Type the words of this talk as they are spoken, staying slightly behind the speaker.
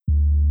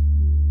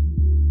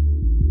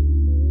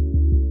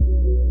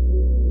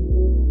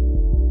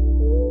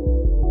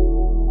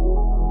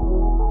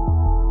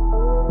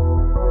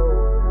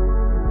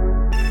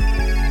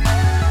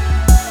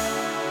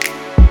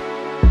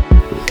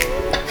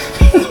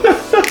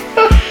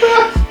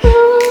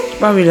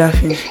Why are we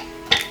laughing?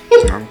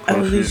 I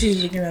was literally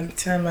looking at the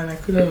time and I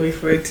couldn't wait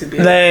for it to be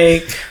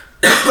Like,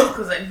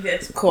 because I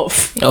needed to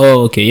cough.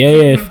 Oh, okay.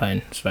 Yeah,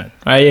 fine. It's fine.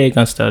 Alright, yeah, you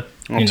can start.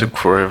 It took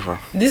forever.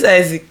 this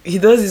Isaac, he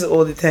does this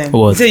all the time.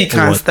 What? Say you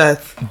can What? start.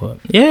 What?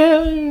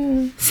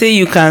 Yeah. Say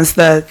you can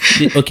start.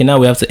 Okay, now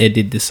we have to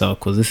edit this out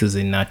because this is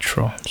a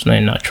natural. It's not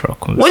a natural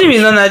conversation. What do you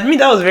mean not natural? Me,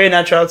 that was very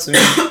natural to me.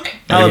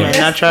 That was my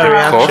natural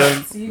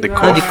reaction. The Not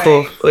cough. the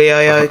cough. Oh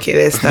yeah, okay,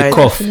 let's start. The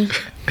cough.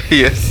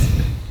 Yes.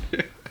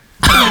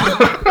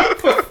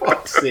 For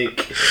fuck's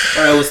sake.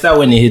 Alright, we'll start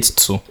when it hits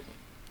 2.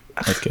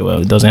 Okay,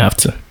 well, it doesn't have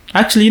to.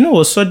 Actually, you know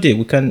what? Sunday,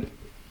 we can.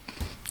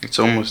 It's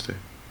almost there.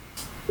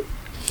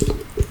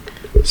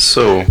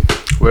 So,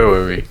 where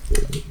were we?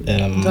 I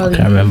Dolly.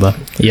 can't remember.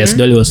 Yes,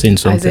 Dolly was saying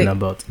something Isaac.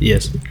 about.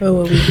 Yes. Where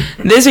were we?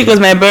 This week was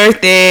my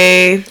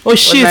birthday. Oh,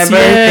 shit, shit, my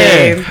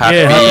birthday. yeah. Happy-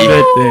 Yeah, happy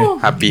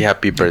birthday.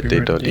 Happy birthday,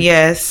 Dolly.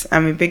 Yes,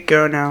 I'm a big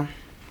girl now.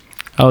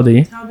 How old are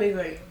you? How big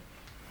are you?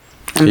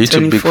 I'm Are you too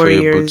big 24 for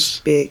your years boots?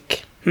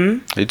 big.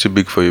 Are you too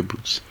big for your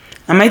boots?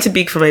 Am I too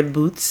big for my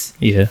boots?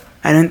 Yeah.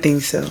 I don't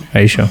think so.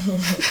 Are you sure?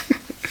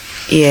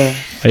 Yeah,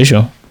 Are you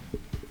sure?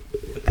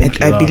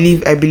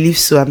 I believe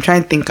so. I'm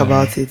trying to think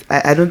about it.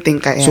 I don't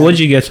think I am. So, what did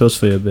you get us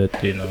for your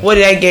birthday? You know? What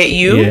did I get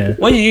you? Yeah.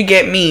 What did you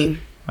get me?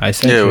 I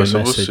sent Yeah, you we're a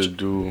supposed message. to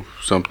do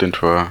something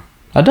for her.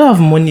 I don't have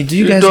money. Do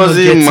you guys not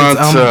get it?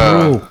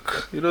 I'm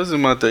broke. It doesn't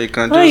matter. You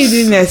can Why are you just.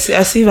 doing that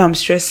as if I'm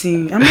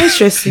stressing? I'm not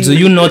stressing. Do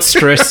you not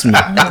stress me?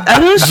 I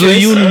don't stress. Do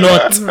you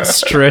not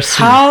stress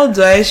me? How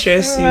do I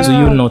stress you? Do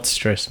you not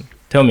stress me?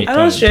 Tell me. I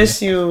don't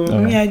stress you.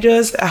 Me, I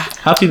just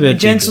Happy birthday.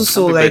 gentle though.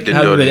 soul. Happy Like birthday.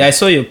 Happy Dolly. birthday. I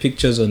saw your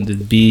pictures on the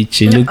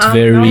beach. It looked I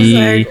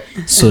very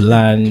was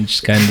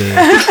Solange kind of.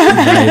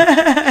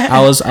 I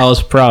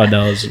was proud.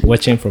 I was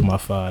watching from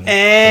afar.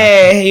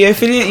 you're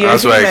feeling.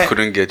 That's why I like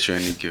couldn't get you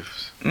any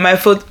gifts. my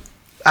foot,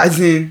 as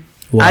in,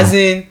 Wow. as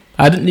in.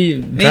 I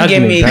didn't drag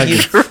get me a drag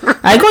gift.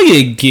 I got you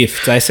a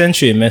gift. I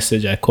sent you a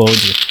message. I called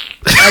you.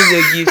 As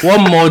your gift.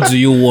 What more do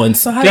you want?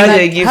 So how That's is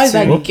a that, gift how is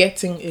that to me.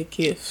 getting a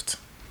gift?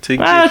 Take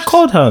I gifts.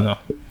 called her now.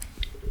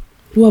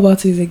 What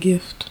about is a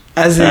gift?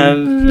 As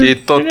in. The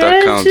thought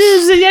that counts.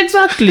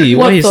 Exactly.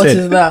 What What he thought said.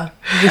 is that?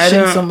 I Wishing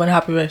don't- someone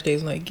happy birthday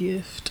is not a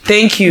gift.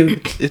 Thank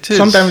you. It is.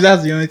 Sometimes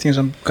that's the only thing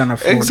some can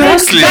afford.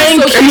 Exactly.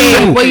 Thank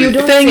you. But you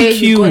don't Thank say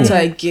you you. got her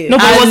a gift. No,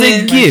 but it was As a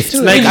in, gift.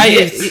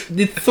 Like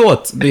the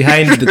thought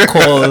behind the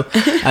call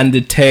and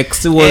the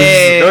text. It was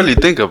Dolly,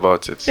 think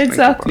about it. Think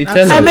exactly. about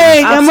Tell I her.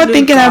 beg, I'm not Absolute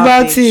thinking about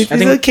garbage. it. It's I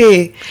think-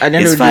 okay. At the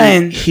end It's of the day,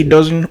 fine. he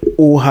doesn't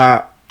owe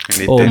her.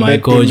 it. Oh my birthday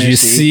god! You message.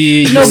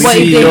 see, No, you but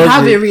see, if they does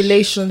have it. a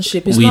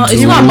relationship, it's We not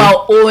do.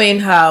 about owing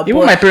her. Even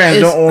but my parents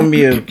it's- don't owe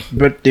me a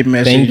birthday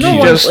message. you. No They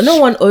one, just no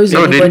one owes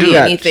No, they anybody do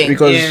that anything.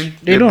 because Yeah.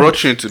 they They don't.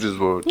 brought you into this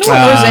world. No one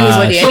owes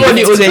anybody shit. Nobody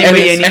anything. owes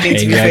anybody anything,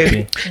 to be fair.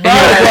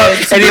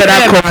 exactly. Any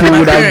other couple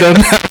would have done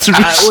that.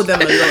 I owe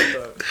them a lot,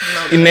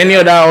 though. In any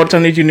other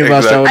alternate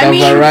universe, I would Exactly.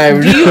 have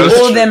arrived. do you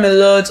owe them a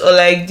lot, or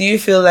like, do you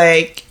feel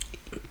like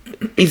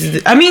it's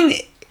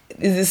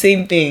the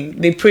same thing?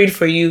 They prayed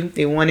for you,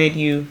 they wanted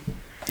you.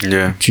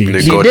 Yeah. Jeez.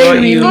 They Did got they you.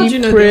 really How do you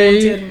know pray?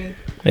 they wanted me?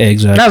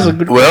 Exactly. That's a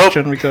good Well,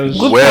 question because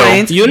Good Well,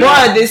 point. you know-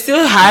 But they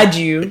still had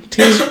you,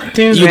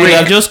 things You were would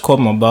have just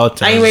come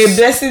about. and you were a as-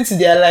 blessing to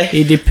their life.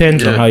 It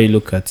depends on Yeah. how you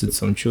look at it.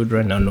 Some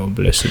children are no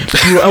blessings.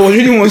 Bro, I was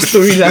reading one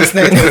story last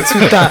night on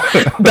Twitter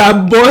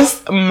that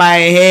bust my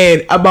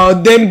head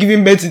about them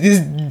giving birth to this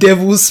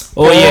devil's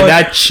Oh yeah, spawn.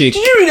 that chick.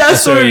 Did you read that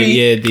story?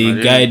 Yeah, the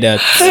really? guy that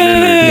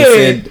Hey. they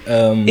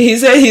said. He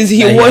said That he has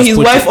his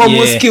put wife it-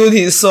 almost yeah. killed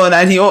his son,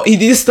 and he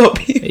didn't stop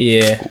him.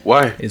 Yeah,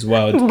 Why? it's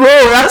wild. Bro,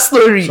 that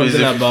story. Please, Something if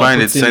you about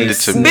find it, putting send it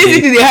his to me.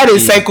 Basically, they had a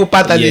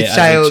psychopath as Yeah, a as a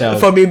child, child.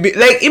 from a bit.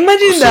 Like,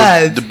 imagine So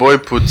that. the boy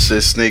puts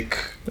a snake.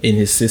 In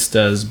his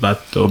sister's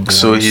bathtub.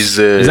 So once. he's,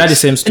 Is that the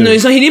same story?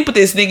 No, he didn't put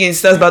a snake in his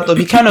sister's bathtub.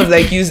 He kind of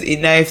like used a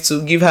knife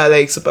to give her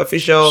like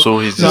superficial. So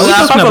he's No, just- we're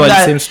apart talking from about the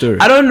that, same story.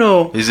 I don't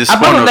know. He's a Apart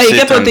spawn from of that, he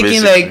kept on Satan,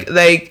 taking basically.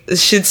 like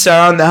shits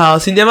around the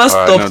house. He never no,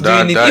 stopped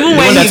that- doing that- it. Even The The one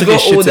when that he took his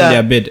got shit in their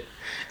older. bed.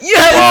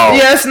 Yes, Wow.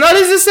 yes. No,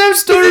 it's the same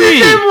story. It's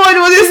the same one. It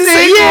was the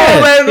same. Yeah,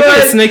 Oh my he put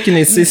a god. snake in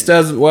his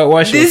sister's.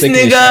 Why she was This taking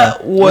a shower.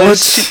 nigga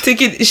was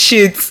taking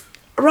shit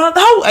around.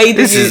 How are you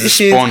This taking is the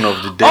shit? spawn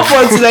of the Up devil.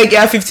 until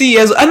like 15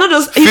 years old. I not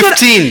just he said-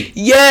 15.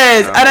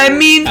 Yes, and I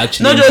mean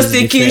Actually, not in just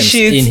his taking defense,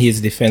 shit. In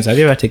his defense, have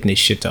you ever taken a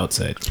shit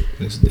outside?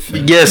 In his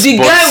defense. Yes, The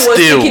but guy was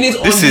still, taking it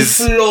on this the is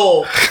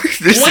floor.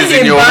 this When is they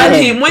in your banned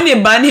home. him, when they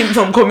banned him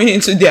from coming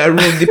into their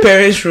room, the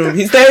parents' room,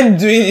 he started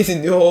doing it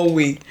in the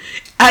hallway.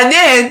 And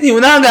then he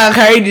will now go and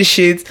carry the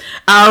shit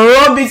and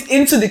rub it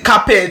into the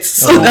carpet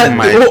so Oh that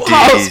my the whole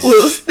house days.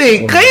 will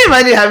stink. Can you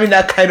imagine having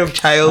that kind of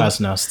child?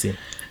 That's nasty.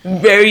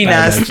 Very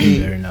That's actually nasty.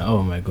 very nasty.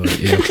 Oh my god.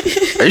 Yeah.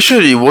 Are you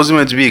sure it wasn't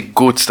meant to be a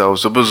goat that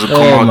was supposed to come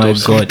Oh out my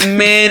of god.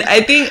 Man,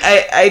 I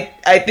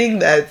think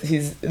that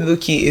he's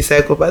low-key a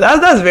psychopath.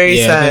 That's very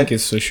Yeah, I sad. think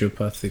it's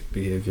sociopathic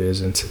behavior,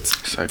 isn't it?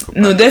 psychopath?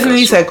 No,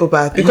 definitely That's what-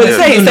 psychopath. Because Yeah. he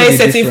said he I don't know started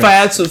the setting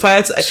fire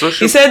to.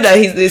 Social- He said that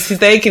he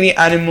started killing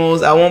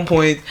animals at one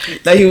point.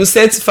 That he would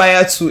set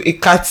fire to a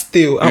cat's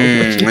tail.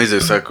 He's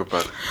a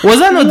psychopath. Was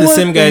that not the What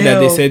same guy the that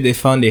they hell? said they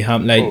found a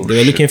ham? Like Oh, they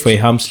were looking shit. for a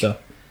hamster,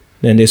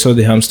 Then they saw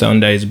the hamster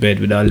under his bed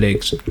without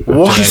legs. after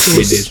What? like 3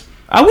 days.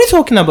 Are we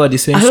talking about the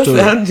same I story?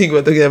 don't think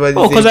we're talking about.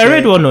 Oh, because I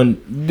read one on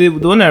the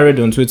one I read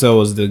on Twitter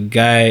was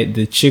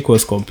the chick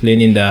was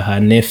complaining that her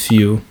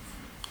nephew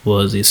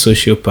was a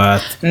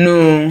sociopath,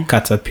 No,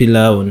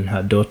 caterpillar on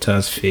her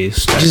daughter's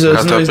face. Jesus, no,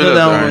 it's not Caterpillars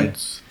that one.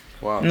 aren't-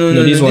 Wow. No,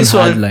 No, this one this had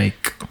one.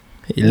 like.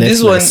 it left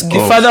This one, like the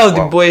Oh, father of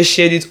the wow. boy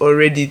shared it on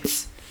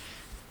Reddit.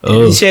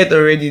 Oh. He shared on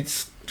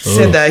Reddit. Oh.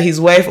 Said that his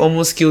wife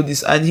almost killed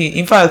this, and he,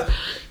 in fact,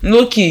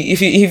 Loki. If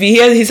he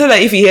hears, he said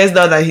that if he hears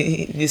that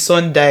the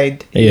son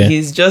died, Yeah.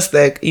 he's just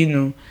like, you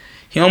know,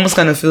 he almost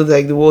kind of feels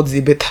like the world is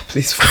a better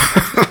place for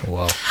him.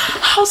 Wow,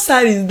 How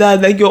sad is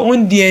that? Like your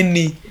own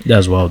DNA.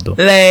 that's wild though.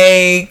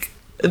 Like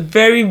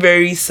very,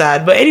 very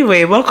sad. But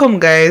anyway, welcome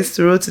guys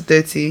to Road to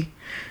 30,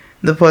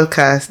 the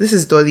podcast. This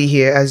is Dolly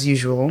here as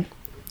usual.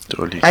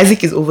 Totally.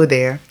 Isaac is over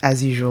there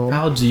as usual.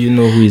 How do you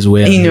know who is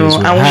where? You know, who is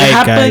where? and we Hi,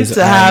 happen guys,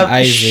 to I'm have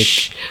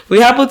Isaac. we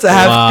happen to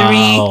have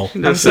Wow.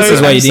 three. This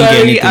is why you didn't get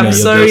anything on I'm your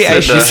sorry. doorstep. I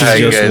This should. is Hi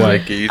just guys, why.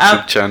 like a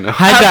YouTube channel.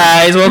 Hi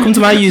guys, welcome to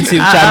my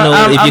YouTube channel. If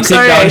you I'm click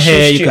sorry I down here,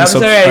 shushed you you. can I'm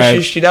sorry I subscribe.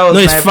 shushed you. That was No,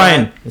 it's my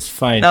fine. bad. It's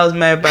fine. That was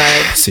my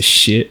bad. It's a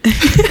shit.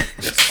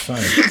 It's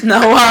fine.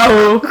 Now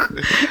wow.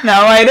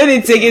 I don't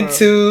need to take it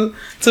too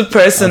I'll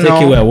personal.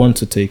 take it where I want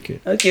to take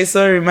it. Okay,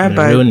 sorry, my I'm a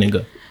bad. real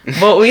nigga.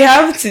 But we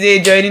have today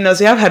joining us.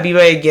 We have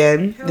Habeeba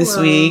again this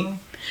week.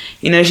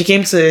 You know, she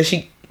did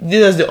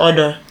us the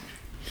honor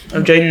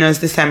of joining us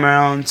this time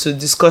around to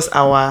discuss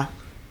our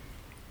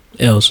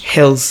Else.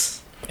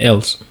 hells.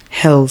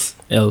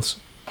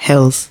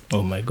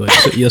 Oh my god.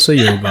 So, you're so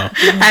Yoruba.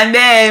 And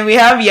then we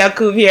have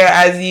Yakub here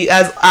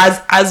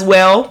as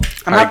well.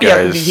 I'm Hi, happy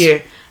Yakub guys. is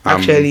here. I'm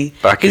Actually,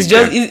 back it's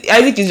again. just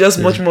I think it's just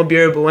much more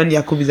bearable when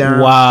Yakub is around.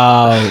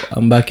 Wow.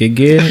 I'm back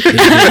again. I'm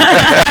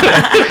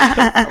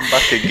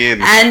back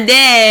again. And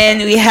then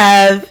we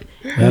have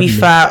have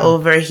Mifa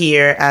over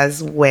here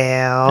as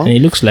well. And he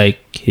looks like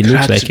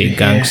Glad to a be here.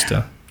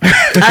 gangster.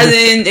 As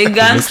in a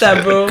gangster, like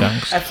a bro.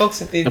 gangster. I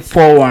fucks with A it.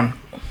 poor one.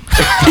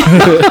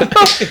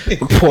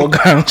 Poor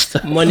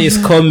gangster. Money is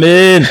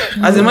coming.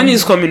 As the money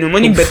is coming, the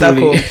money better come.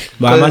 Hopefully.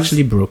 But I'm 'Cause-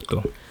 actually broke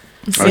though.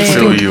 I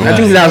feel you. I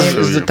think I that's feel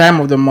it's the you. time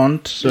of the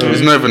month. So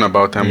It's not even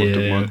about time of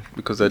the Yeah. month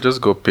because I just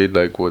got paid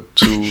like what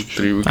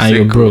 2-3 weeks And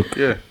you're ago. broke.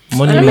 Yeah.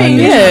 Money I mean,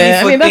 money. yeah,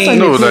 I for mean that's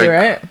things. on No, the like-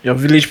 right? your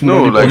village No,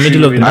 money like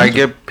middle of the I month.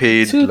 get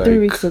paid 2-3 like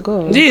weeks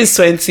ago. This is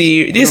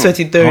 20. This is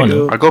 23rd Oh, no.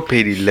 though. I got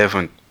paid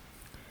 11.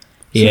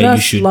 Yeah, you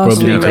that's should last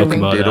probably week, talk right?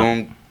 about They that.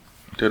 don't.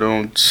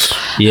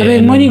 Yeah, I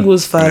mean, no, money no.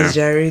 goes fast,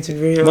 Jerry. To be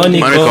real. Money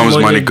Money comes,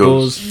 comes, money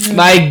goes.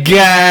 My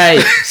guy,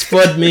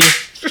 spot me.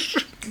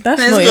 That's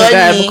Let's not go your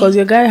guy me. because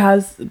your guy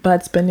has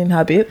bad spending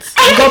habits.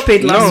 You got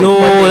paid last No,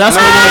 week. that's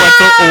not what we're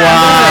talking.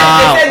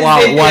 Wow, They said wow,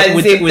 the wow.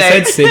 same We time.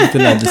 said same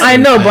thing at the same I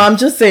know, time. but I'm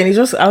just saying. I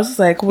was just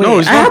like, wait, No,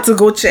 it's I not- had to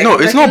go check. No,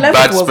 it's Like, not 11th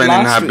bad was spending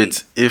last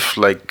habits if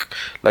like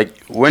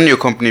when your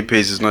company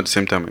pays is not the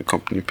same time your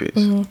company pays.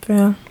 week.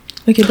 Fair.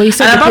 Okay, but you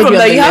said And they apart paid from you on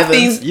that, the you have 11th.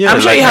 things. Yeah, I'm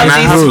sure like, you have and I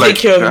things have, to like,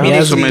 take care of I have He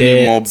has so immediately.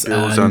 many more debts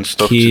bills and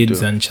stuff to kids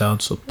do. and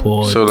child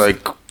support. So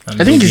like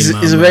I think it's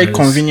baby a very mamas.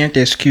 convenient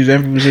excuse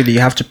when people say that you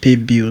have to pay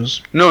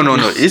bills. no,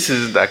 this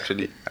isn't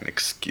actually an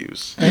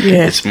excuse.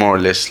 Yeah. It's more or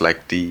less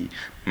like the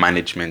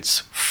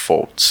management's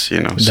fault,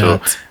 you know. So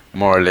That-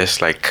 more or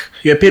less like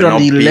You're paid on not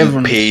the being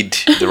 11th. paid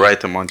the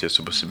right amount you're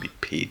supposed to be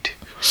paid.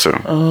 So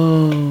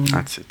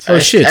that's it. Oh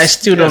shit! I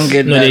still don't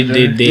get No,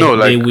 that. they No,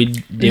 like-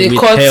 They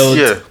cut- withheld.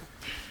 Yeah.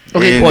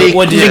 Okay, In- they-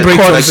 What did they you break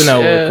cut, something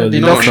out? uh, Because the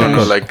you No, know, deduction.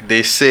 no, like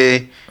they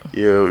say,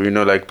 you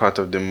know, like part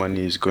of the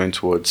money is going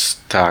towards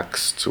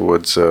tax,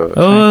 towards Oh,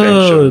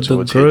 pension, the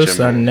towards gross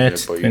HMO, and net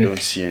yeah, but you thing. don't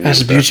see any. That's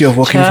the of that. beauty of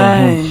working from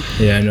home.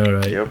 Yeah, I know,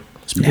 right? Yep.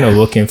 Speaking of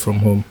working from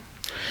home,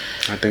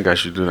 I think I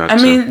should do that. I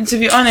too. mean, to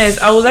be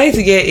honest, I would like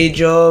to get a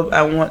job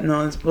and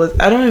whatnot,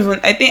 but I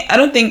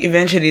don't think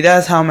eventually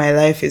that's how my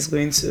life is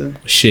going to.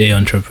 share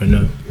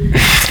entrepreneur.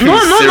 No,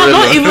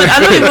 not even.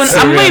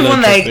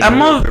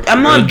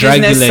 I'm not Drag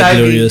you business like savvy.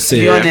 Glorious, To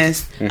be yeah.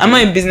 honest, I'm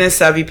not a business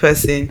savvy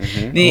person.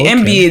 The Okay.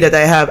 MBA that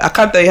I have, I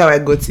can't tell you how I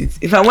got it.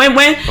 If I when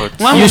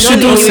You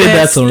shouldn't say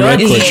that on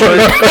record. You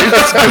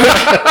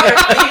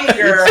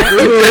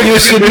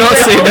should not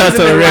say that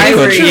on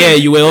record. Yeah,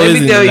 you were always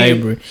in the tell you.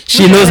 library.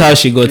 She knows how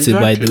she got it,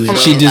 by the way.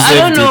 She I deserved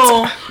don't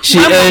know. it. She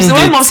when earned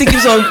it. Mopsy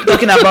keeps on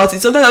talking about it,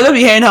 sometimes I'll just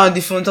be hearing her on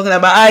the phone talking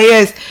about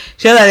yes,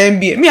 she has an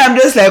MBA. Me, I'm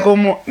just like,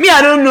 me,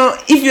 I don't know.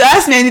 If you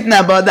ask me anything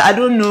about that, I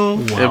don't know.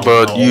 yeah,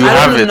 but you I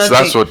have don't it. know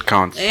That's nothing. what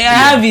counts. Yeah, I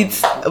have it,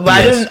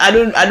 but Yes. I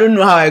don't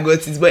know how I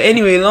got it. But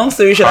anyway, long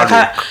story short,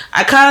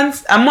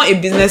 I'm not a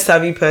business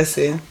savvy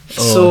person,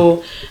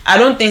 so I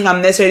don't think I'm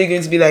necessarily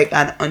going to be like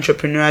an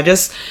entrepreneur. I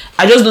just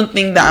don't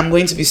think that I'm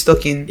going to be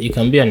stuck in You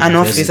can be an an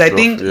office. investor. I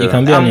think Yeah. You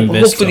can be an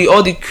investor. hopefully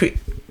all the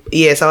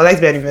yes, I would like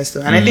to be an investor,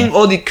 and I think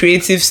all the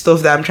creative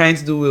stuff that I'm trying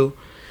to do will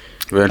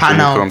Eventually pan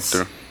out. come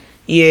through.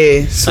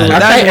 Yeah, so And I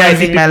that's think what I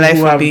envy think my people life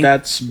who will have be.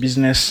 that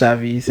business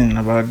savvy thing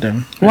about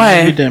them. Why? I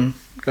envy them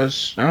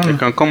because I don't You know.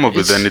 can come up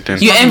with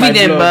anything. You envy My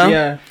them, blood, bro.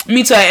 yeah.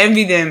 Me too. I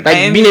envy them. I Like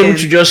envy being able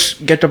them. to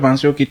just get up and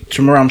say, okay,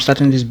 tomorrow I'm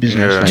starting this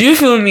business. Yeah. Like, Do you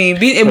feel me?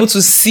 Being able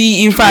to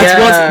see, in fact,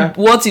 Yeah.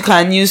 what you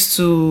can use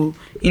to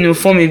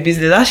form a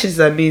business. That shit is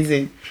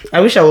amazing. I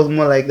wish I was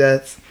more like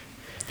that.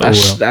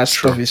 That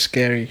stuff is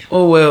scary.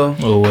 Oh well.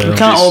 You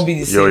can't all be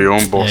the same. You're your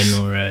own boss. I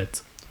know,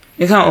 right?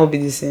 You can't all be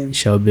the same.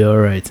 Shall be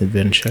alright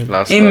eventually.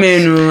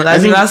 Amen.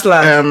 Last.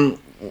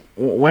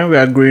 When we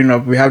are growing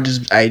up, we have this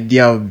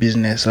idea of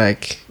business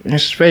like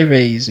it's very,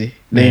 very easy.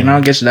 Then you now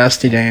get to that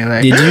stage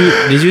and you're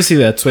like, did you see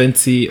that only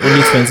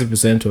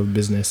 20% of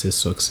businesses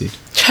succeed?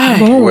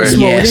 When we were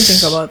small, we didn't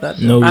Yes. think about that.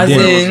 No, we As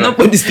didn't. in,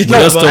 nobody speak We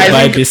just about don't it.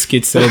 buy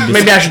biscuits, sell biscuits.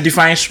 maybe I should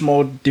define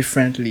small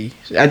differently.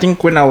 I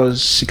think when I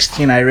was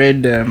 16, I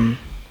read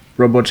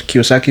Robert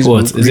Kiyosaki's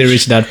What book. is it?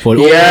 Rich Dad Poor?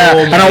 Yeah, Oh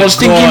and my I was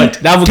thinking, God,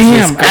 that book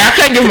damn, is I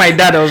actually gave my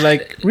dad, I was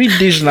like, read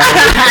this now.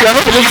 You're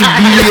not supposed to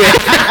be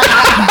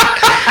here.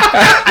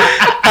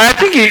 I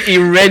think he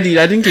read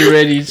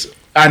it.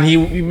 And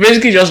he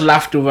basically just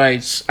laughed over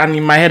it. And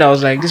in my head, I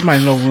was like, this man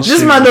is not even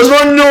This man does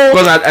not know.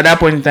 Because at that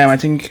point in time, I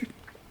think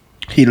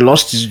he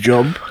lost his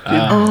job.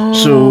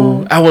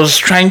 So I was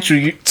trying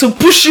to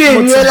push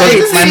him. You're like,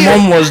 because my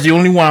mom was the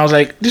only one. I was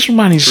like, this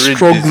man is Read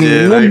struggling.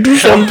 this, yeah, like, Do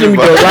something with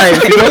your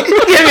life.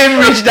 give him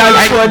Rich Dad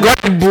I Poor.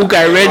 got the book,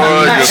 I read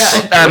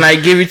it, and I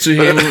gave it to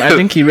him. I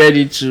think he read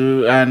it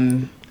too,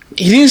 and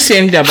he didn't say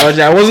anything about it.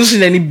 I wasn't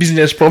seeing any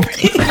business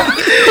properly.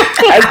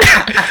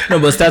 No,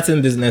 but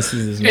starting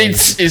businesses is not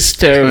easy. It's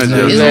terrible.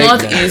 It's It's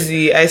Like, not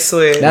easy, I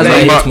swear. That's why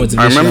I Like, hate motivational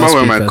I remember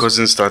when my speakers.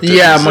 cousin started.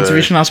 yeah, his,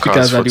 motivational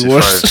speakers are the Cars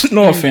worst. 45.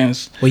 No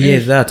offense. Oh yeah,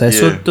 that I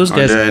saw those And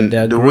guys. then They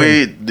are the growing.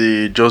 way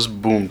they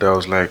just boomed, I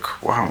was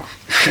like, wow.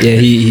 Yeah,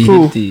 he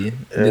Who? hit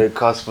the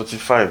Cars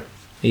 45.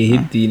 he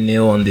hit the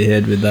nail on the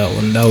head with that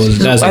one.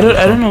 That's I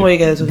don't know what you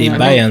guys are They talking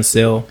buy about. and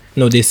sell.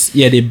 No,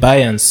 they buy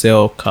and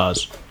sell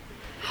cars.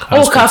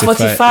 Oh, car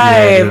 45.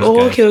 Yeah, those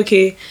Oh, guys.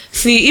 okay.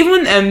 See,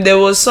 even there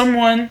was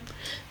someone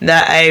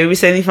that I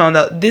recently found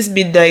out. This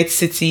Midnight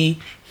City.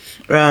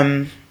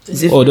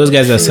 Oh, those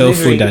guys that sell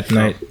delivery. food at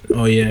night.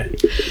 Oh yeah,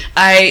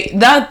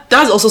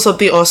 That's also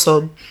something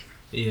awesome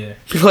yeah.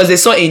 because they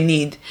saw a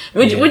need,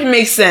 which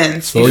makes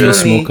sense. So all you the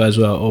feel me? smokers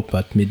were up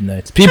at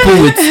midnight.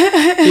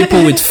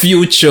 People with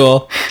future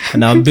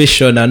and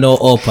ambition are not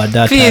up at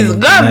that time. Please of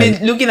go the and night.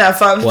 be looking at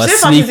farm. Was Say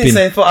farm city is sleeping.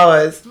 24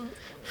 hours.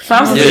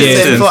 Farm city Yeah,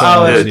 is 24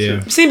 hours. yeah.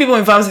 See people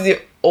in farm city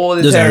all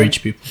the Those time. are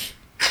rich people.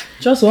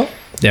 Just what?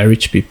 They are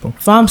rich people.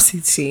 Farm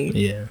City.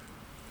 Yeah.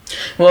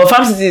 Well,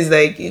 farm city is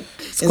like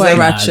it's quite like,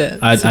 ratchet.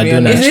 I to be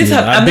don't honest. Isn't it? actually.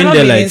 I've I've been never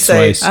there been like inside.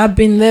 twice. I've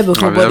been there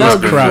before, I've but that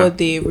was never before been.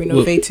 they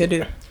renovated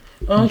it.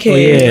 Okay.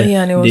 Oh, yeah.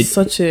 Yeah, and it was They-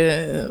 such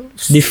a.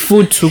 The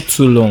food took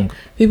too long.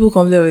 People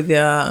come there with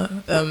their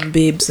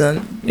babes and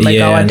like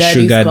yeah, our and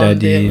daddies sugar come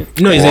daddy. there.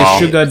 No, it's Wow. a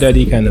sugar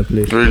daddy kind of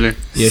place. Really?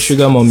 Yeah,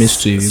 sugar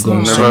mommies too. If you go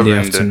on Never Sunday been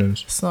there.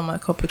 afternoons. It's not my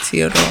cup of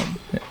tea at all.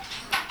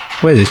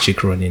 Where's the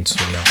chick running to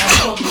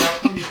now?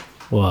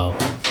 Wow.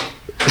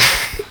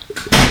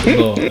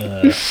 Oh,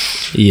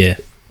 yeah.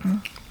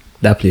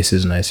 That place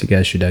is nice. You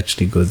guys should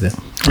actually go there.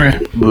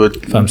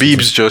 But Farm City.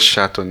 Beeps just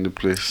shat on the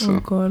place. So. Oh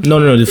God.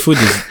 No, the food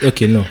is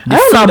okay. No, the I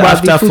don't know food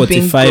about the after food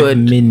being 45 good.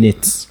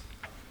 minutes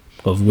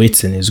of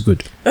waiting is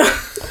good. I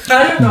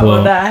don't know But-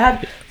 about that. I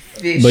had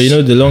fish. But you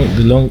know the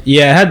long.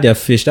 Yeah, I had their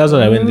fish. That's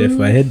what I went there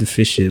for. I had the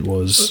fish. It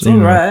was. It's you know,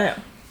 alright.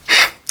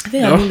 I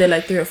think I've been there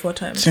like 3 or 4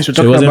 times. Since we're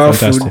So it talking wasn't about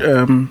fantastic.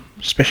 food,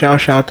 special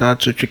shout out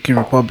to Chicken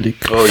Republic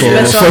Oh, for,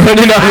 yeah. Special- for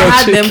running out I of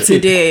had them chicken.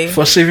 today.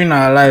 For saving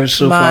our lives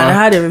so Man, far. I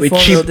had a With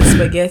reform cheap- of the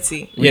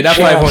spaghetti. Yeah, that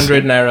Cheers.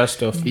 500 naira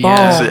stuff.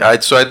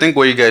 Bomb. So I think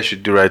what you guys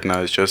should do right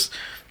now is just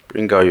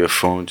bring out your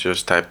phone,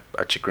 just type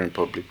a Chicken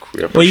Republic.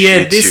 We Oh yeah,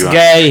 appreciate this you, and-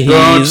 guy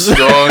Don't, he's.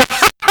 don't.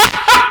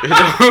 we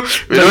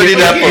don't need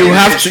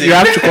that. You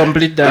have to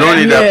complete that. We don't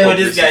need that. Yeah. Oh,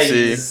 this guy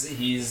publicity.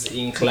 he's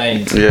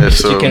inclined. Yeah,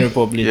 so Chicken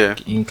Republic yeah.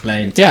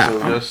 inclined. Yeah,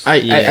 So just-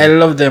 I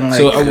love them. Like,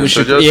 So so we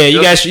should, just-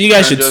 you guys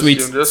just- should just- tweet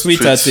just tweet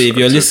tweet at it. If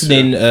you're at it,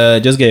 listening,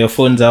 just get your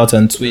phones out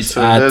and tweet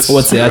So at that's-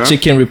 what's it? At yeah.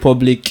 Chicken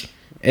Republic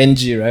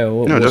NG, right?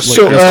 Or No, just-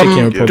 so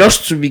Chicken Republic.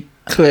 just to be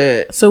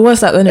clear, So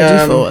what's that going to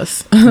do for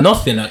us?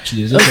 Nothing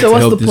actually. It's Oh, just so to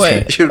what's help the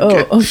this point? guy.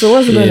 You get- So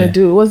what's it going Yeah. to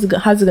do?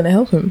 How's it going to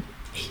help him?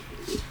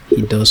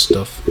 He does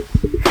stuff.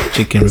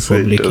 Chicken So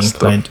he Republic does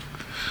stuff. inclined.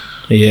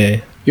 Yeah.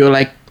 you're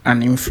like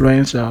an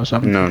influencer or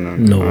something. No,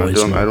 No, I it's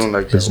don't. I not. don't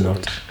like It's that not.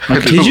 word. I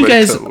Did don't you like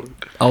guys? that word.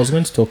 I was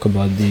going to talk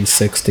about the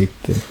sex tape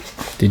thing.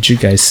 Did you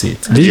guys see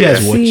it? Did you Yeah.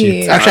 guys watch See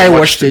it? it. Actually, I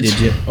watched it. Did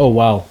you? Oh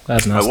wow,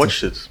 that's I nasty.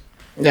 watched it.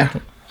 Yeah,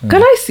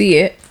 Can I see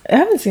it? I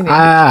haven't seen it.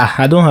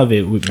 I don't have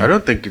it with me. I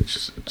don't think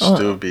it's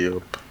still be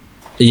up.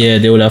 Yeah,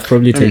 they would have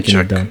probably Let me taken it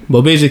check. down.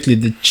 But basically,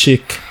 the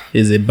chick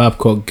is a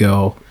Babcock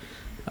girl,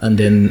 and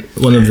then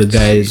one of the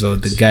guys or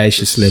the guy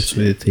she slept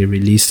with, he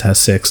released her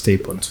sex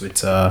tape on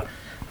Twitter,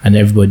 and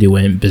everybody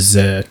went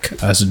berserk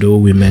as though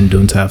women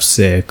don't have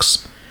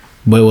sex.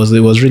 But it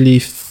was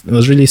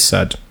really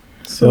sad.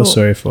 So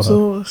sorry for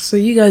her. So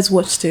you guys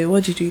watched it.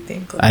 What did you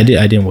think? I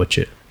didn't watch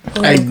it.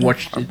 I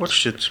watched I it.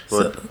 watched it,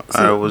 but So-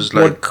 I was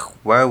like,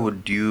 why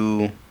would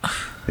you,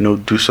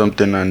 do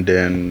something and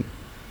then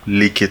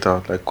leak it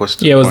out? Like, what's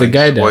the Yeah, it was the point?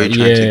 guy that- What are you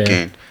trying yeah. to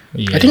gain?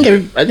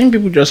 Yeah. I think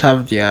people just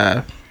have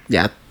their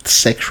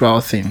sexual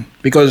thing,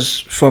 because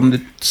from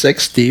the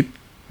sex tape,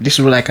 this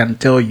is what I can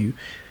tell you.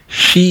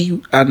 she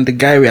and the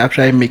guy were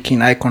actually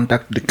making eye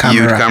contact with the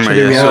camera. Camera,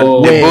 they yeah. were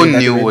So they aware both that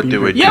knew were what they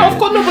doing were it. doing. Yeah, of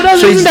course, no, but that's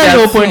So isn't it's that the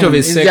their whole point of a thing.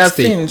 It's their sex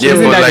tape? thing. Isn't Yeah,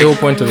 but that like- the whole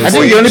point of a I sex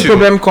think tape? the only too.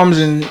 problem comes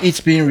in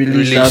it being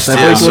released outside.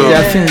 yeah, But it was so-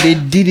 their thing. They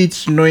did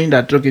it knowing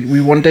that okay, we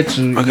wanted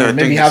to Okay, I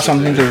maybe think have it's-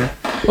 something to.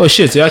 Oh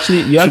shit! You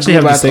actually go have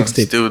the back sex on.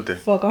 tape. Still there.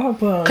 Fuck, I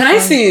hope. Can I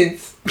see it?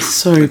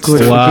 Sorry,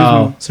 God.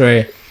 Wow.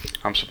 Sorry.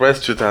 I'm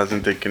surprised Twitter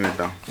hasn't taken it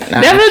down. They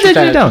haven't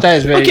taken it down. Twitter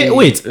is very Okay,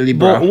 wait.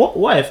 liberal. But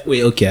what if?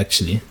 Wait. Okay,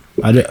 actually,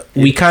 I don't.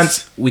 We can't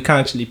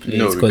actually play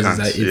No, it we because can't,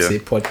 it's yeah. a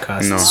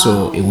podcast, No.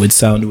 so it would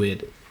sound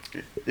weird.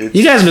 It's,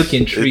 You guys look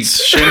intrigued.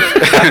 It's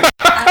shameful.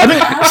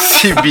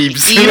 See,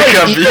 beeps. You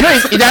know,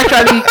 it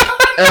actually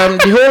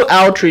the whole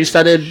outrage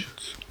started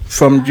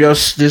from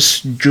just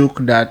this joke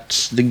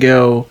that the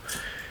girl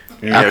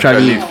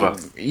actually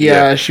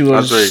she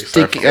was that's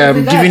where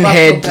it giving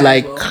head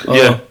like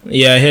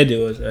Yeah, I heard it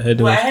was.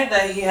 Well, I heard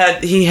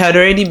that he had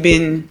already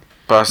been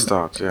passed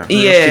out. Yeah.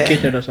 yeah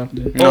rusticated or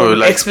something. No,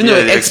 like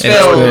expelled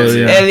expelled,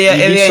 yeah. earlier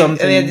He did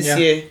something, earlier this yeah.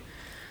 year.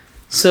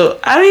 So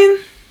I mean,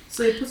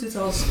 So he put it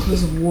out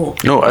because of war.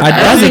 No, I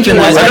don't think it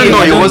was- I don't know.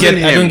 I It don't wasn't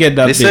get- I him. don't get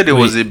that They said bit. it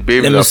was Wait, a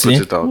babe let me that see.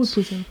 put it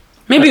out.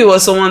 maybe it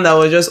was someone that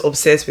was just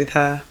obsessed with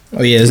her.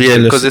 Oh yes, Yeah,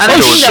 because And it's- I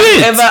Oh,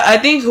 think shit! that I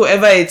think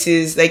whoever it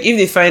is, like if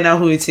they find out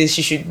who it is,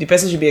 the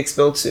person should be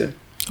expelled too.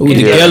 Who,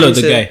 the Yeah. girl or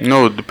the guy?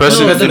 No, the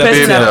person, No, the the person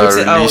babe that that puts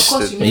it out. Of released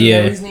course, you it. know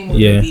Yeah, their reasoning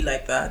yeah. wouldn't be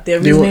like that. Their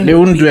They reasoning wouldn't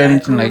would do be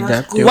anything like that's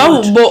that. They good.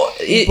 Wow,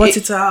 but But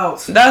it's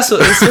out. that's so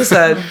it's so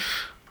sad.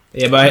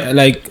 Yeah, but I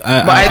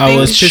I think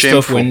was it's pissed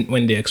off shameful.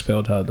 when they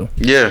expelled her though,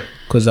 Yeah,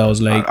 because I was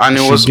like, and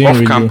it she's was doing off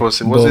really-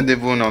 campus. It but wasn't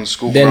even on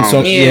school Then ground.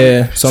 some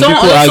some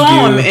people Some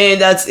argue.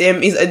 that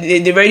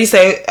is they've already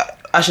started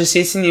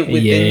associating it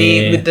with the Yeah.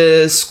 name with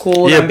the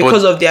school Yeah, and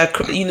because but- of their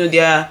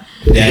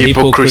Their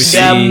hypocrisy.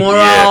 their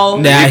moral.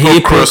 Yeah. Their Hypocrisy.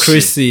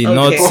 hypocrisy,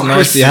 not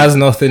Okay. it has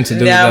nothing to do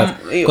with Their-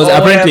 that. Because or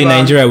apparently in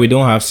whatever. Nigeria we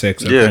don't have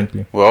sex. Yeah,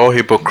 Apparently, we're all we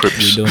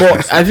hypocrites. don't. have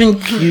But I think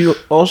you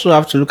also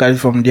have to look at it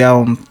from their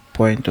own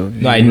point of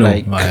view. No, I know.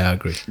 Like, I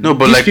agree. No,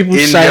 but these like people in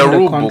their signed the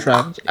rule book,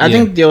 contract. I Yeah.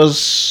 think there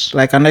was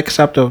like an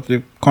excerpt of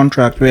the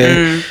contract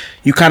where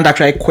you can't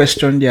actually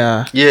question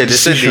their yeah, they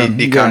said decision.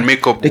 they Yeah. can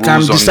make up They rules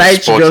can on the decide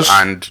to spot just-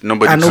 and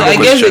nobody and So can I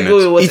guess they question go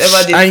with it. whatever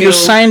It's, they and feel. you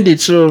signed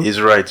it, so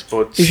Is right,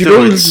 but if you still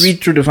don't it's-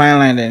 read through the fine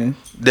line, then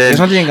there's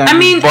nothing you can I do.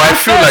 mean, But I at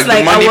feel first,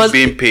 like the I money was-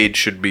 being paid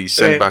should be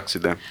sent Right. back to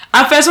them.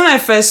 At first, when I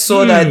first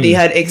saw that they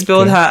had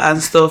expelled her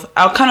and stuff,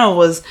 I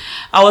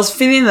was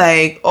feeling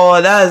like, oh,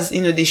 that's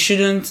they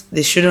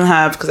shouldn't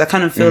have, because I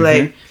kind of feel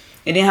like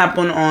it didn't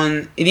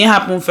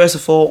happen first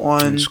of all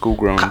on School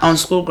grounds. on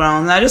school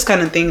grounds. And I just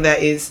kind of think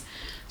that is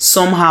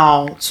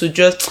somehow to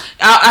just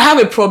I have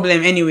a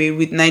problem anyway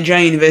with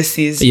Nigerian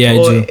universities. Yeah, I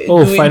do.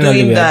 Oh,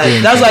 finally we are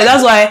doing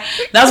that's why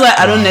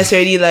I don't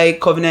necessarily like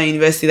Covenant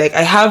University. Like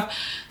I have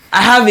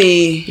a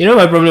You know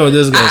my problem with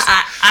those guys.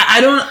 I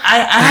don't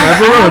I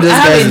problem with those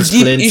have guys a is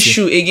deep plenty.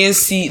 issue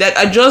against C. Like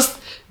I just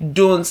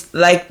don't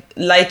like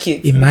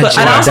it. Imagine But-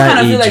 and I at also that kind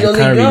of feel age like you there was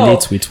a can't girl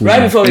relate with right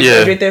women. before we Yeah.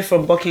 graduated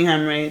from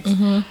Buckingham, right?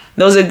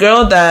 There was a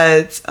girl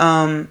that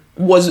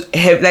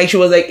like she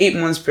was like 8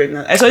 months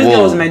pregnant. I saw this girl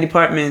Whoa. was in my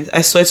department.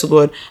 I swear to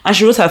God, and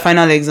she wrote her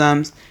final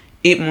exams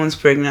 8 months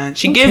pregnant.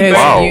 She gave birth.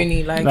 Wow.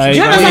 Uni, like, Like- Do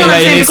you I understand mean, what I'm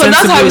like, saying? in a Because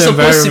that's how it's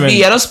sensible supposed to be. environment.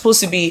 You're not supposed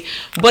to be.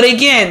 But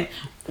again,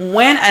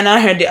 when I now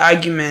heard the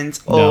argument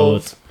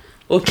of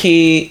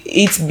okay,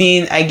 it's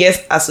been I guess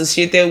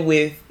associated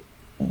with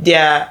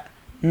their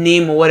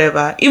name or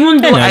whatever.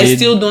 Even though Yeah, I it-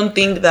 still don't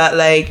think that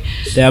like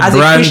Their as a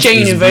brand Christian is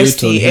built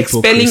university on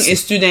expelling hypocrisy. a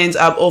student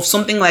of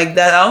something like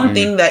that, I don't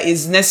think that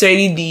is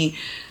necessarily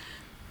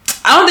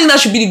I don't think that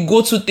should be the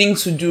go-to thing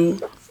to do.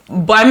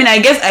 But I mean, I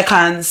guess I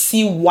can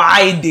see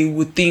why they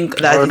would think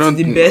that I it's don't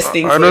the best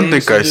thing. I for don't them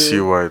think to I do. see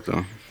why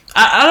though.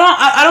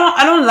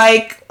 I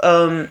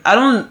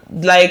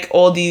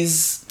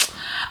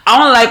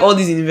don't like all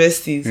these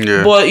universities.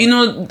 Yeah. But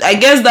I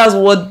guess that's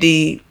what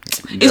they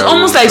it's Yeah,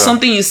 almost well, like yeah.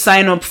 something you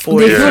sign up for.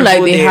 they if feel you like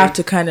go they there. have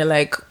to kind of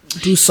like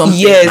do something.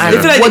 Yes, and they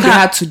feel like what they they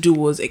can't- had to do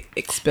was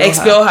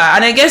expel her.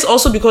 And I guess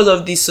also because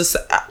of the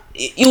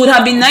it would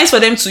have been nice for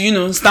them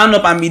to stand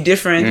up and be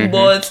different.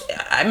 But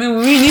I mean,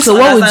 we really need So to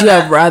what would understand you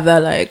that- have rather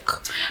like?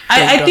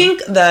 I done?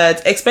 think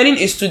that expelling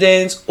a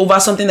student over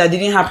something that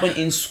didn't happen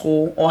in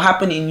school or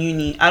happen in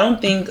uni, I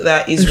don't think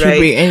that It is should right.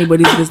 be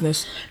anybody's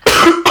business.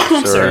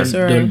 Sorry.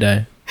 Sorry. Don't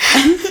die.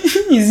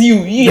 It's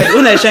you are the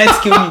one that's trying to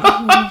kill me.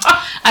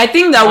 I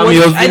think that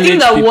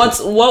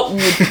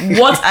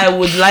what I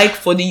would like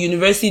for the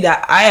university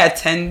that I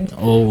attend.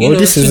 Oh,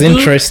 this to is do-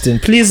 interesting.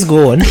 Please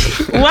go on.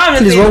 What I'm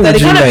Please, saying what is that would the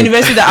you kind of like?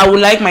 university that I would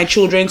like my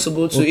children to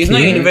go to is not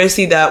a Okay.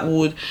 university that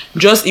would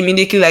just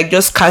immediately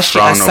just cash it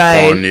Frown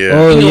aside. upon, yeah.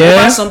 Oh, yeah?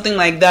 Over something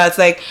like that.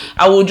 Like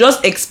I would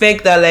just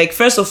expect that, like,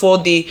 first of all,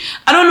 I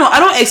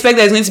don't expect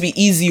that it's going to be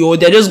easy or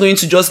they're just going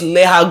to just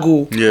let her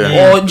go.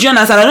 Yeah. Or do you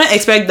understand? I don't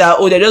expect that,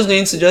 they're just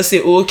going to just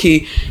say,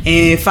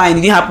 okay, fine,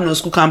 it didn't happen on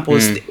school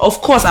campus.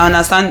 Of course, I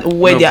understand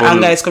where No, their but-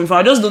 anger is coming from.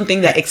 I just don't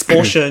think that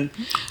expulsion.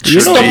 Should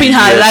You're stopping be, her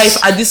yes.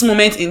 life at this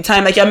moment in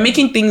time. Like, you're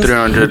making things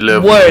 300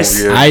 level.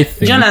 worse. Yeah. I think.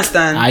 Do you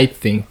understand? I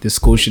think the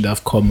school should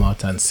have come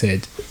out and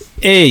said,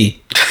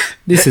 Hey,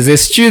 this is a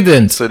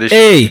student. So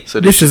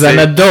this is an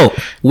adult.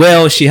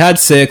 Well, she had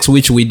sex,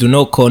 which we do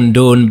not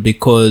condone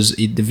because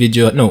we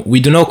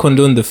do not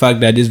condone the fact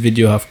that this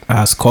video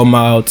has come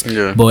out.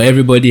 Yeah. But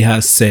everybody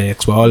has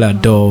sex. We're all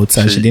adults,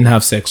 and she didn't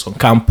have sex on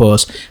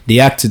campus. The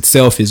act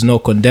itself is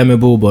not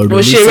condemnable,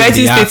 but she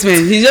writing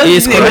statement. He's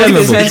just writing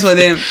statements for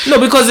them. No,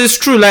 because it's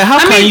true. Like, how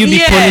can you be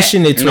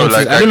punishing it? No,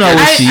 like, I don't know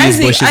what she is,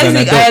 but she's an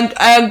adult.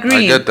 I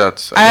agree. I get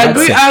that. I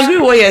agree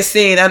what you're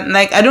saying. And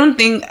like, I don't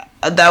think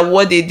that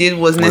what they did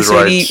was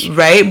necessarily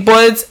right,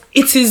 but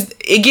it is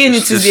a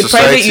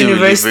private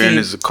university.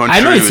 I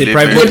know it's a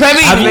private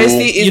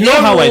university. You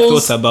know how I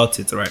thought about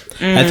it, right?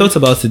 I thought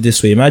about it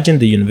this way. Imagine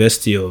the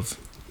University of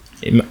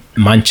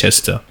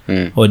Manchester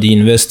or the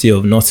University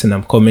of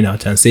Nottingham coming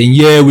out and saying,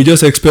 "Yeah, we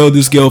just expelled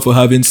this girl for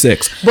having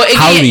sex." But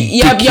again,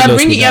 you're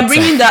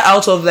bringing that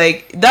out of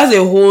like, that's a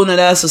whole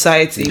other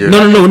society. Yeah.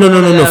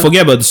 No.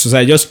 Forget about the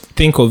society. Just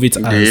think of it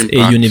as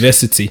a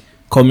university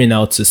coming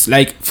out to,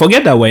 like,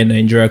 forget that we're in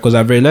Nigeria, because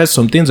I've realized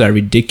some things are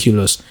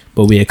ridiculous,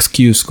 but we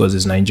excuse because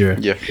it's Nigeria.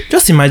 Yeah.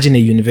 Just imagine a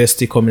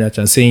university coming out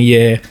and saying,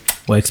 "Yeah,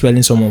 we're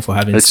expelling someone for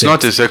having sex." It's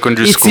not a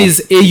secondary school. It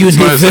is a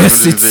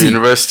university. It's a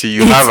university.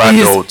 You have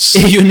adults.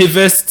 A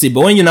university.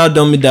 But when you now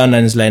dumb it down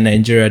and it's like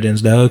Nigeria, then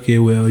it's like, okay,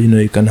 well,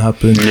 it can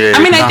happen. Yeah,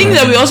 I mean, I think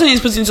that we also need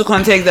to put into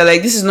context that,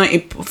 like, this is not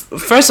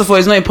first of all,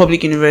 it's not a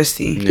public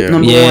university. Yeah.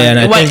 Number one. And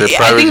I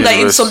think that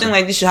if something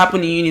like this should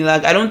happen in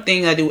Unilag, I don't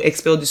think that they will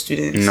expel the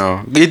students.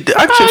 No.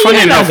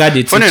 Funny enough,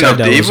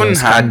 they even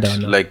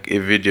had like a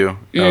video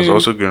that was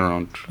also going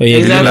around. Oh, yeah,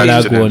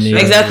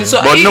 Exactly.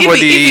 So but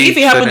if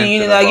it happened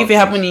in Unilag, if it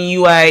happened in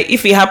UI,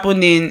 if it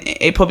happened in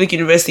a public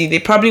university, they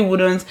probably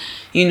wouldn't,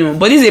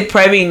 but this is a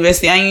private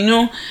university,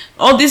 and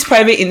all these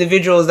private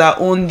individuals that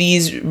own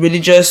these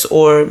religious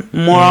or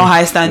moral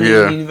high standing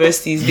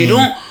universities, they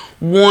don't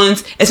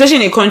want, especially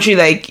in a country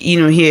like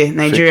here,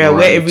 Nigeria,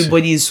 where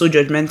everybody is so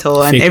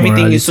judgmental and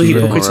everything is so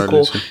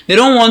hypocritical. They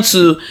don't want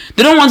to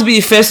be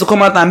the first to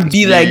come out and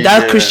be like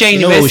that Christian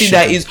university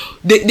that is.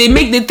 They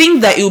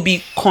think that it will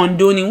be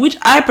condoning, which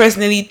I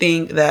personally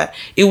think that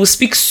it will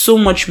speak so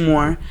much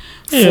more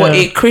for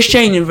a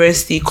Christian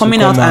university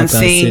coming out and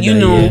saying,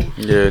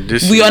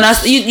 we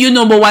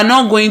understand, but we're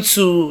not going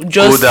to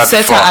just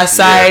set her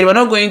aside. Yeah. We're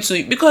not going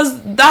to,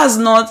 because that's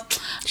not.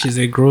 She's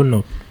a grown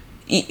up.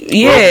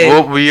 Yeah.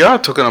 Well, we are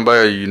talking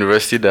about a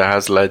university that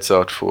has lights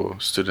out for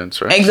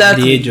students, right?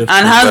 Exactly. And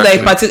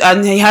has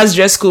and he has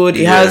dress code.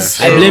 He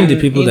has. I blame the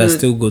people that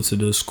still go to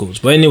those schools.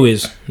 But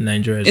anyways,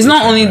 Nigeria. It's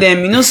not only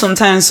them.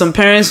 Sometimes some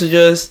parents will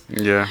just.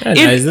 Yeah.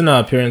 Is it not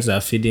our parents that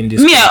are feeding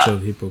this culture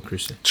of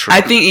hypocrisy? True.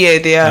 I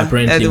think they are.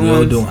 Apparently, we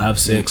all don't have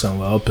sex and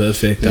we're all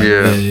perfect.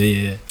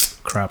 And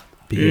crap.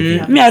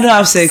 I don't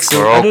have sex,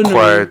 so I don't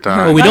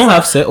know. We don't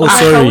have sex. Oh,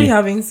 sorry. Are we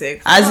having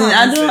sex? As in,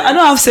 I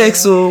don't have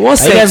sex. So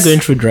what's sex? Are you guys going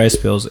through dry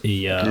spells?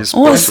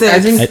 What's sex? I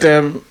think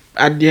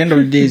at the end of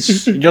the day,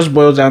 it just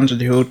boils down to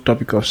the whole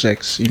topic of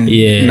sex in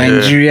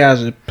Nigeria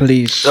as a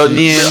place.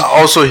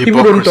 Also, hypocrisy.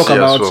 People don't talk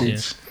about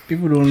it.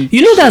 People don't.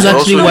 That's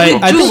actually why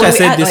I think I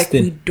said this like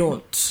thing. We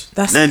don't.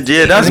 That's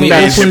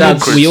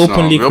we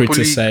openly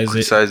criticize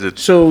it.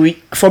 So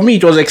for me,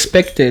 it was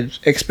expected.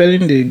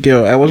 Expelling the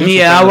girl, I wasn't.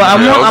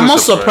 I'm not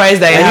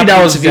surprised that it happened.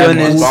 That was to be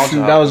honest.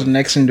 That was the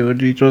next thing they would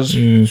do. It was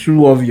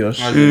too obvious.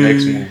 That's the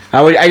next move.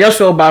 I just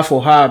felt bad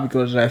for her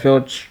because I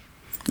felt.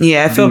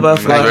 Yeah, I felt bad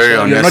for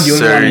her. You're not the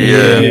only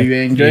one.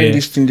 You're enjoying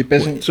this thing. The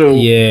person. So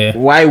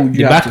why would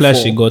you? The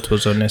backlash she got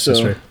was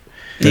unnecessary.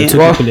 Two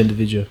people in the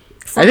video.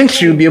 I think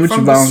she'll be able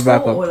to bounce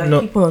back up. Like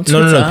No, people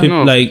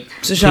like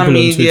social people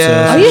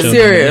media. Are you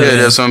serious? Yeah,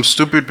 there's some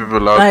stupid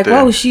people out like, there.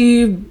 why would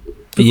she?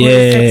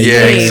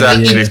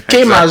 Exactly. It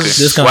came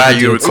as why are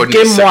you recording?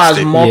 It came more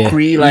as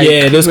mockery,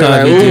 those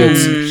kind of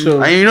idiots.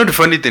 And the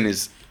funny thing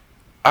is,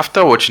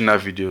 after watching that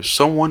video,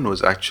 someone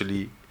was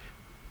actually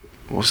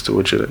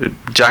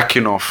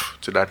jacking off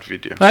to that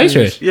video. Are you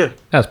serious? Yeah,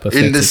 that's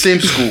pathetic. In the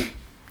same school.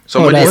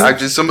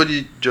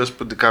 Somebody just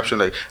put the caption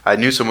like, I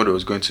knew somebody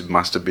was going to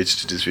masturbate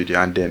to this video,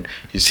 and then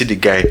you see the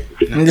guy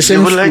in the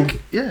same school.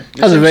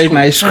 That's a very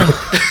nice school.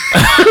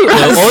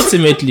 Well,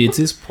 ultimately, it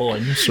is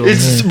porn. So but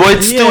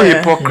it's still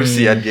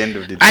hypocrisy at the end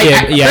of the day.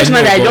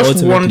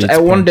 Personally, I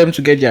want them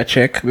to get their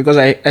check because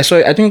I saw.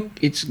 I think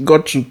it's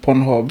got to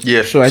Pornhub.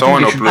 Yeah, so I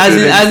someone think uploaded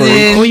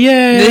it.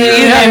 They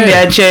give them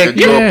their check.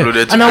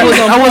 And I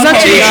was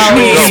actually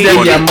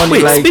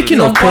speaking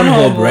of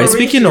Pornhub, right?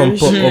 Speaking of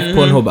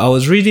Pornhub, I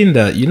was reading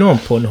that on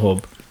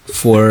Pornhub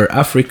for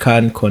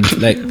African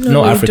content, like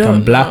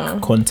black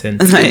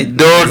content.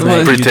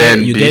 Don't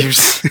pretend. You get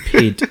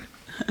paid.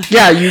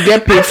 Yeah, you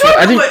get paid for.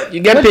 I think you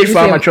get paid for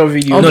amateur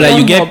videos. No,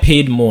 you get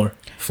paid more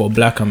for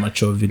black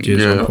amateur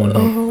videos on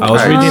Pornhub. I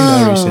was reading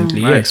that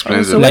recently.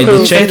 Like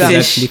the check is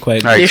actually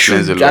quite good. They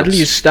should at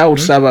least that would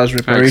serve as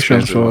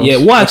reparations for. Yeah,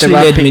 what actually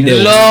led me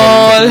there?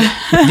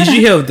 Did you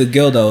hear of the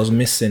girl that was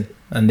missing,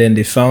 and then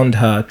they found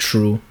her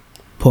through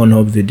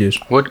Pornhub videos?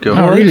 What girl?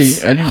 Oh, really?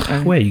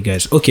 Where are you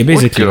guys? Okay,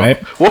 basically, right?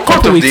 What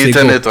part of the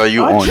internet are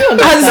you on?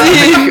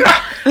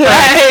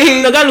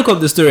 I gotta look up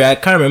the story. I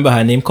can't remember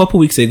her name. Couple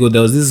weeks ago,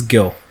 there was this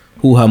girl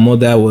who her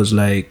mother was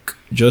like,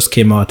 just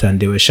came out and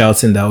they were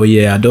shouting that, oh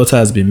yeah, our daughter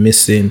has been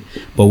missing,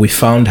 but we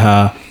found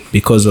her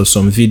because of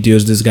some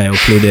videos this guy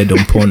uploaded on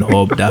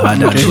Pornhub that had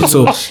her.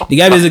 So the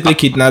guy basically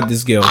kidnapped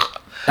this girl.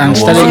 And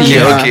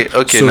Okay.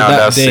 So now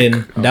that's sick.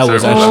 that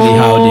was Sorry. actually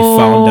how they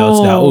found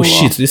out that, oh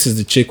shit, this is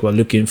the chick we're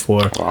looking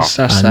for,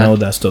 So and sad. all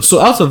that stuff. So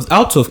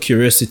out of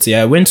curiosity,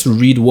 I went to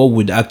read what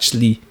would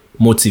actually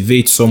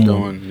motivate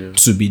someone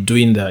to be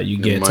doing that. You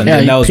get, and Yeah,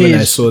 then that it was when I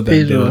pays- saw that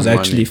pays there was money.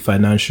 actually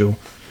financial.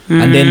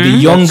 And then the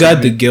younger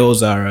the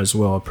girls are as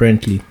well,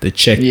 apparently the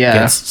check Yeah.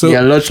 gets. So Yeah,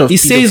 lots of it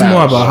says more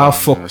pedophiles. about how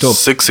fucked up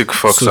Sick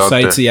fucks out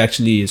there. society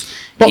actually is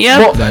But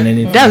than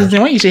anything. that's the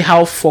thing. When you say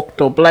how fucked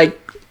up, like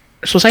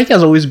society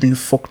has always been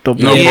fucked up.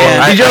 No, Yeah.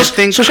 but It's just I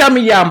think social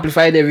media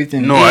amplified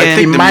everything. no, Yeah. I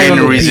think In the my main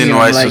own reason opinion,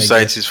 why like-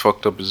 society is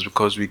fucked up is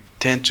because we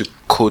tend to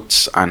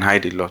quote and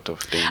hide a lot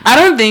of things. I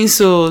don't think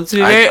so. To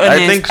be I- very I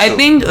honest, think I so.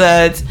 think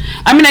that.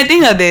 I mean, I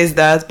think that there's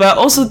that, but I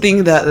also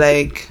think that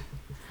like,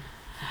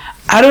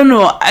 I don't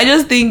know. I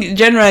just think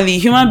generally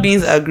human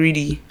beings are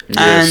greedy,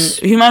 Yes.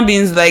 and human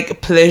beings like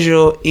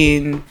pleasure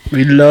in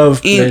We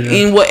love pleasure.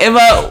 in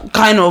whatever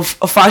kind of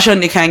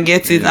fashion they can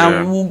get it, Yeah.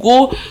 and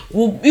we'll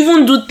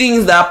even do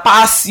things that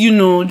pass,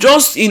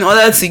 just in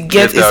order to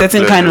get a that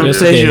certain kind of Just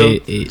pleasure.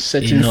 get a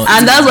Certain- nut.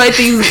 And that's why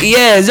things,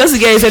 yes, just to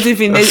get a certain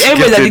feeling. Just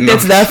Everybody's get addicted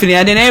enough. to that feeling,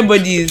 and then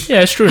everybody is.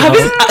 Yeah, it's true. Have you,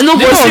 no,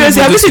 They but don't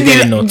seriously, have you want seen people to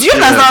get the? nuts. Do you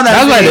understand that?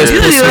 That's why there's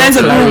feeling? You know the lines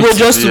of people who go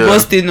personal just to clarity.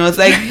 bust a nut,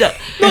 like.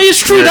 No, it's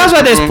true. Yeah, That's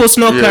why there's people-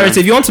 personal yeah. clarity.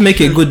 If you want to make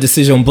a good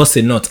decision, bust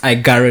a nut. I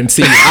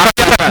guarantee you.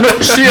 No,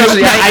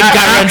 seriously, I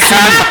guarantee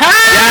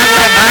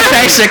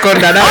I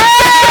second that.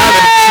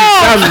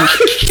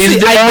 you.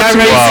 I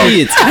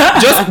guarantee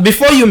it. Just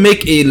before you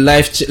make a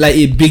like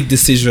a big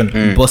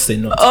decision, bust a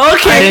nut.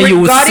 Okay, And then you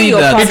will regarding see your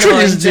that. The partner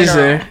truth is in this,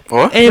 general.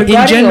 What? In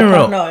Regarding your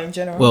general, partner in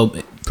general. well,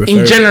 in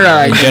preferably- general,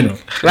 in general,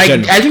 like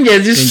in general. I think there's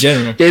In this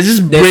general. there's this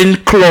brain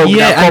clog. Yeah,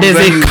 that and comes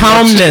there's when a you-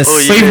 calmness. Oh,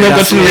 So you've not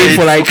that's gotten laid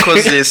for like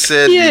because they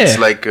said Yeah. it's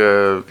like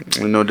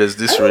there's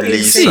this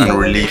release see. and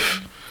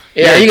relief.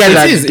 Yeah, you guys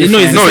are It is. You know,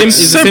 it's No, the same.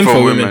 it's It's the same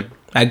for women.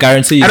 I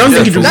guarantee you. I don't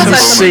it's think the it same was for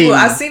That's the why women. some people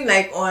same. I've seen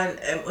like on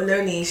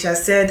Oloni, she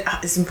has said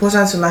it's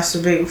important to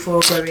masturbate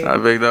before going. I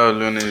beg that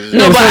alone is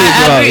No, Yeah, but before you I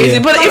go out, agree. yeah.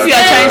 But if you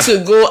are trying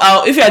to go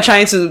out, if you are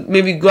trying to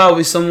maybe go out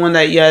with someone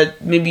that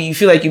maybe you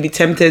feel like you'd be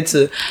tempted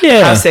to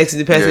Yeah. have sex with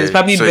the person, Yeah, it's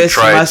probably so you best to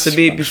try it.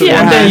 masturbate before.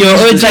 Yeah, and then your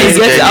urge try to is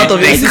get it then out you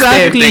of your think- system.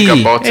 Exactly. Think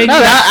about it.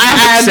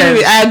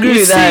 I agree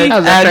with that.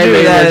 That's I agree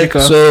with very that.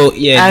 logical. So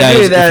yeah, I agree guys,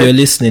 with that. if you're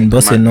listening,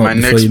 bust a nut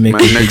before you make a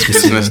big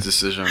business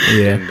decision. decision.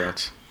 Yeah. Yeah.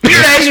 That.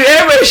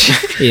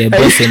 Yeah,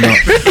 bust a nut.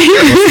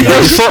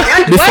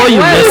 Before you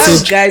why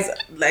message- guys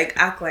like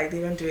act like they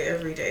don't do it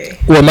every day?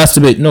 Well,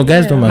 masturbate. No,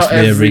 guys don't Not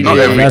masturbate every every day. Not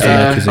Yeah, every That's an day.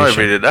 Not accusation.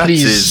 every day. That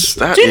Please. is.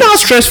 That Do you know how is-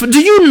 stressful? Do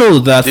you know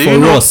that Do for you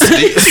know- us,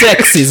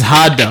 sex is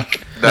harder than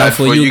that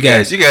for you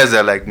guys? You guys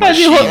are like Like,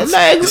 machines.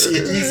 like- It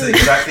is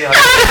exactly how.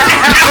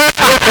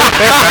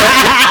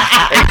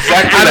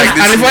 Exactly like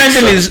this. And the funny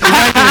thing is,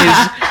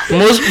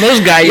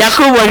 most guys,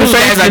 Yakub was most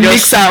guys trying are to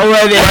just mix her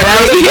over there.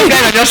 most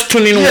guys are just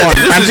tuning one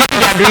and think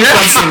they're doing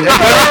something.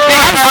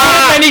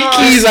 So many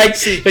keys, like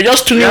you're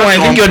just tuning one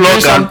and think you're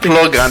doing something.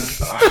 Unplug and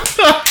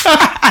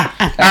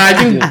And I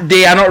think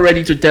they are not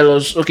ready to tell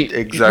us. Okay,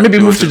 Exactly.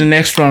 maybe move to the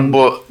next one.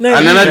 But No,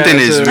 another yeah, thing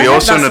is, so- we I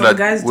also heard know some that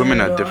guys women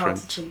don't are know how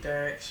different. to take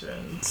direction.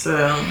 So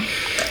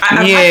I've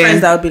had Yeah.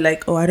 friends that would be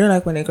like, "Oh, I don't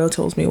like when a girl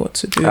tells me what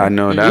to do." I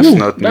know that's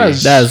not me.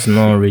 That's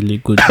not really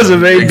good. That's a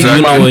very If big you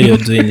know man. what you're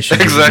doing. It should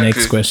be the Exactly.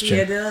 next question.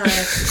 Yeah, they don't like.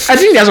 I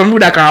think there's some people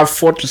that can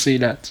afford to say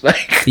that.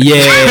 Like, Yeah.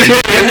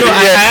 No,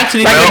 I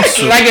actually think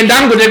so. like a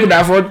Dangote could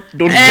afford.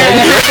 Don't tell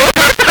me.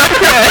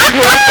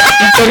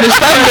 It's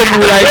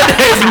understandable. Like,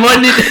 There's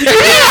money.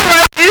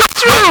 It's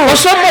true. for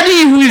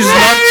somebody who is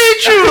not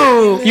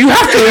True. you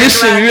have to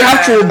listen. You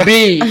have to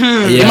obey.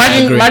 Yeah, I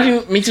agree.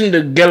 Imagine meeting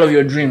the girl of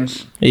your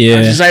dreams. And she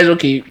Yeah. decides,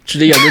 okay,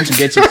 today you're going to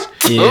get it.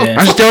 Yeah.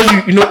 And she tells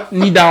you,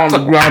 knee down on the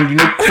ground,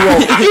 crawl.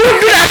 You will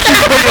do that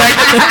shit, like.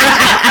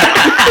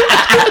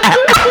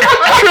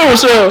 True.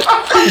 So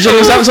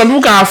some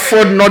people can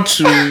afford not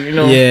to,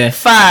 Yeah.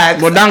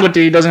 Fact. But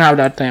Dangote doesn't have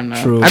that time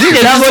now. True. I think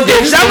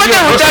Dangote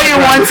will tell you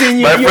one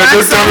thing. My You friend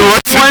answer don't tell me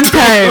what to one do.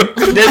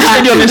 time. there's a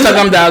lady on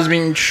Instagram that has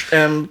been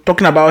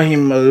talking about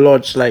him a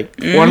lot. Like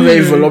one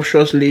very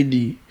voluptuous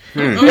lady.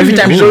 Every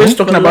time she's always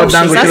talking about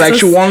Dangote, like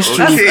she wants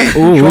to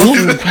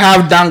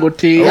have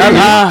Dangote. And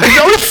it's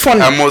always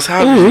funny. I must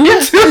have it.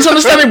 Yes, it's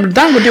understandable.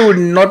 Dangote would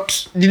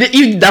not.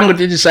 If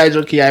Dangote decides,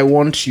 okay, I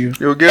want you,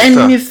 You'll get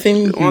anything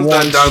he Once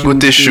wants that you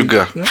Dangote to-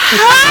 sugar.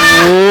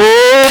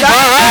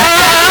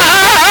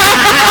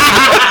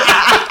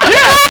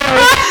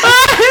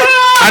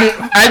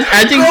 And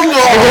I think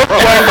the whole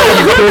point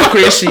of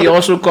hypocrisy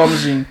also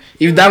comes in.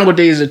 If Dangote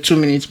is a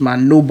 2-minute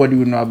man, nobody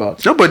will know about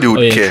it. Nobody would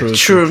Oh, yeah, care.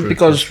 True.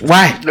 Because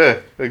why? Yeah,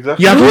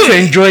 exactly. You have to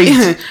enjoy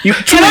it. You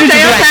You're not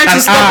trying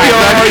to stop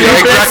your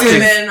Exactly.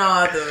 Men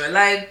are though,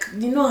 like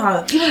you know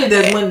how even if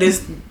there's one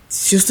this,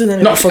 she's still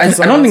gonna No, be focused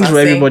I on don't what think it's I'm for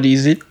saying. everybody.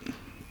 Is it?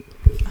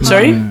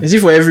 Sorry? Is it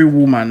for every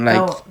woman?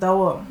 Like That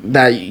what?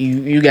 that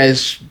you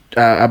guys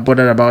are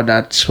bothered about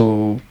that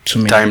so 2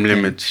 minutes? Time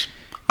limits.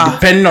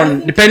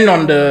 Depending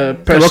on the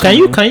person. Well,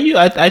 can you?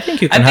 I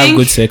think you can have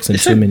good sex in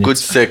 2 minutes. Good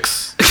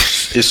sex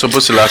is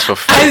supposed to last for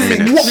 5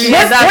 minutes.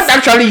 What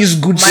actually is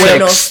good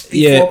sex?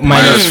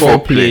 Minus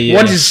foreplay. Yeah.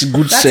 What is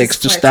good sex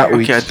to start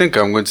with? Okay, I think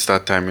I'm going to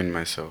start timing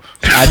myself.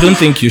 I don't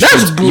think you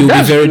should. You'll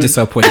be very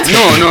disappointed. No. Like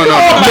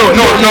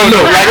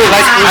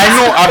I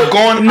know I've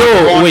gone.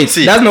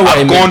 That's not what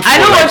I mean. I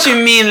know what you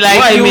mean. Like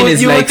what I mean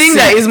is you like think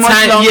that is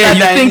much longer. Yeah,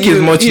 you think it's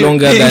much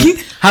longer than.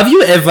 Have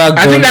you ever gone?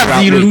 I think that's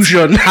the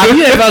illusion. Have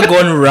you ever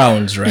gone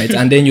rounds, right?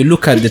 And then you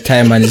look at the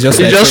time and it's just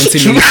like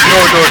 20 minutes.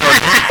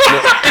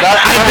 No.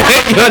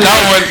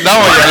 That one.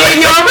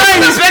 Your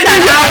mind is better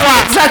than that one.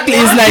 Exactly.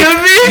 It's like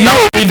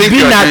we've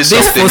been at this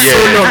for so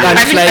long,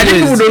 and I think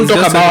people don't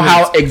talk about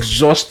how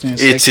exhausting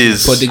it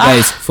is for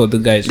the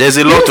guys. There's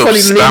a lot of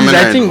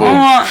stamina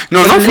involved.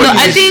 No, not for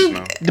I think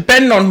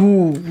depending on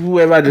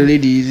whoever the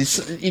lady is,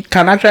 it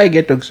can actually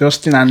get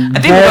exhausting and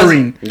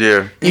boring.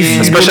 Yeah,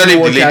 especially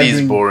if the lady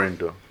is boring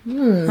though.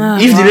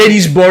 If the lady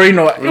is boring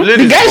or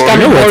the guys can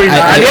be boring.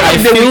 I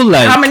feel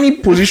like how many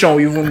positions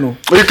we even know?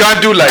 You can't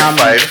do like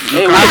 5.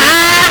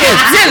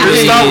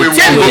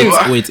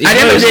 Wait. At the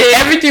end of the day,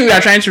 everything we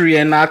are trying to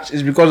reenact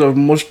is because of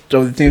most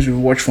of the things we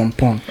watch from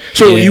porn.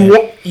 So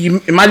you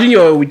imagine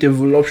you're with a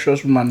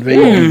voluptuous woman, very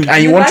young,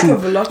 and you want to hang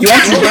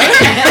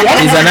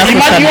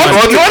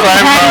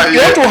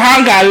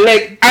her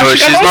leg, and no, she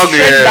she's cannot not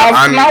stretch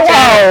down.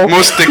 Wow.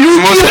 Most like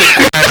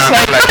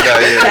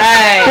that.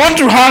 Yeah. Want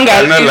to hang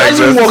her? It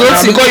doesn't work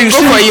now because you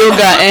go for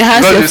yoga,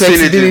 enhance your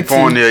flexibility. It in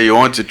porn, you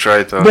want to try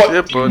it out.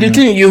 But the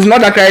thing, you've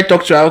not actually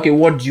talked to her. Okay,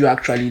 what do you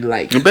actually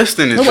like? The best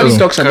thing is nobody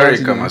talks about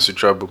it. Kama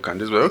Sutra book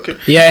and this way. Okay.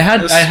 Yeah, I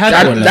had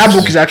one. That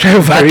book is actually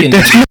overrated.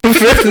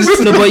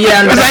 No, but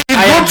yeah,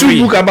 I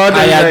agree. Book about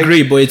I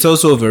agree, but it's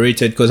also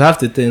overrated because half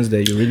the things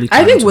that you really.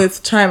 I think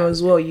with time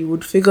as well, you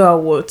would figure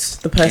out what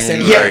the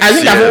person. Yeah, I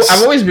think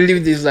I've always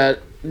believed this, that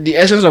the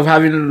essence of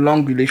having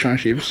long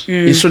relationships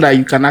is so that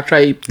you can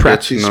actually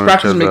practice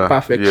make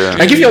perfect. Yeah.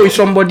 Like if you're with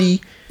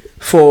somebody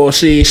for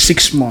say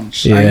 6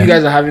 months and you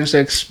guys are having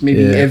sex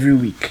maybe every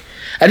week,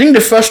 I think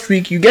the first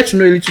week you get to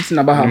know a little thing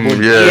about her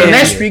body. Yeah.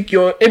 Next week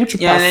you're able to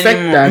perfect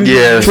that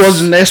Yes. towards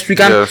the next week,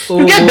 and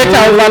you get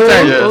better over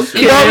time. Yes.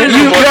 You're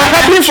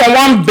hopping from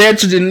one bed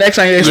to the next,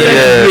 and you expect to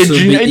be a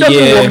junior. It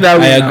doesn't work that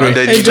way. I agree.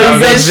 It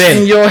just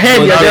in your head.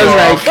 You're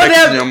just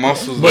like your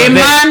muscles. A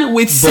man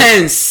with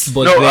sense.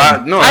 But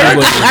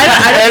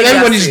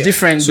everybody's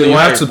different. So you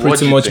have to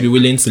pretty much be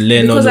willing to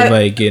learn all over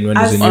again when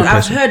there's a new I've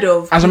person. heard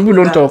of. And some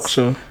people don't talk,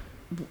 so.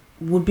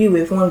 Would be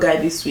with one guy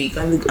this week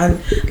and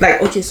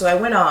like, okay, so I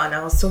went out and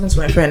I was talking to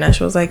my friend and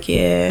she was like,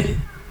 yeah,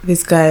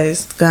 this guy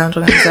I'm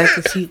talking, he's like,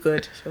 is he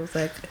good? She was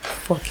like,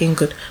 fucking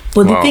good.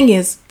 But the thing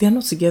is, they're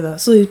not together,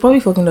 so he's probably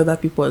fucking other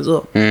people as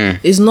well.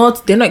 It's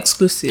not, they're not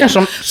exclusive. Yeah,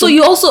 so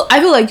you also, I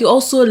feel like you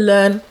also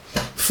learn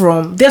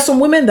from, there's some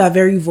women that are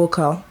very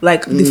vocal,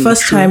 like the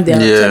first time they're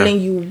telling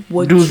you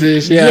what do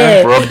this,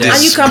 rub this,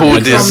 and you can pull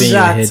pick this, from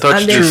that, touch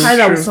and then this. try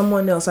that with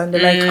someone else, and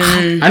they're like,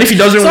 and if it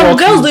doesn't some work,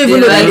 girls don't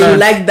even know that you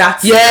like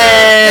that.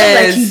 Yes.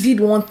 Like he did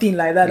one thing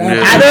like that. I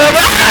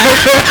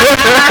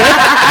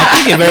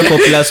think a very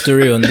popular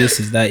story on this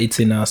is that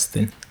eating ass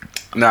thing.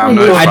 No, I'm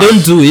not. I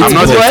don't do it. I'm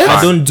not I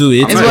don't do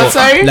it. It's what,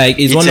 sorry? Like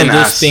it's one of Eating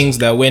those ass. things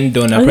that when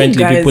done,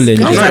 apparently people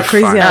enjoy. Guys not are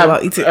crazy fan.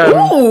 about eating.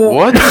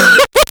 What?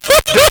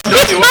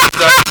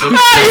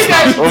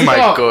 Oh my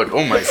god!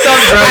 Oh my god! I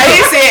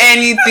didn't say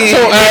anything.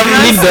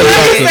 Leave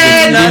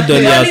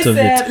Dolly out of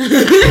it.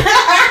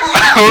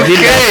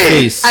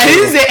 Okay. I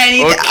didn't say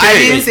anything. Okay. I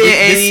didn't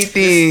say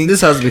anything.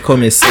 This has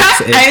become a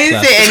sex ed I didn't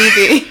class. say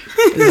anything.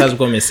 This has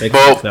become a sex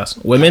But- ed class.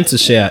 We're meant to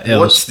share else.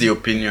 What's the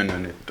opinion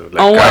on it though?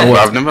 Like, On what?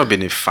 I've never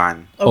been a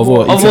fan Of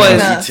what? Of Eating what?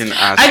 ass. eating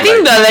ass. I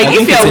think that like I if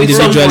think you're it's with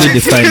someone, individually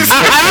defined. I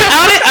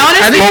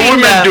honestly but think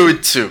women that, do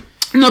it too.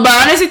 no, but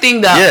I honestly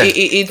think that Yeah.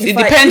 it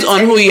depends on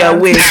who you are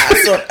with.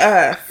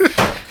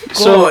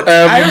 So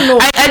I don't know.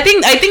 I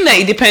think that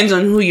it depends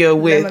on who you're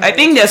with. I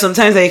think there's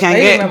sometimes that you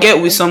can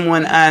get with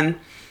someone and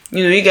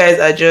you guys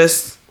are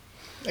just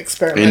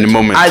Experiment. In the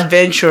moment.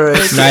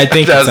 adventurous. No, I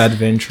think it's That's-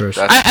 adventurous.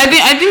 I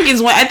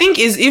think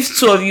it's if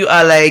two of you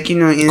are like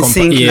in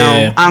sync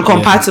now and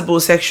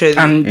compatible sexually,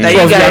 and that you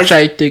you guys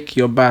actually take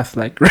your bath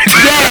like right.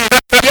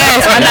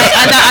 yes and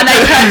I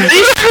can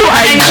it's true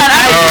and you can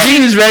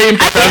Hygiene is very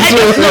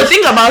important. no,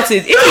 think about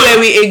it. If you were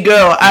with a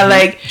girl and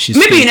like She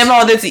maybe you stinks. never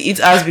wanted to eat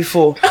ass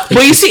before,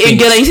 but you see a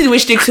girl and you see the way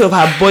she takes care of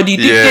her body,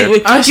 you Yeah. be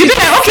like, okay,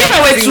 if I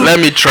were to, Let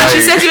me try. and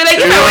she said to you like,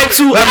 if I were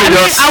to, Let me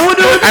just- I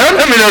wouldn't.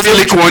 Let me just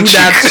lick one Do cheek.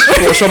 that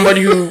for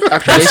somebody who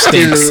actually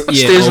Stinks.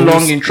 Yeah, stays always.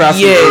 long in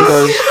traffic Yes.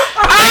 because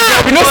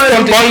But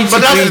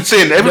that's the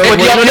thing.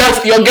 Everybody.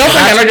 your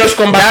girlfriend cannot just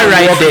come back That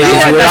right there is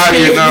what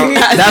You know.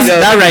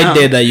 that right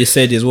there that you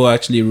said is what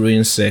actually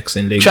ruins sex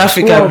in Lagos.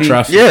 Traffic, Well, Abi.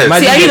 traffic. Yes.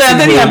 Imagine See, getting I'm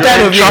telling you, I'm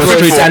tired of traffic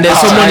Lagos. street and then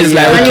someone is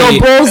like, And your okay,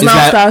 balls it's now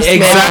like, start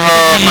smelling. exactly.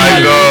 Oh my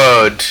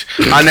god.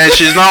 And then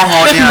she's now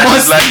horny and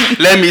she's like,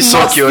 let me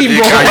suck your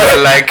dick. And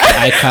you're like,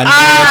 I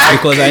cannot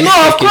because I need No,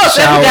 to of take a course,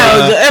 every shower.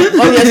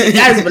 guy obviously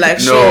guys will be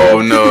like, no.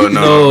 No.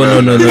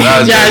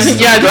 That's guys. and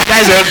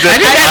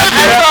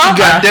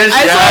then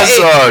she has I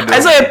saw on. I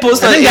saw a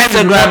post on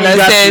Instagram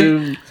that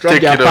said.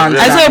 Take it off, yeah.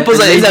 I saw a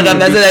post on Instagram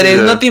that said that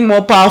there's nothing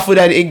more powerful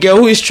than a girl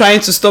who is trying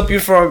to stop you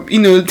from,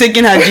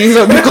 taking her jeans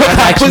off because That's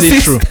her actually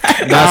pussy true.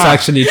 stank. That's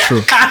actually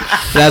true.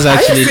 That's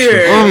actually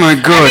true. Oh my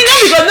god.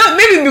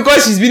 Maybe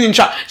because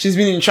she's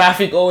been in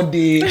traffic all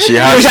day. She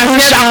has. She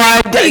hasn't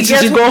showered. When you She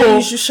get go home, home.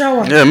 you should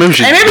shower. Yeah, maybe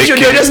she's And maybe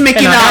baking. they're just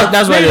making out.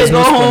 That's why Maybe there's they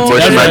no go home.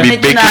 But she might be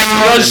making baking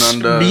out.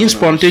 something Being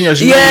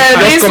spontaneous. Yeah,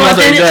 just being come out of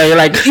spontaneous. there. You're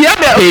like, Yeah,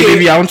 but hey, okay.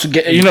 baby, I want to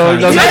get. You You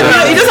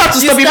just have to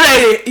stop.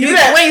 You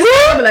When you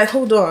start, be like,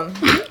 hold on.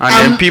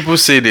 And then people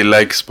say they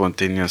like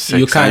spontaneous sex.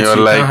 You can't. And you're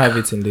You like, can't have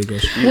it in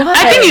Lagos.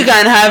 I think you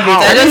can have it.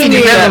 I just It think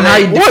depends on how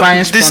you that. define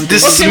this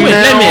spontaneous. Okay, wait,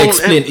 let me smell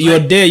explain. You're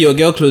there, your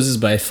girl closes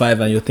by 5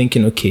 and you're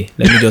thinking, okay,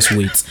 let me just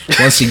wait.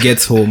 Once she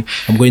gets home,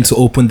 I'm going to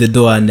open the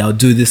door and I'll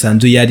do this and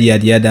do yada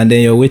yada yada, and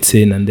then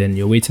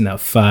you're waiting at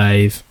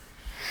 5,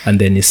 and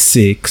then it's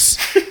 6,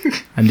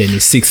 and then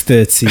it's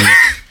 6:30,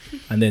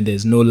 and then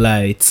there's no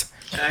light.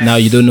 Now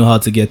you don't know how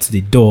to get to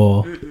the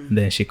door. And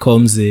then she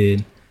comes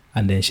in,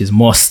 and then she's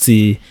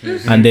musty,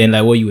 and then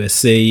like what you were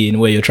saying,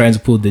 where you're trying to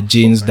pull the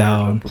jeans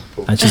down,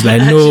 and she's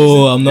like,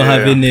 no, I'm not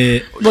having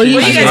it. But you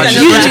usually guys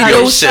usually are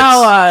they'll not-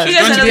 shower. You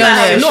guys To are be not-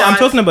 honest. No, I'm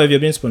talking about if you're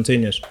being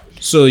spontaneous.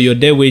 So you're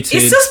there waiting.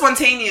 It's still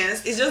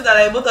spontaneous. It's just that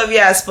like both of you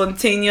are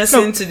spontaneous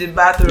into the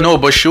bathroom. no,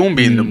 but she won't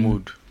be in the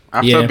mood.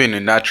 After Yeah. being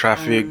in that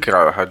traffic,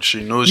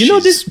 she knows You know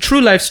she's- this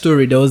true life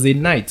story. There was a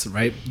night,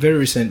 right? Very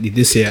recently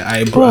this year.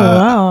 I Oh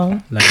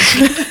wow. like.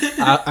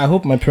 I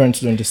hope my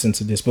parents don't listen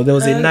to this, but there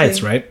was a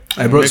night, right?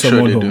 I brought Make sure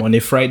someone they home do. on a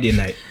Friday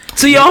night.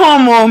 So you're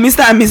home,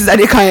 Mr. and Mrs.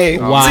 Adekaye.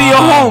 Wow. So you're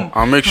home.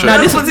 I'll make sure. Now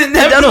this was in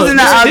that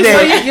out this-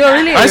 there. You're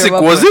really Isaac,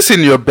 was this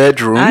in your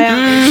bedroom? I am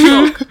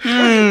in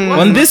shock.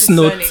 On this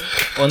note,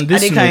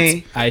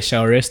 Adekai. I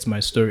shall rest my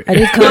story. No,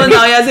 you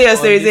say your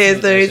story.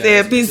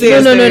 Please say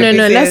your No, story. no, please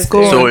say let's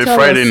your go. story. So a Tell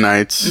Friday us.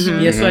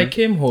 night. Yeah, so I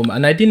came home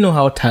and I didn't know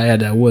how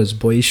tired I was,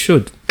 but it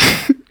should.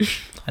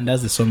 And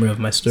that's the summary of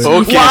my story.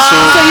 Okay, So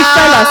you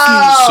fell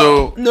asleep.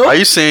 so No. are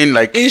you saying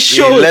like It in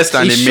showed. less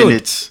than It a showed.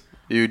 minute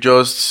you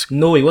just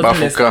No, it wasn't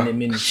less Bafuka. than a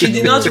minute. She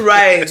did not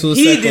rise. 2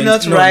 He seconds. did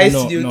not No, rise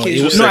no, to the no,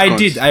 occasion. it- no, I Seconds.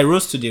 did. I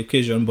rose to the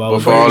occasion, but I,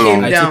 was for how very-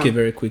 long? I Down. took a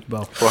very quick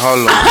bow. for how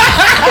long?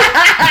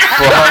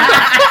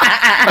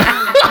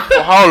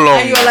 For how long?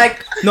 And you're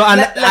like, No,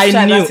 and let's I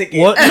try knew. that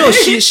again. What? No,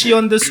 she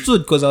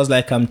understood because I was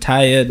like, I'm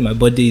tired. My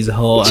body is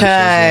hot. And she was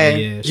Chai. like,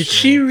 yeah, Did so-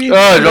 she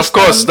really? Of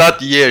course,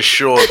 that year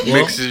short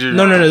makes it.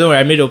 No, don't worry.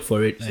 I made up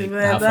for it like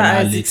half an hour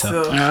I think later.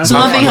 so. So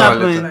nothing Half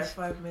an hour happened. Like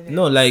 5 minutes.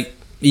 No, like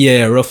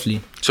yeah,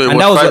 roughly. So it And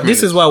was that was 5 what, this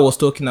minutes. is why I was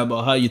talking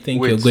about how you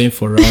think Wait. you're going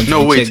for rounds.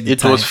 No, and wait. check the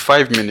It was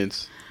time. 5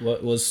 minutes.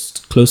 What was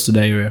close to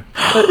that area?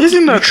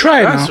 Isn't that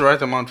try That's now? the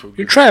right amount for You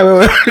you. try.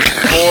 Well,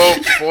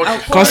 Four to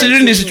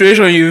considering the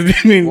situation you've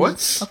been in.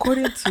 What?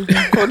 According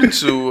to According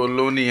to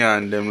Olonia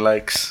and them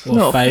likes, Well,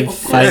 No,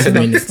 five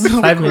minutes.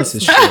 5 minutes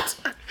is short.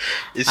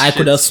 it's I could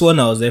shit. have sworn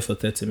I was there for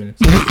 30 minutes.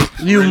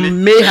 You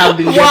may have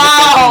been.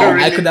 Wow.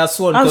 I could have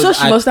sworn. I'm sure 'cause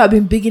she I- must have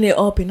been bigging it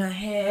up in her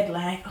head,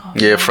 like, oh,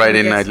 Yeah, I'm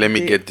Friday gonna night. Let me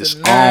some get dick this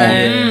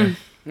tonight. on.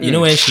 You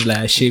know when she's like,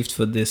 I shaved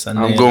for this, and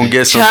I'm then, gonna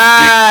get some.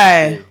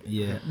 Chai.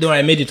 Yeah, no,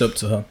 I made it up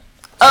to her.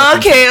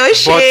 Okay, oh But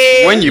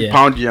shit. when you Yeah.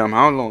 pound yam,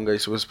 how long are you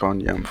supposed to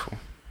pound yam for?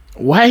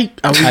 Why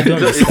are we? I don't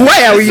understand.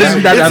 Why are we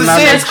using that It's the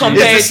analogy? Let's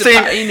compare It's it the to,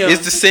 same-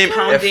 it's the same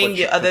pounding effort,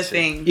 the you other could say.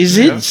 thing. Is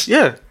it?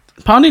 Yeah.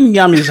 Pounding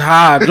yam is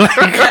hard. Like,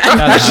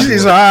 that shit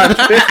is hard.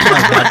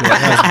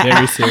 That's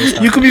very serious.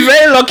 You could be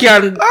very lucky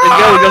and a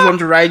girl will just want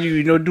to ride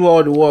you, do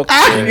all the work.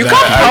 You can't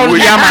pound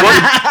wish- yam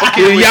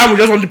and the yam will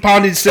just want to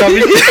pound itself.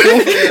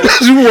 It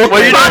doesn't work.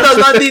 Well, you That does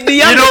not the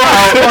You know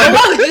how? But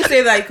why would you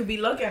say that? It could be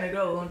lucky and a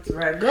girl wants to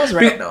ride. Girls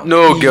ride though.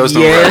 No, girls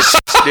don't Yes.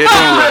 ride. They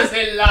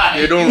don't ride.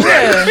 They don't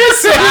ride.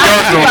 Girls don't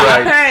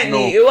ride. Apparently,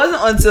 No. it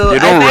wasn't until They I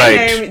don't started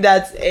ride. hearing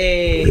that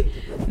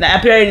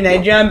apparently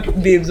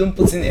Nigerian babes don't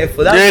put in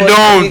effort. That's They what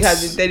don't. Nick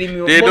has been telling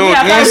me. They But don't. me, I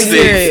can't Once really-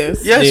 serious.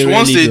 yes, They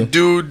once really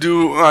they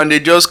do, and they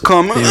just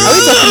come. Are we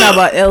talking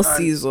about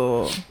LCs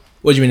or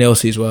What do you mean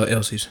LCs? Well,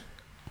 LCs.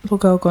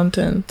 vocal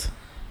content?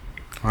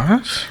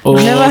 What? Oh,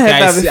 never heard okay,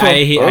 that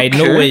I before. I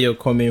know Okay. where you're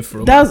coming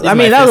from. That's This I is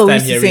mean my that's first what we time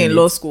used to say hearing in it.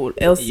 law school.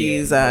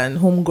 LCs and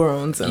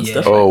homegrowns and Yeah.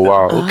 stuff. Oh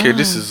wow. that. Okay,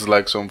 this is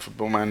like some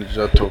football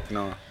manager talk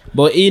now.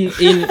 But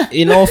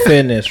in all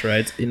fairness,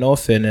 right? In all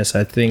fairness,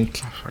 I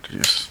think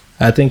Yes.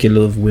 a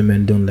lot of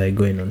women don't like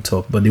going on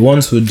top, but the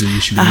ones who do,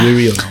 you should be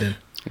wary of them.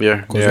 Yeah,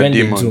 Because they are when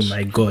demons. they do,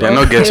 my God, They're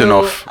not getting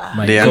Okay, off.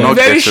 my They are God. not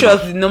Very getting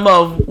shocked off. the number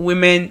of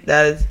women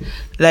that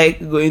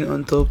like going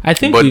on top. I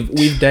think But-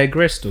 we've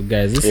digressed, though,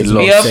 guys. This A is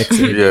lot. not Yep.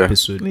 sexy Yeah.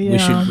 episode. Yeah.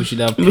 We should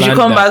have. We should planned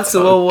come that. back to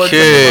what was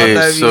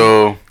Okay,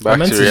 so back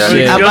meant to to reality.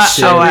 share- About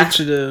Just our- segue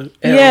to the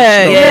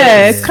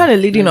Yeah, it's kind of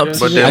leading up to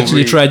But it. then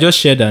Actually, we- true. I just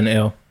shared an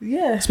L.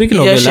 Yeah, Speaking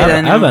You of just L, shared I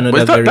an have L. another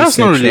But very that's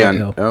not really sexual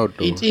an L. L,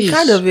 though. It is. it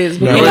kind of is.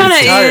 No, It You're kinda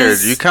tired.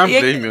 is. You can't Yeah.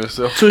 blame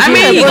yourself. I mean,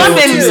 he Yeah, can't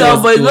blame it was-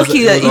 himself, but it was-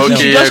 lucky that it was- he Okay,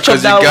 should yeah, just chop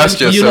 'cause you that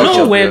gassed one. You yourself.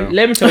 know up, when? yeah.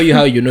 Let me tell you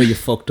how you know you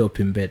fucked up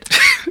in bed.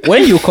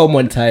 When you come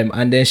one time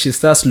and then she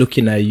starts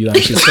looking at you and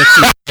she's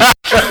sexy,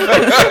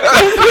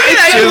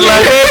 She's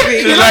like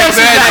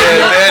bed.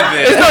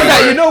 It's not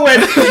that, you know, when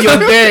you're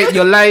there,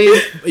 you're lying,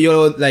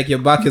 your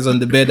back is on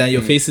the bed and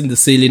you're facing the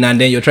ceiling, and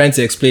then you're trying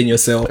to explain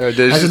yourself. And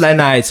she's like,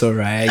 nah, it's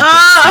alright.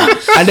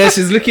 And then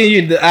she's looking you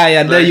in the eye,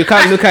 and then you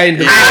can't look her in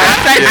the eye.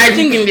 I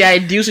think in the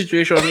ideal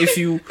situation, if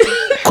you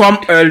come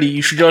early,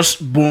 you should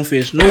just bone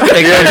face. No, just be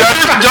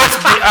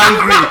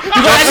angry.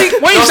 Because I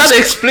think when you start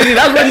explaining,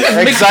 that's when it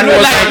makes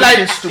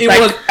It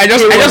was. I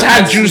just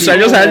had juice. Like,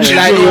 it was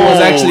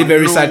actually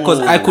very sad because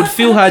I could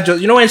feel her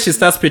just, you know, when she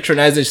starts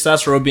patronizing, she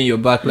starts rubbing your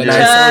back like, it's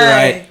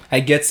alright, I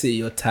get it,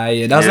 you're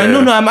tired. I was like,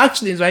 no, I'm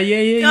actually, it's like,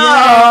 yeah.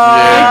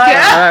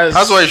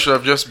 That's why you should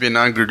have just been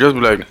angry. Just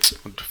be like,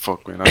 what the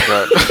fuck, man?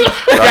 That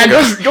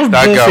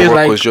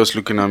guy was just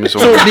looking at me. So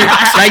you're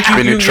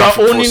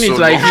owning it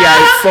like,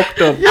 I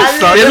fucked up.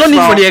 There's no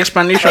need for the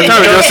explanation. You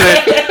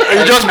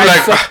just be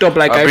like, fucked up.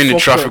 Like, I've been in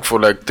traffic for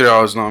like 3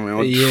 hours now, man.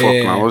 What the fuck,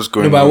 man? What's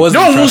going on?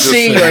 Don't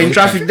say you're in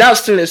traffic.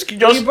 That's still a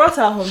excuse. You brought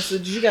her home, so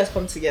did you guys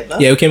come together?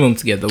 Yeah, we came home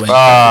together.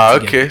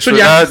 Okay. So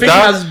the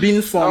anticipation has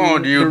been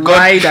from the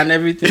ride and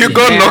everything. You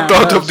got knocked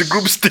out of the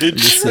group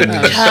stage.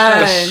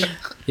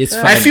 It's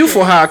fine. I feel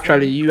for her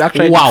actually. You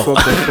actually wow. No,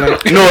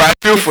 I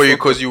feel for you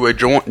because you were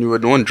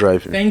the one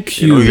driving. Thank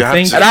you.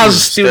 That's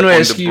still no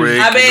excuse.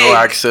 No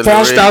acceleration.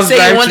 Porn stars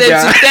drive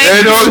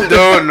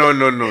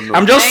No.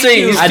 I'm just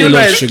saying, it's still no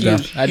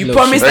excuse. You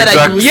promised that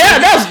you would. Yeah,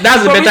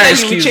 that's a better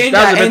excuse.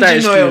 That's a better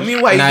excuse.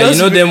 Meanwhile, you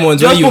know them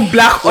ones when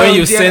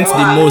you sent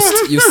the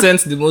most. You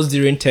sent the most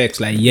during text.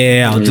 Like,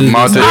 yeah, I'll do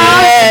this.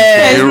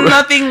 There's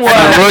nothing worse.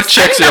 The road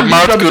checks your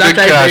mouth couldn't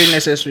cash.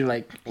 Necessary.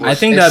 Like, I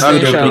think that's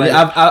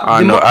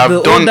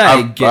good.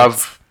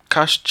 I've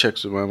cashed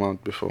checks with my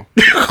mouth before.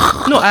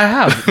 No, I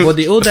have. But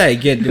the older I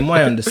get, the more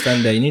I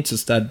understand that you need to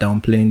start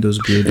downplaying those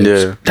buildings.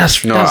 Yeah,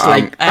 that's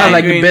like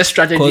the best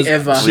strategy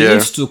ever. She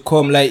needs to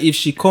come. Like, if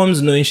she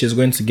comes knowing she's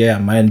going to get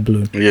her mind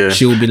blown,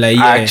 she will be like,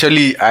 yeah. I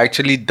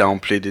actually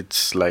downplayed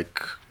it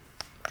like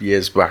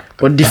years back.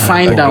 But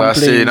define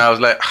downplaying. I was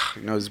like,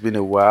 it's been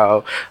a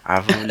while.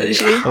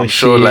 I'm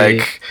sure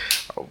like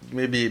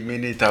maybe a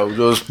minute I'll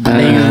just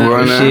boom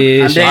run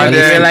and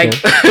then like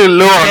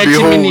lo and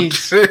behold.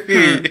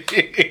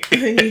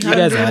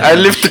 I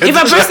lifted. If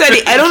I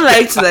personally, I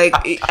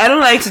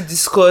don't like to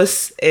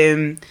discuss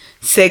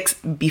sex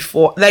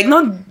before, like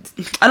not.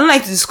 I don't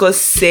like to discuss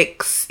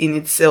sex in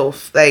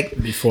itself, like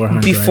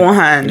beforehand.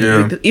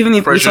 Right? Yeah. Even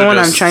if it's someone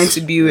I'm trying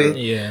to be with,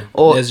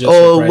 let's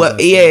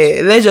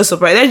just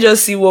surprise. Let's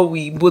just see what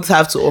we both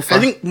have to offer. I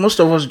think most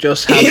of us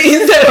just have.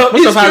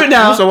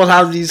 most of us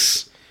have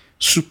this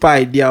super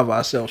idea of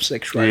ourselves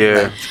sexually.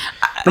 Yeah. Like,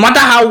 no matter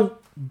how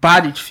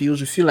bad it feels,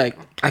 we feel like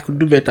I could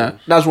do better.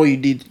 That's what you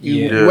did.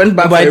 You went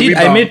back. But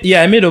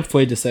I made up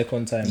for it the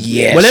second time.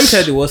 Yes. But let me tell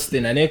you the worst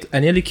thing. I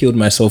nearly killed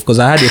myself because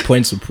I had a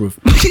point to prove.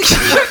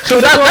 So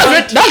that's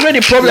where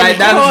the problem. Like,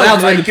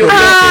 that's where the problem came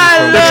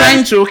from. They're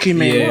trying to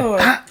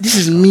man. This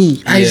is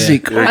me,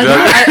 Isaac.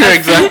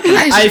 Exactly.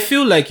 I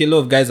feel like a lot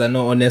of guys are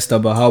not honest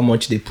about how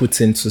much they put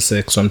into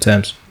sex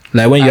sometimes.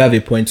 Like when you have a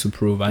point to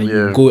prove and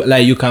you go,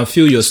 like you can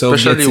feel yourself.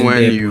 Especially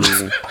when you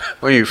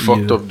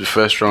fucked up the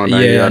first round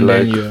and you're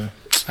like.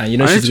 And you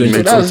know she's going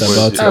to talk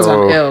about it. That's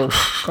an L.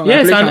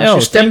 Yeah, it's an L.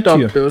 She stepped up.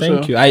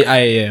 Thank you. But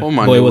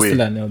it was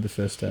still an L the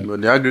first time.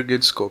 But the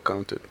aggregate score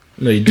counted.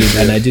 No, you did,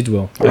 and I did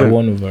well. I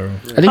won overall.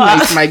 I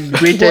think my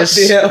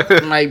greatest,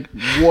 my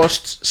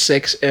worst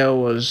sex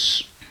L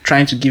was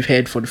trying to give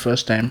head for the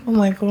first time. Oh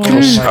my god.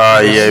 Me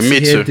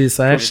too.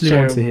 I actually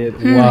want to hear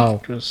it.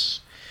 Wow.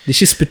 Did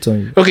she spit on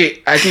you?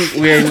 Okay, I think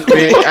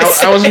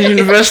I was in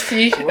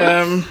university.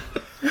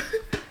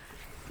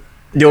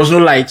 There was no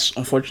lights,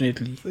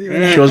 unfortunately.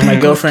 She was my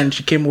girlfriend.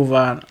 She came over.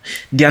 And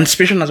the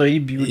anticipation has already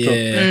built up.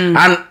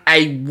 And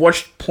I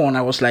watched porn.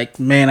 I was like,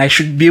 man, I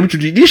should be able to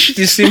do this. Shit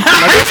is simple.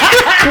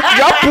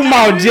 Y'all put me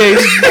out there.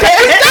 It's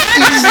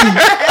easy.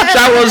 So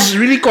I was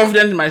really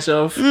confident in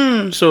myself.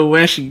 So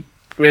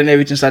when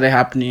everything started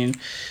happening,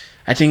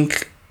 I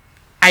think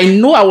I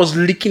know I was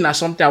leaking at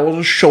something. I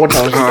wasn't sure what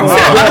I was doing.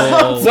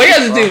 But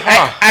here's the thing.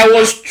 I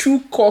was too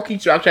cocky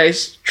to actually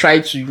try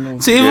to,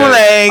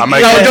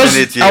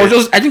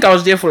 I think I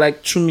was there for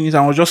like 2 minutes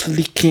and I was just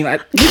leaking. I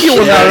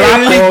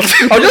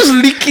was just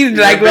leaking,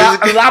 like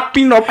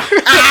lapping up.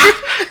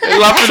 There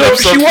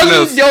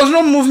was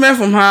no movement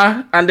from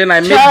her. And then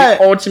I made the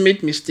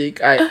ultimate mistake.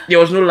 There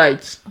was no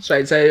light. So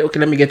I decided, okay,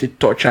 let me get a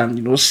torch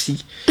and, see.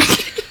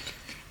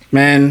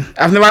 Man,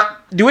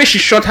 the way she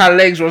shot her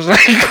legs was like...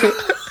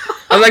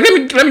 I was like,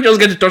 let me just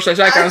get the torchlight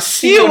so I can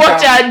see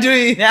what you're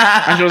doing.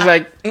 And she was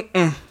like,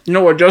 you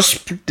know what?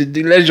 Just put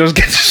let's just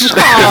get this.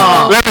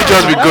 Let me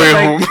just be going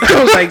home. I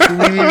was like,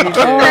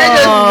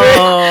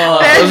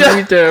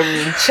 really terrible.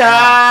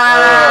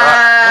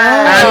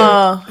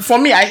 And for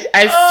me,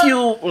 I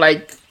feel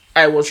like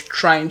I was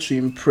trying to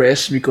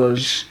impress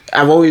because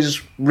I've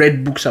always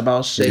read books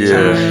about sex.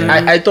 And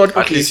I thought,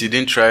 at least you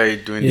didn't try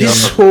doing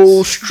this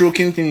whole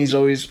stroking thing is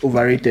always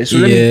overrated. So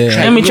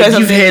let me try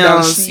something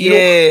else.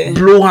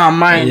 Blow her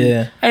mind.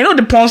 Yeah. I know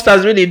the porn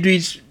stars when they do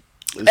it.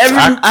 Before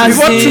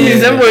 2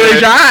 minutes,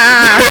 everybody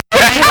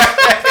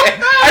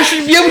I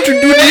should be able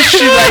to do this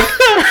shit.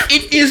 Like,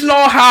 it is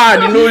not hard,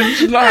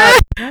 it's not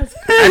hard.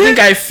 I think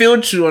I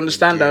failed to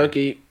understand that,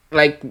 okay,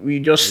 like we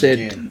just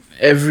said,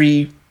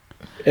 every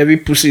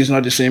pussy is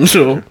not the same,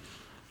 so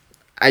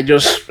I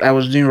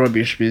was doing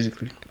rubbish,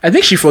 basically. I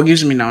think she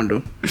forgives me now,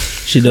 though.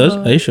 She does?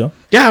 Are you sure?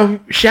 Yeah,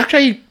 she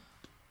actually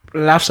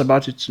laughs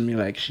about it to me,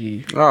 like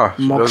she mocks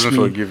doesn't me.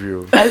 Forgive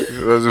you.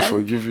 She doesn't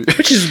forgive you.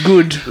 Which is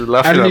good. She's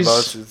laughing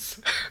about it.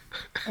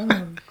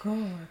 Oh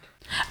God.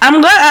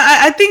 I'm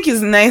glad. I think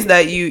it's nice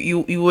that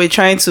you were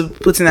trying to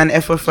put in an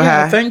effort for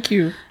her. Thank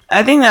you.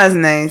 I think that's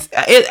nice.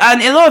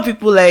 And a lot of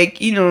people, like,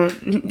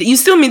 you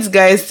still meet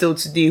guys till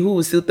today who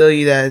will still tell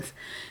you that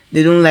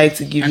they don't like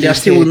to give. And there are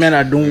still women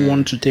that don't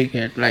want to take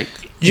it. Like,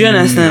 do you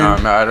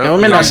understand? I don't. The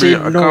women that say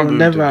no,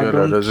 never. I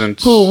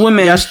don't. Who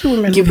women? There are still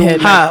women Give who head.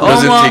 don't.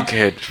 Doesn't take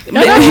head.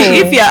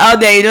 If you're out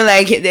there, you don't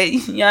like it. Then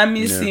you're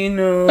missing.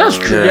 That's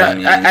true.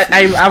 Yeah.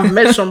 I've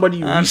met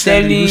somebody I'm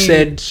recently who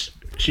telling said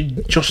she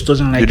just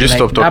doesn't like. Did you it.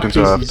 stop Like, talking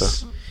to her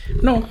place after?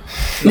 No.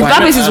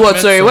 That place is what?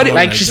 Sorry, what?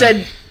 Like she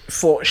said,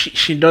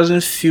 she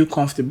doesn't feel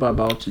comfortable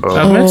about it.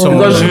 I've met someone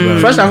Because like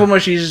that. first and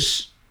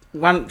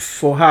foremost,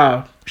 for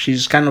her,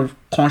 she's kind of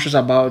conscious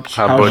about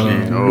Her how body.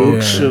 she Oh,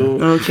 looks.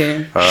 So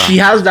Okay. she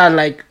has that,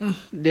 like,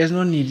 there's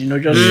no need,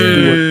 just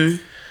do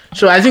it.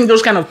 So I think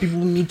those kind of people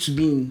need to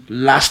be in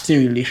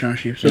lasting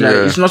relationships. So that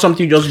it's not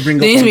something you just bring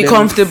up. They need to be on them.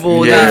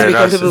 comfortable. Yeah, They need to be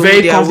that's comfortable. Very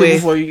with their comfortable way.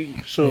 for you.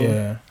 So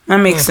Yeah. That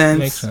makes sense.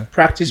 Makes sense.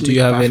 practice. Do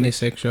you have any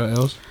sexual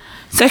else?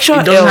 Sexual.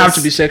 It doesn't ills. have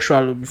to be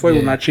sexual before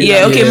you match it.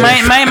 Yeah. Okay.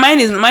 Yeah. Mine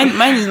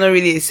is not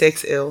really a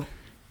sex ill.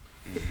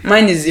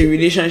 Mine is a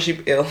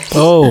relationship ill.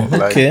 Oh,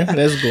 okay.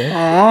 Let's go.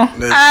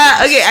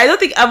 Okay, I don't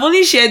think I've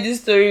only shared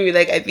this story with,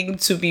 like, I think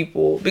 2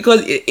 people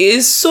because it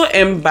is so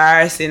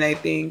embarrassing, I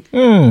think.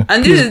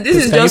 And this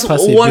is can you just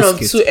pass a one of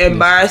biscuit, 2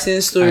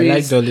 embarrassing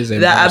stories Dolly's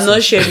that I've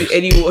not shared with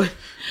anyone.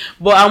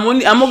 But I'm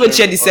not going to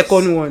share the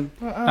second one.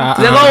 The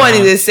second one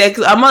is a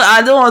sex.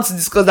 I don't want to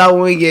discuss that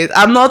one yet.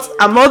 I'm not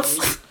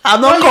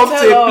come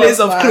to a place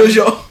of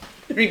closure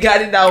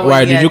regarding that one. Why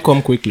yet. did you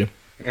come quickly?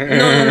 No.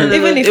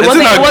 Even if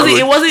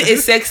It wasn't a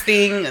sex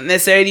thing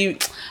necessarily.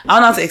 I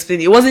don't know how to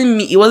explain it. It wasn't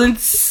me. It wasn't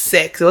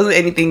sex. It wasn't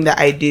anything that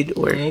I did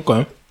or. Okay.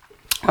 All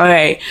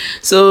right.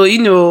 So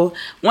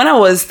when I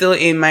was still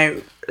in my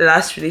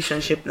last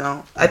relationship,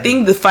 now I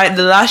think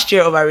the last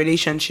year of our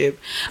relationship,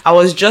 I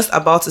was just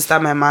about to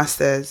start my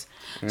masters.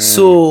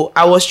 So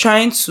I was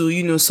trying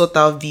to, sort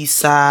out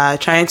visa,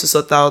 trying to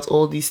sort out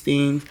all these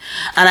things,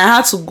 and I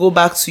had to go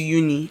back to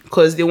uni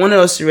because they wanted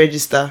us to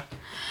register.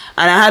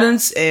 And I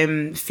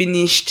hadn't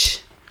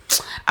finished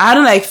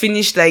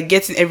like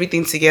getting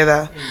everything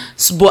together.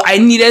 So, but I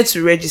needed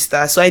to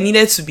register. So I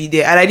needed to be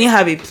there. And I didn't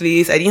have a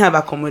place. I didn't have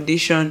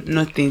accommodation,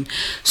 nothing.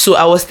 So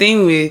I was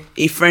staying with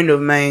a friend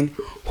of mine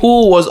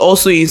who was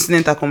also in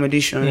student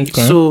accommodation.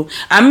 Okay. So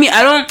I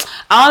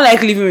don't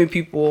like living with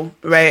people,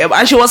 right?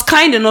 And she was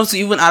kind enough to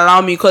even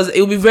allow me because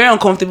it would be very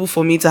uncomfortable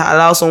for me to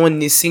allow someone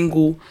in a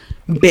single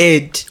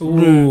bed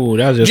room. Ooh,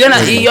 that's just You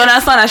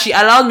understand that she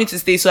allowed me to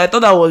stay, so I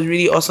thought that was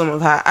really awesome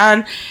of her.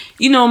 And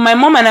my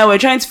mom and I were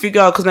trying to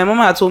figure out because my mom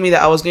had told me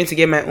that I was going to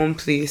get my own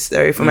place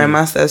for my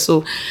master's.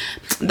 So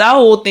that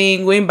whole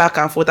thing going back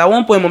and forth. At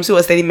one point, mom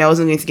was telling me I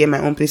wasn't going to get my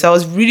own place. I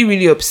was really,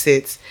 really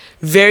upset,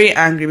 very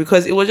angry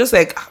because it was just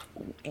like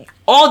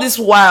all this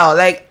while,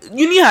 like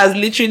uni has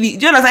literally.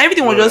 Do you understand?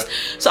 Everything was just.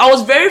 So I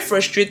was very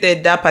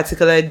frustrated that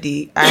particular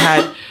day. I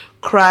had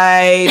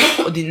cried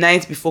the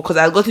night before because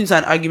I got into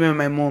an argument with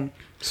my mom.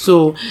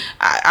 So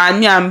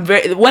I'm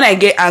very, when I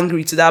get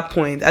angry to that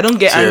point, I don't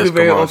get Tears angry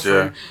very come out, often.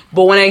 yeah.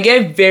 But when I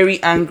get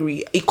very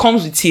angry, it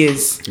comes with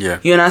tears. Yeah.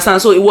 You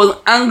understand? So it was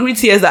angry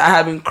tears that I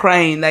had been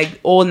crying like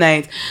all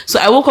night.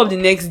 So I woke up the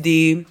next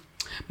day.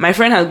 My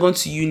friend had gone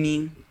to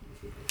uni.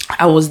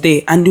 I was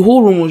there, and the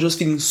whole room was just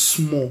feeling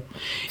small.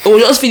 It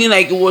was just feeling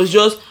like it was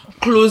just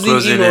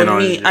closing in on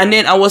me. you. And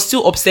then I was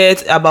still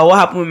upset about what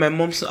happened with my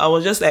mom. So I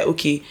was just like,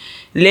 okay,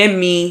 let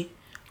me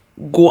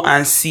go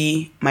and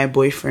see my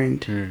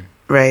boyfriend.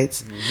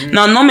 Right.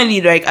 Now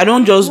normally, like, I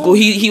don't just go.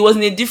 He was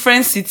in a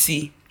different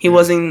city. He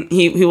was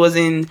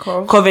in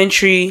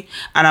Coventry,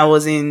 and I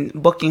was in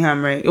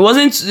Buckingham. Right. It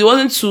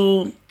wasn't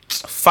too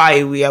far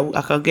away.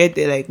 I could get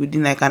there like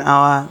within like an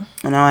hour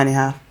and a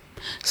half.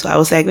 So I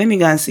was like, let me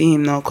go and see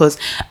him now, because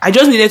I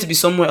just needed to be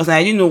somewhere else, and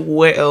I didn't know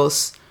where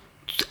else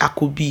I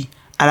could be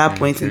at that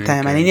point in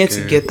time, and I needed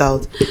to get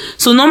out.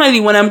 So normally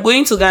when I'm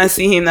going to go and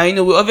see him now,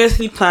 we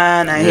obviously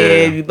plan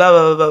ahead, we blah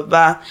blah blah blah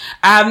blah.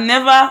 I have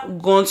never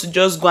gone to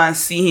just go and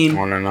see him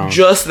Unannounced.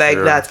 just like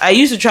that. I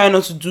used to try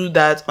not to do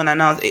that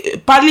unannounced,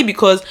 partly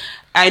because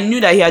I knew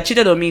that he had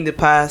cheated on me in the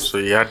past. So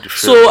you had to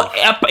So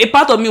a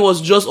part of me was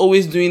just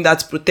always doing that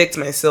to protect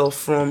myself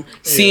from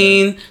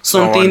seeing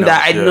something Someone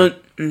that else, I don't.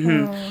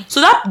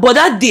 So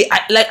that day,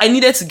 I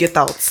needed to get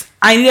out.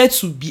 I needed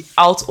to be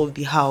out of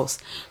the house.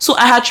 So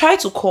I had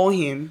tried to call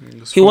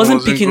him. He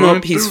wasn't picking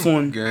up his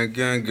phone.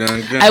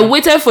 I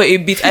waited for a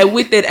bit. I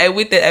waited.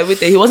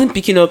 He wasn't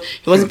picking up.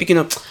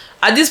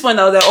 at this point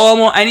I was like,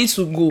 oh, I need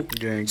to go.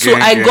 So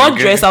I got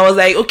dressed. I was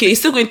like, okay, it's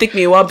still going to take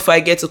me a while before I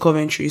get to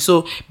Coventry.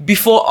 So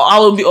before I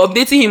will be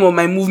updating him on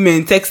my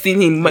movement,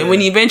 texting him. But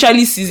when he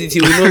eventually sees it,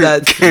 he will know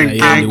that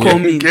I'm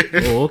coming.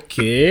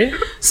 Okay.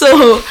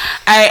 So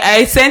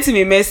I sent him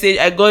a message.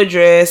 I got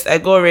dressed. I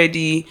got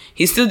ready.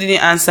 He still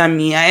didn't answer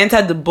me. I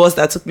entered the bus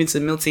that took me to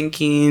Milton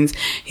Keynes.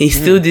 He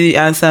still didn't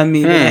answer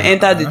me. Then I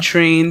entered the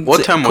train what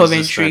to time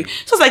Coventry. Was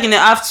this So it was like in the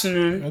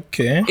afternoon.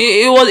 Okay.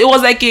 It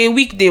was like a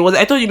weekday.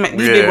 I told you this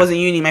babe was in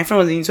uni. My friend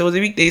was in uni, so it was a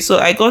weekday. So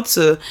I got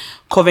to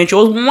Coventry.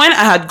 It was when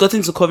I had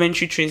gotten to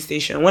Coventry train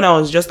station, when I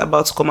was just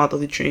about to come out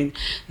of the train.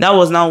 That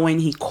was now when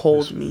he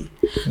called me.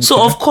 Okay.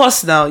 So of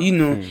course now,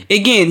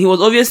 again, he was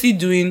obviously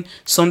doing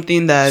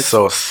something that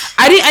sauce.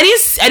 I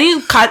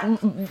didn't catch,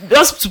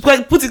 just to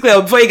put it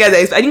clear before you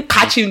guys, I didn't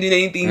catch him doing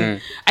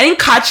anything. I didn't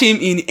catch him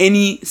in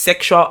any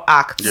sexual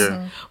act.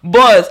 Yeah.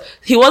 But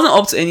he wasn't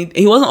up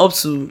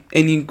to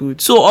any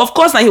good. So of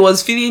course now he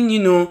was feeling,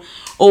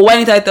 oh, why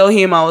didn't I tell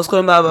him I was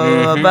coming, blah, blah,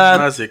 blah, blah.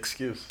 That's the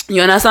excuse.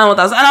 You understand what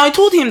I was? And I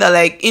told him that,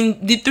 like, in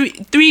the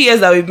three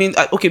years that we've been,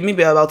 okay,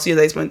 maybe about 2 years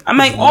at this point. I'm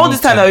like, all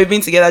this time that we've been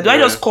together, do I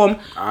just come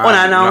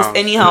unannounced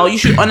anyhow? You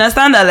should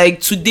understand that, like,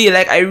 today,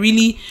 like, I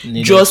really I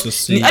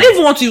didn't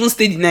even want to even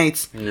stay the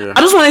night. Yeah.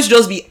 I just wanted to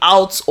just be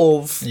out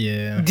of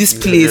this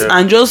place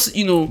and just,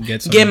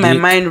 get my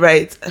mind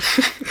right. that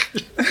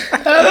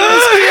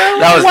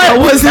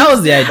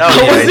was the idea.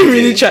 I wasn't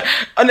really trying.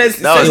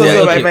 Honestly, that was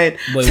on my mind.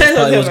 But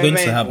it was going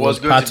to happen. Was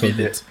part of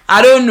it.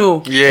 I don't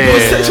know. Yeah.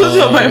 It was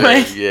on my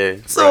mind. Yeah.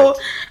 So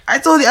I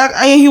told him,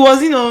 he was,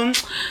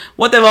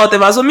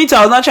 whatever. So me too,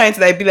 I was not trying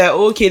to like be like,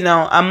 okay,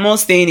 now I'm not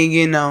staying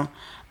again now.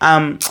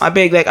 I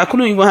beg, like I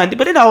couldn't even handle it.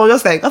 But then I was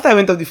just like, after I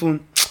went off the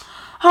phone,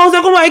 I was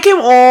like, oh my, I came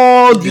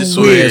all the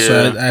way.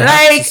 So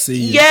I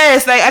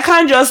yes, like I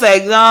can't just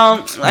like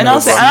now. I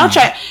don't say I don't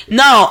try.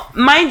 Now,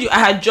 mind you, I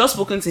had just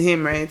spoken to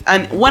him, right?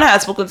 And when I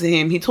had spoken to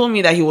him, he told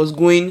me that he was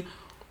walking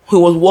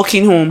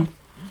home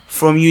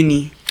from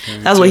uni.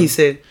 That's what he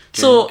said.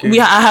 So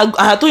I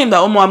had told him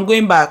that I'm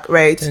going back,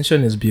 right?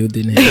 Tension is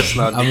building here.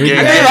 I'm really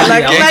I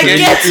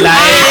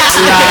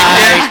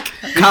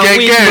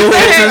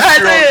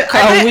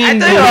told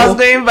him I was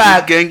going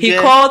back. He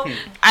called.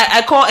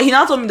 I called. He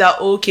now told me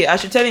that okay, I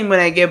should tell him when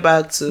I get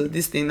back to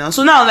this thing now.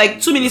 So now,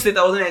 like 2 minutes later,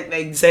 I wasn't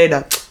like decided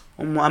that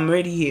I'm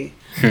already here.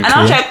 And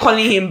I tried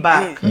calling him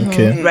back.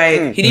 Okay.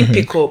 Right. He didn't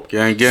pick up. So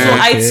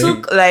I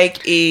took like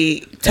a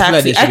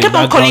taxi. I kept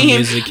on calling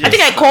him. I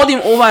think I called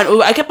him over and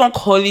over. I kept on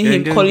calling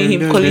him.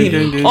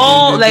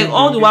 All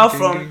the while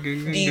from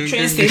the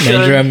train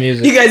station.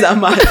 You guys are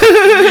mad.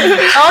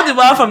 All the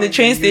while from the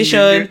train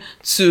station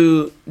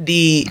to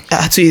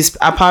his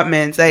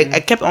apartment. Like I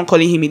kept on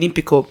calling him. He didn't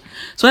pick up.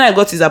 So when I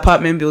got to his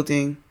apartment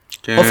building,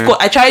 of course,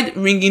 I tried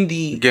ringing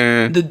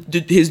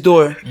his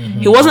door.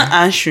 He wasn't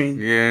answering.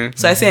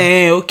 So I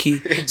said,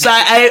 okay. So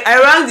I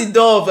rang the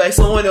door of like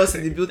someone else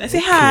in the building. I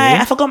said,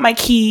 hi, I forgot my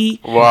key.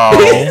 Wow.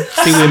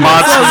 See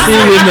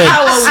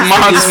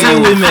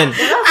women.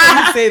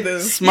 Say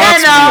this. Smart.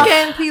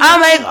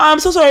 I'm like,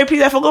 I'm so sorry,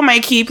 please, I forgot my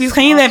key. Please,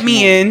 can you let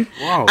me in?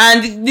 Wow.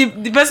 And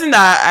the person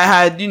that I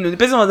had, the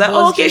person was like,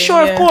 okay,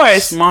 sure, of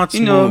course. Smart.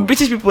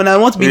 British people now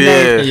want to be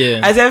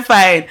nice. I said,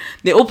 fine.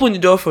 They opened the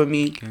door for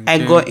me. I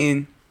got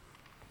in.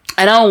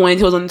 And I went.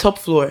 He was on the top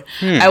floor.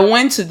 I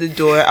went to the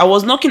door. I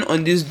was knocking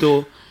on this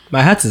door.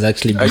 My heart is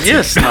actually beating.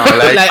 Yes, now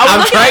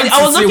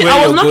I was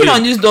knocking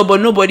on this door, but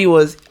nobody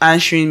was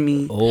answering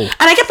me. And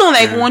I kept on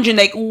wondering,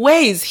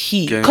 where is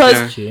he?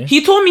 Because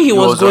he told me he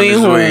was going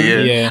home.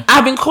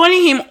 I've been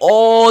calling him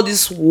all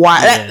this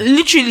while. Like,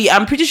 literally,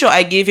 I'm pretty sure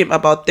I gave him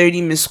about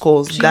 30 missed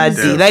calls that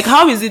day. Like,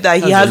 how is it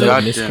that he has? Do you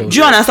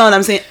understand what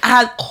I'm saying? I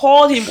had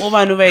called him over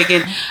and over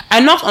again. I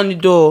knocked on the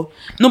door.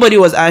 Nobody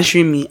was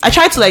answering me. I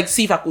tried to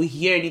see if I could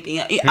hear anything.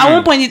 At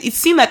one point, it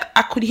seemed like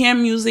I could hear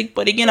music,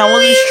 but again, I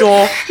wasn't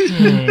sure.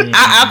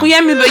 I could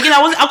hear me, but again,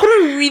 I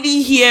couldn't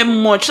really hear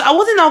much. I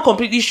wasn't now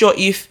completely sure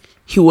if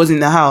he was in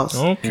the house.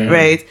 Okay.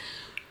 Right?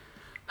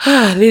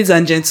 Ladies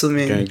and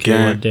gentlemen, I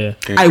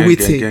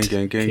waited.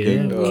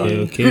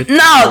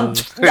 Now,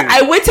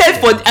 I waited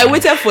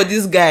for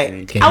this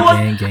guy.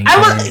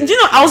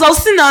 I was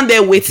sitting down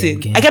there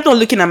waiting. I kept on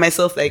looking at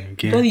myself like,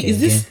 Dolly, is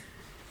this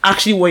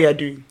actually what you're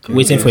doing?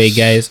 Waiting for you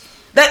guys.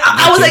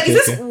 I was like, is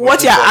this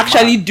what you're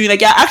actually doing?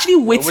 Like, you're actually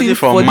waiting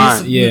for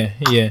this. Yeah.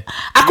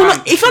 I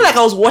couldn't. It felt like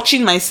I was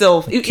watching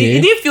myself. It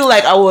didn't feel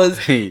like I was.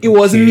 It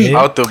was me.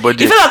 Out of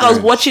body. It felt like I was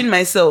watching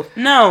myself.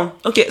 No.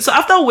 Okay. So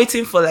after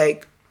waiting for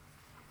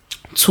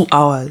 2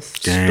 hours.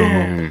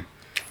 Damn.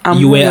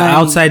 You were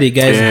outside the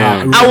guy's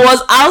house. I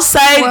was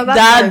outside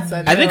that.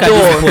 I think at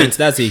this point,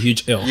 that's a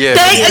huge L. Yeah.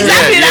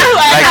 Exactly.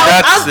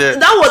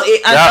 That was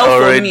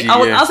for me. I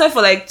was outside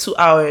for 2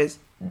 hours.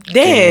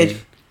 Then.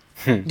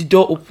 The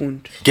door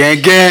opened.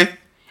 Gang.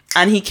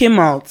 And he came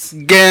out.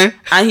 Gang.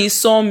 And he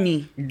saw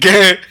me.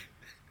 Gang.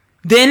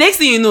 The next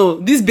thing you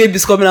know, this babe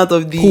is coming out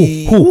of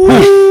the... Who?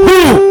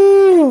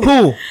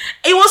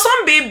 It was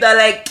some babe that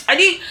I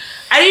didn't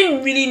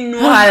really know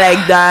her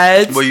like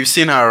that. But you've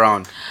seen her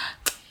around.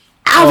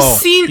 I've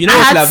seen, you know I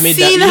what had have made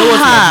that- seen you know what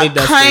have her made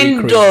that story kind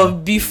crazy?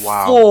 of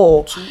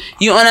before.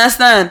 You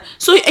understand?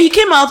 So he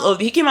came out of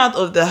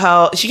the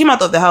house. She came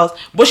out of the house,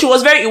 but she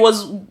was very.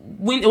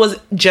 It was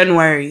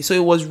January, so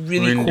it was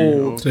really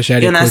cold. So she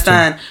had you a coat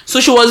understand? So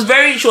she was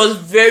very, she was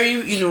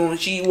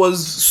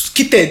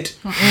skitted.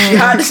 She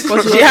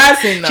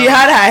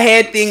had her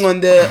hair thing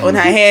on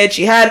her head.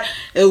 She had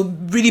a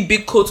really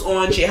big coat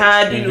on. She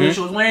had, she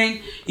was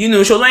wearing,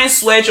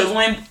 sweats. She was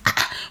wearing.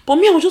 But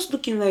me, I was just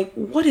looking like,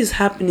 what is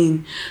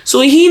happening?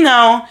 So he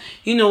now,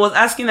 was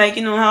asking like,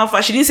 how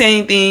far. She didn't say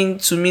anything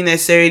to me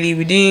necessarily.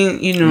 We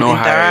didn't,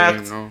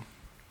 interact.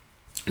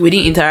 We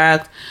didn't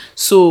interact.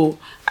 So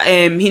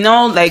he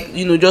now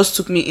just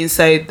took me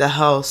inside the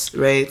house,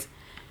 right?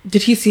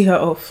 Did he see her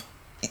off?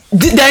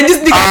 Then this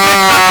nigga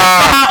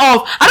saw her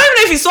off. I don't even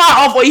know if he saw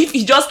her off or if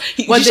he shot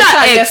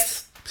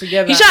X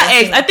together. He shot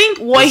X. I think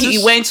what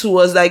he went to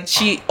was like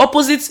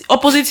opposite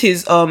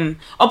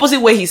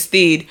where he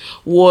stayed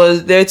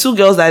was there are two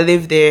girls that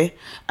lived there,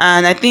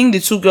 and I think the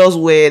two girls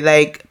were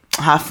like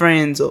her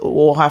friends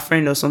or her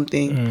friend or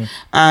something,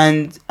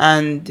 and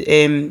I don't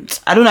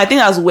know. I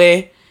think that's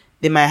where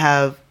they might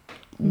have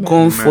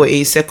gone for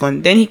a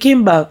second. Then he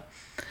came back.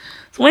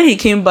 So when he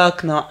came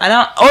back now,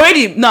 and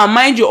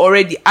mind you,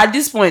 already at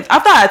this point,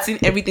 after I had seen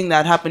everything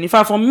that happened, in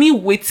fact, for me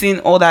waiting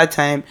all that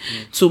time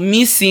to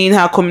me seeing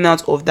her coming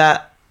out of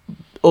that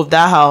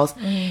house,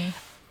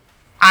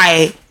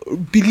 I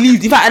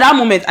believed. In fact, at that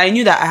moment, I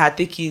knew that I had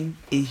taken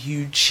a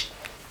huge.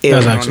 I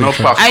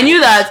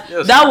knew that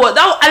was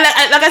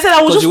like I said,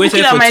 I was just looking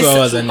at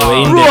myself.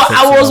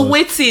 I was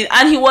waiting,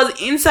 and he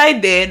was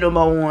inside there.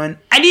 Number one,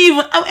 I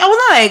was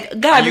not like,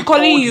 God, I've been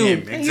calling you.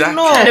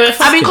 Exactly.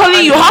 I've been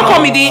calling you. How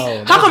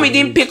come he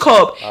didn't pick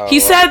up?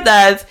 He said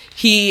that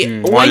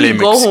when you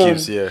go home,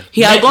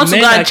 he had gone to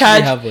go and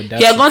charge.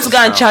 He had gone to go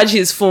and charge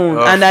his phone,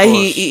 and that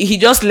he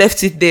just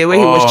left it there where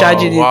he was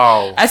charging it.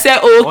 I said,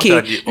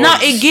 okay. Now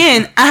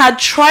again, I had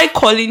tried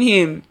calling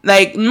him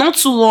like not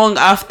too long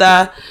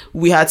after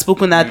we had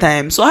spoken that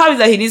time. So how is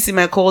that he didn't see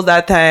my calls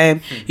that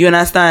time? You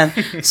understand?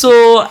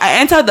 So I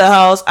entered the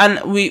house and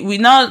we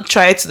now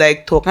tried to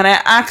like talk, and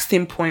I asked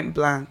him point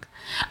blank.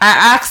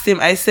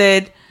 I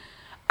said,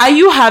 are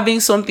you having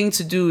something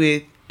to do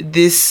with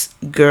this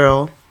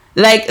girl?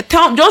 Like,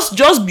 just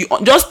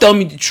tell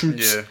me the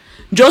truth. Yeah.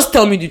 Just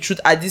tell me the truth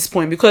at this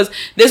point, because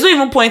there's no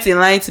even point in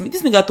lying to me.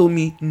 This nigga told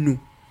me no.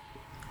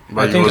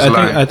 But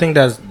I think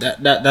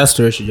that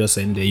story should just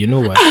end there. You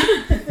know why?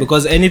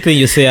 Because anything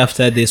you say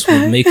after this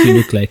would make you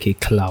look like a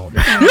clown.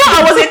 No,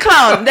 I was a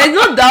clown. There's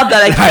no doubt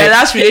that like my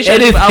last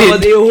relationship, I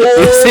was a whole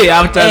say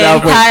after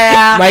that.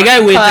 My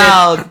guy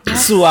waited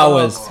 2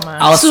 hours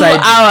outside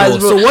 2 hours, the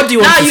door. So what do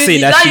you want to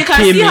say? That she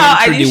came in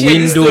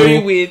through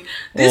the window?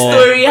 This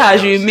story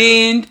has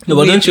remained. No,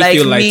 but don't you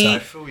feel lighter?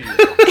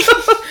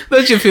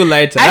 Don't you feel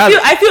lighter?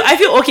 I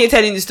feel okay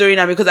telling the story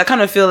now, because I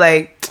kind of feel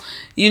like,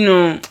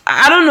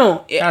 I don't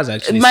know. That's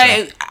actually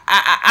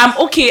I'm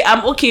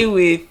okay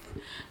with.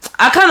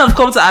 I kind of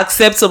come to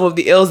accept some of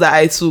the L's that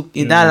I took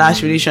in that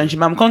last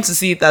relationship. I'm come to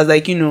see it as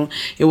like,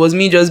 it was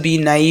me just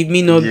being naive,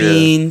 me not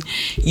being,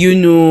 me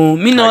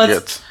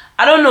not.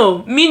 I don't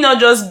know, me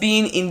not just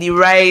being in the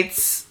right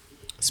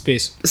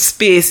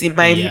space in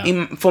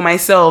my for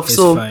myself. It's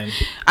so fine.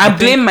 I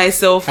blame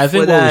myself. I think for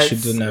what that. we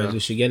should do now is we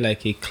should get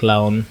like a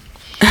clown.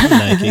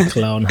 Like a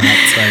clown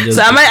hat. And just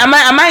so am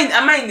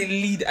I in the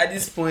lead at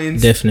this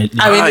point? Definitely.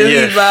 I'm in the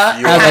lead,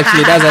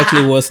 that's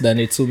actually worse than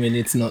a 2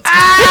 minutes not.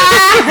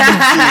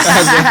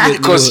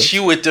 Because she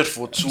waited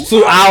for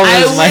 2 hours.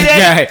 I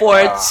waited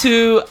for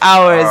 2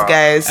 hours,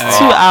 guys. 2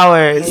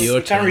 hours.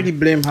 You can't really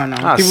blame her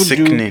now. People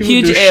sickening.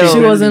 Huge L. She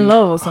was in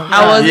love or something.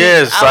 I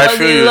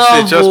feel you.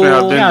 Just me,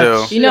 I've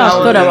been there. I've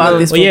thought about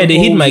this. Oh yeah, they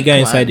hit my guy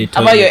inside the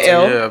toilet. About your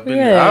L?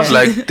 Yeah, I have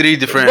like 3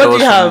 different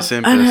L's from the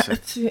same person.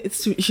 It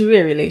should be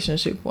a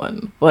relationship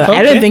one, but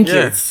I don't think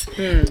it's.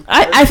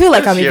 I feel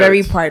like I'm a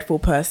very prideful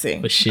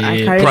person.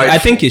 I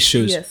think it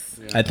shows. Yes.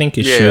 I think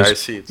it shows. I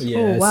see it.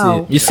 Yeah,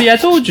 wow. You see, I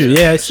told you.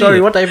 Yeah, I see.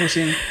 Sorry, what are you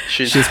saying?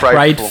 She's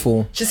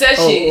prideful. She said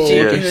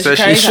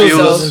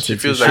she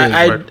feels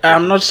like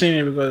I'm not saying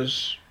it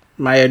because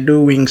my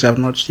Edo wings have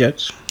not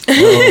yet.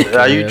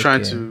 Are you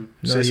trying to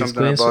say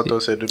something about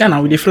us? Yeah,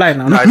 now we fly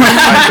now.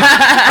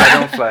 I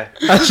don't fly.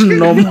 That's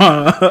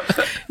normal.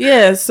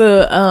 Yeah,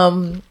 so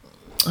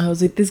I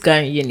was with this guy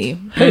in uni.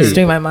 I was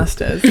doing my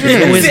masters.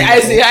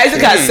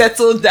 Isaac has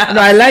settled down.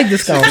 No, I like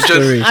this kind of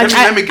story.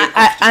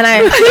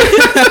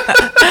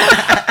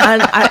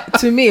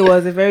 To me, it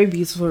was a very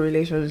beautiful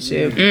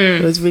relationship.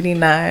 It was really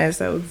nice.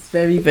 I was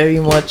very,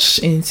 very much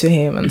into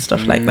him and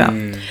stuff like that.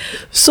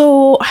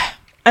 So,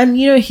 and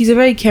he's a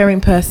very caring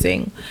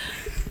person.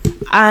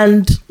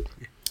 And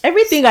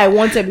everything I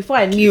wanted before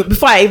I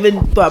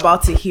even thought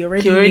about it, he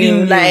already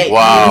knew. Like, it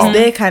was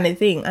their kind of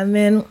thing. And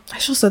then I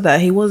just said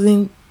that he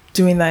wasn't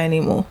doing that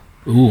anymore.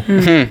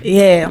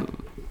 Yeah.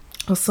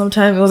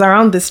 Sometime it was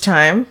around this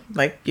time,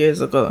 like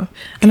years ago,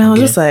 and I was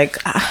just like,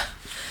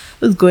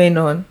 what's going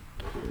on?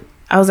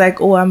 I was like,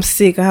 I'm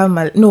sick. I have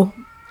I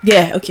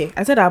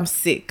said I'm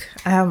sick.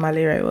 I have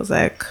malaria. It was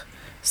like,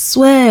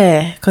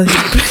 Swear, because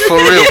For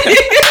real.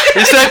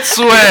 He said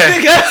swear.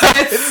 because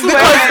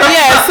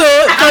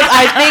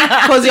I think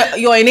because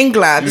you're in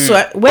England,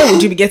 so where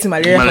would you be getting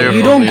malaria from?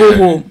 You don't go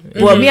home.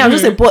 But me, I'm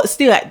just saying, but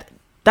still, like,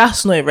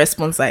 that's not a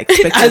response I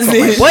expected from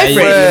my boyfriend.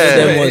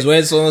 Them was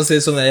when someone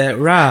says something like,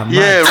 "Rah, man."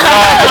 Yeah,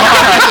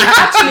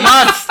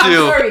 mad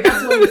still. Sorry,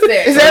 that's what we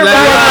said. Is that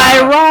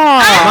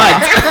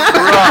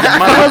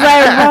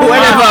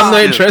Whenever I'm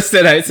not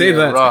interested, I say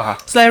that. Raw.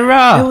 It's like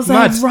rah. It was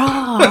like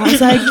raw. I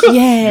was like,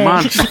 yeah.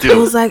 Man, It still.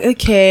 was like,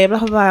 okay, blah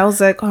blah blah. I was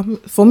like,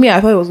 for me,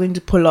 I thought he was going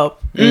to pull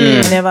up.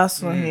 I never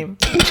saw him.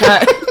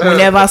 We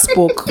never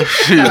spoke.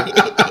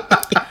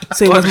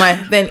 So it was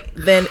then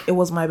it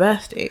was my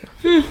birthday.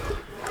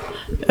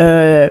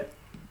 Then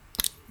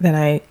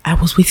I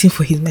was waiting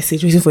for his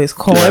message, waiting for his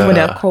call. Everybody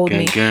that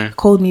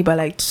called me by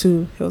like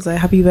 2. He was like,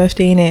 "Happy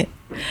birthday," innit?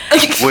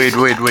 Wait.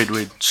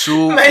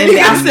 2 In the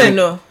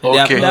afternoon.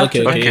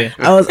 Okay.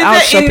 I was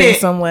out shopping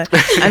somewhere,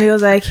 and he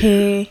was like,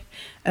 "Hey,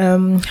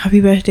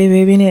 happy birthday,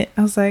 baby," innit?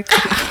 I was like,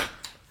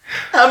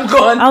 I'm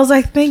gone. I was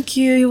like, "Thank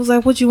you." He was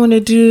like, "What do you want to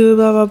do?"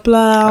 Blah blah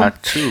blah.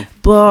 At 2.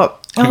 But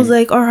I was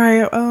like, all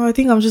right, I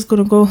think I'm just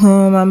gonna go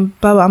home. I'm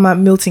at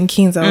Milton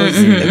Keynes. I was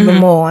in the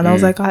mall, and I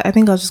was like, I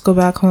think I'll just go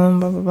back home,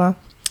 blah blah blah,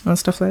 and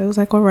stuff like that. I was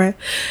like, all right.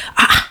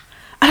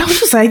 And I was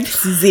just like,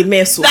 this is a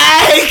mess. Like,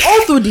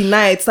 all through the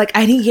night, like,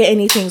 I didn't get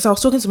anything. So I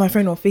was talking to my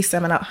friend on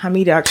FaceTime, and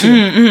Habeeba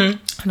actually,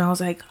 and I was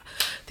like,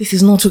 this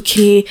is not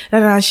okay.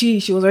 And she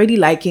was already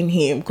liking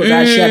him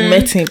because she had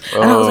met him,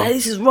 and I was like,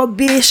 this is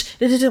rubbish.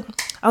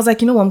 I was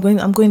like, you know what,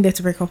 I'm going there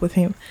to break up with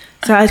him.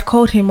 So I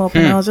called him up,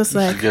 and I was just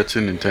like, it's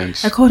getting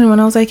intense. I called him and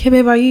I was like, hey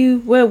babe,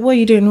 what are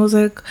you doing? He was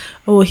like,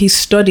 oh, he's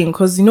studying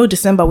because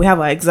December we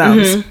have our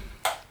exams.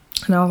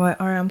 And I was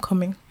like, all right, I'm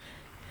coming.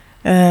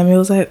 He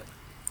was like,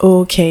 oh,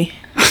 okay.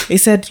 He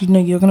said,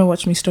 you're gonna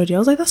watch me study. I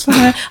was like, that's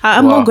fine.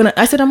 I'm not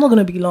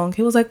gonna be long.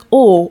 He was like,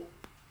 oh,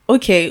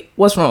 okay,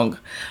 what's wrong?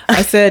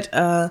 I said,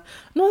 no,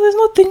 there's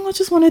nothing, I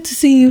just wanted to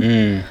see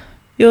you.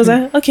 He was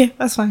like, okay,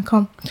 that's fine,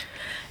 come.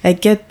 I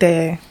get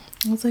there.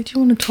 I was like, do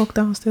you want to talk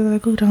downstairs? I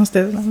go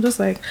downstairs, and I'm just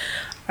like,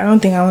 I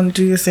don't think I want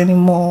to do this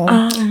anymore.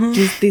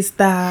 This,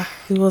 that.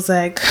 He was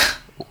like,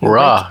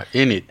 raw,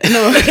 in it.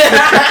 No. It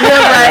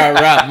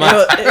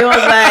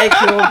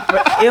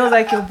was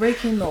like you're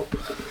breaking up.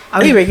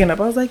 Are we breaking up?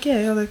 I was like,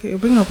 yeah. He was like, you're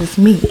breaking up with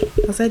me.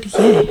 I said,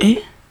 yeah.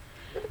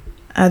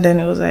 And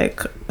then it was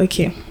like,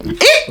 okay.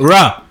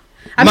 Rah.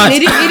 I mean, he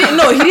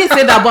didn't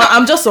say that, but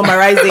I'm just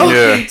summarizing.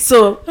 Yeah.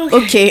 So,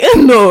 okay.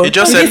 No. He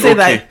just didn't said, say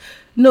okay. that.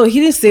 No, he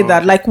didn't say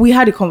that. Like, we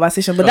had a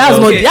conversation, but that's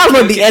not the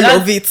end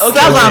of it. That's what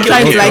I'm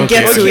trying to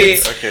get to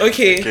it.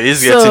 Okay.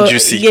 It's getting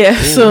juicy. Yeah.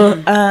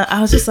 So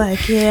I was just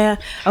like, yeah.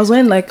 I was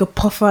wearing like a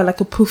puffer, like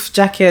a poof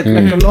jacket,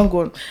 like a long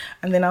one,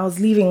 and then I was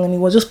leaving, and he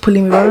was just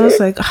pulling me. But I was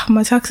like,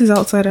 my taxi's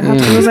outside. I have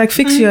to. He was like,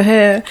 fix your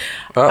hair.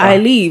 I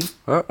leave.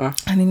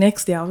 And the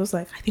next day, I was just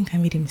like, I think I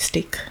made a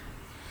mistake.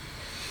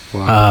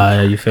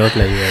 Wow. You felt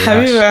like you were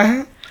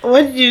Habeeba,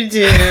 what did you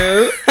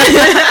do?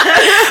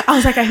 I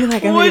was like, I feel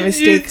like I made a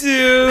mistake. What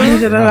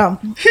did you do?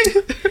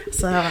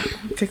 So I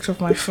picked up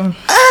my phone.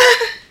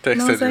 Texted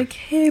And I was him. like,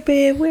 hey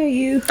babe, where are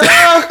you?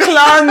 Oh,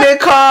 clown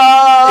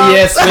makeup.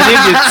 Yes, we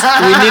need it.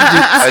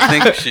 I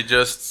think she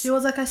just. He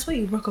was like, I swear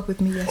you broke up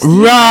with me yesterday.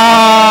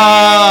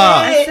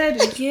 Rah. I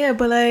said, yeah,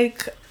 but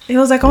like, he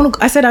was like,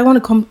 I said I want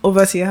to come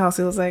over to your house.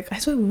 He was like, I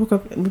swear we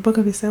broke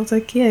up yesterday. I was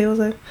like, yeah. He was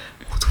like,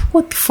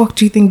 what the fuck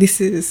do you think this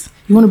is?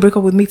 You want to break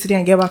up with me today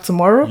and get back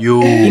tomorrow?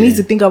 Yo. You need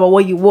to think about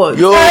what you want.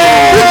 Yo.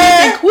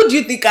 Who do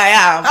you think I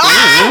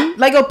am?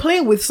 Like, you're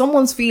playing with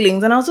someone's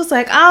feelings. And I was just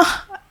like, I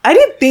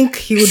didn't think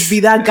he would be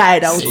that guy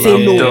that would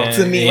say no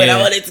to me when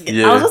I wanted to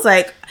get. I was just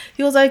like,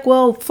 he was like,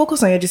 well,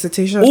 focus on your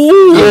dissertation.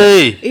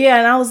 Hey. Yeah,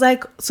 and I was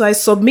like, so I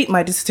submit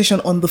my dissertation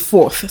on the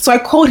 4th. So I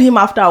called him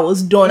after I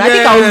was done. I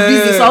think I was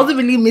busy, so I wasn't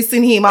really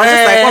missing him. I was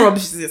just like, what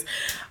rubbish is this?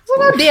 So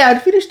that day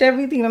I'd finished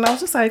everything, and I was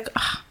just like,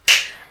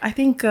 I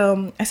think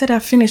I said I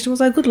finished. He was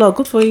like, good luck,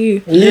 good for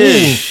you.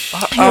 Yeah.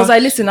 He was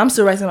like, listen, I'm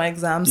still writing my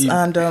exams,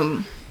 and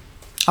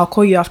I'll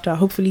call you after.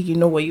 Hopefully you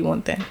know what you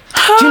want then.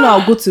 Do you know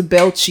I'll go to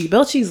Belchi?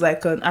 Belchi is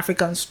like an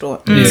African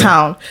store in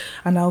town,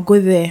 and I'll go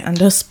there and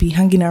just be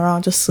hanging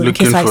around just so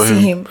Looking in case I for see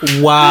him.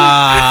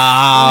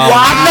 Wow. Well,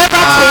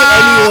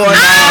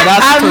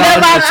 I've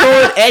never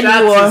told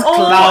anyone.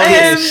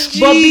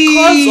 But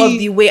because of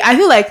the way, I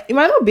feel like it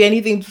might not be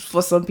anything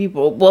for some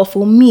people, but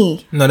for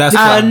me, No, that's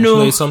fine.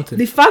 No, it's something.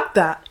 the fact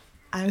that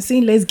I'm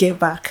saying let's get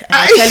back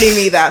and you're telling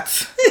me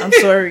that, I'm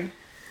sorry.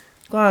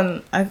 Go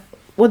on.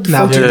 What the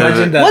fuck do you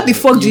imagine that What the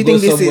fuck do you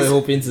think this somewhere is?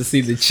 hoping to see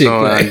the chick.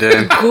 Oh, like, and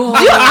then. I would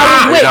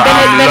wait.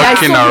 Then I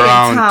looking saw him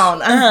around. in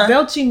town, and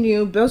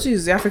Belchi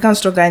is the African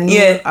store guy.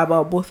 Knew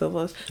about both of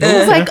us. I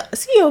was like,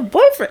 "See your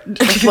boyfriend,"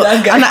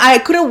 and I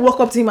couldn't walk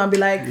up to him and be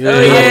like,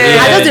 "Oh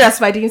yeah." I just did as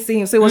if I didn't see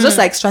him. So it was just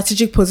like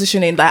strategic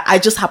positioning that I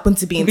just happened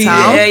to be in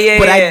town,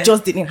 but I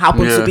just didn't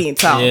happen to be in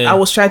town. Yeah. I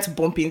was trying to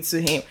bump into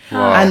him,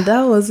 and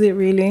that was it,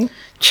 really.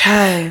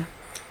 Child.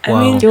 wow.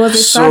 I mean, it was a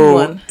sad So,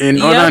 one.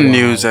 in other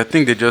news, I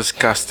think they just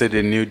casted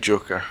a new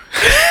Joker.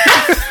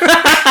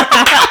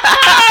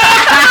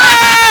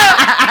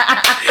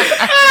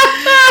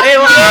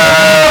 It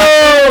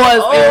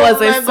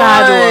was a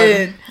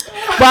sad one.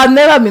 But I've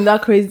never been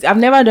that crazy. I've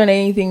never done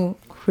anything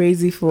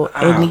crazy for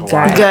any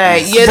guy.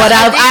 Yeah, but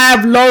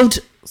I've loved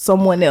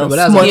someone else. But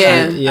that's more but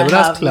than I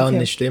that's have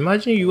clownish. To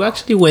imagine you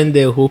actually went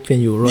there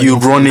hoping you run. You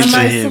run into Am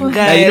I him. so Like,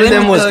 Guy, you know let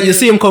them me was tell you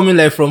see him coming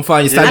like from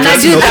far. You start And I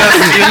dressing did up. that.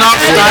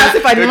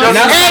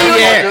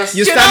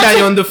 You stand there,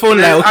 you're on the phone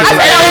like okay.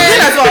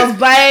 I was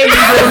buying.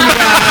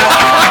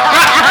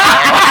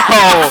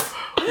 Oh,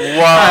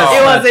 wow.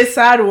 It was a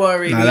sad one,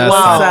 really. Nah, It that's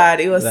was sad. sad.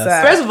 It was That's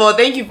sad. First of all,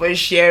 thank you for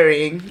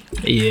sharing.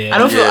 Yeah, I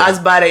don't feel Yeah. as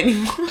bad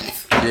anymore.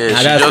 Yeah,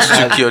 she that's-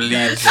 just took your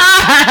lead.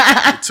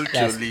 She took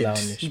your that's lead.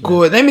 clownish. man.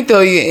 Good. Let me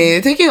tell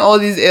you, taking all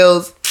these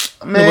L's,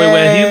 man. No, but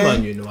we're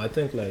human, you know. I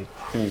think like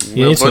you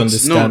need to But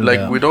understand. no, like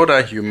that. with all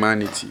that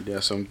humanity, there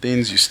are some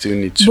things you still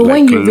need to. But like,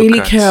 when you look really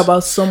at. care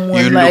about someone,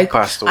 You look like,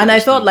 past all and I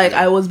those felt things, like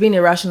yeah. I was being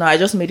irrational. I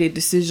just made a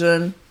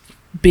decision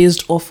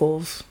based off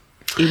of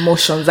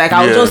emotions. Like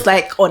I was Yeah. just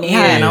like on a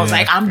high, and I was Yeah.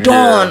 like, I'm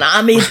done.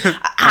 Yeah.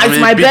 It's a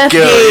my big birthday.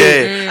 girl,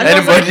 yeah. And I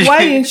was like, Anybody- why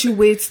didn't you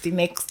wait the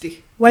next day?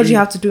 Why did you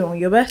have to do it on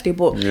your birthday?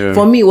 But Yeah.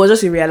 for me, it was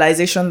just a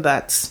realization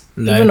that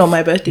Life. even on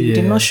my birthday, you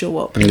did Yeah. not show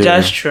up. Yeah.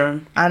 That's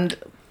true. And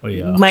Oh,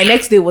 yeah. my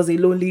next day was a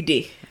lonely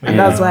day, and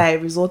Yeah. that's why I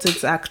resorted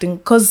to acting.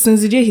 Because since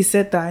the day he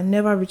said that, I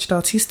never reached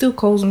out. He still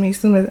calls me.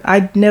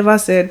 I never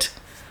said,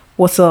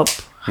 "What's up?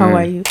 How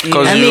are you?"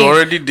 Because I you mean,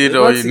 already did we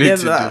all got you need to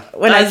together. do.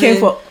 When I As came in-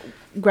 for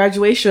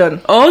graduation,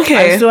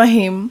 Okay. I saw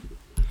him.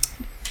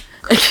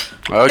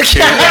 Okay.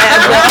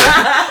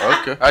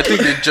 Okay. I think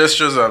the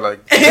gestures are like.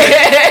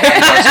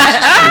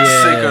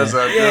 Sickers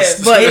are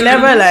just. But it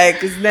never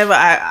it's never.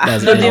 I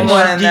That's don't good. know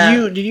more than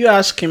that. Did you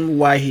ask him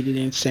why he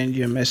didn't send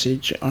you a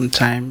message on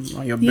time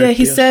on your birthday? Yeah,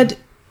 he or said.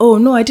 Oh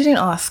no, I didn't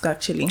ask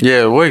actually.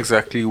 Yeah, what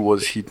exactly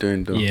was he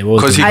doing though? Yeah,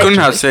 what was because he he couldn't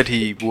doing? have said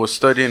he was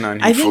studying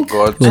and he I think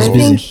forgot. was I busy.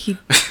 think he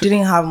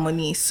didn't have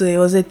money, so it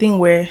was a thing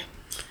where,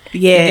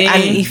 yeah,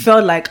 and it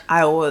felt like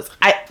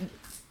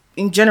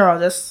in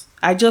general,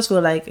 I just feel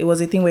like it was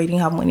a thing where he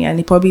didn't have money, and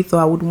he probably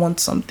thought I would want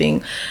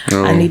something,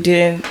 and he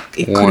didn't.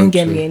 It couldn't Want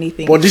get to. me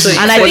anything. But this is,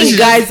 and I but think this is-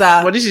 guys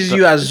are. But this is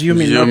you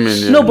assuming. Human,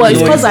 yeah. No, but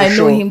it's No, because for I know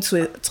sure. him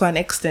to an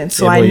extent,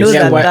 so Yeah, I but know you- Yeah,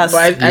 that but, that's.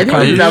 but I think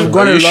Are you you- would have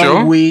gone are a you long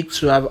sure? way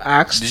to have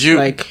asked, Did you-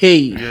 like, hey,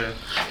 Yeah.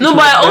 No,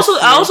 but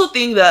I also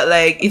think that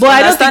like it's but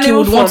I don't think he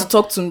understandable would want to from-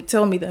 talk to me,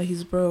 tell me that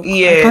he's broke. I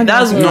Yeah, can't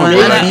that's imagine. No, one.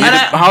 but And I- like, and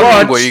I- how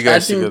long but were you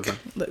guys I think- together?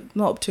 Like,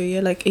 not up to a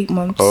year, like 8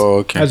 months. Oh,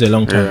 okay. That's a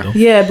long time Yeah. though.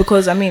 Yeah,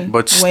 because I mean,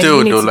 But when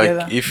still, we though, live like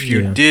together- if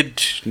you Yeah.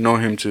 did know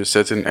him to a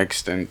certain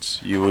extent,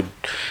 you would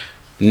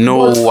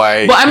know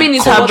why. But I mean, he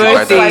it's her called you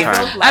at that birthday.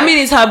 time. I mean,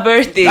 it's her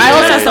birthday. I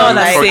also That's saw what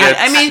that. I'm saying. Forget,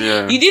 I mean,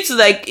 yeah. you need to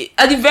like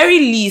at the very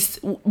least.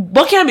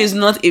 Buckingham is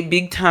not a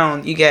big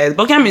town, you guys.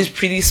 Buckingham is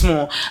pretty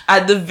small.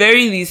 At the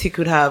very least, he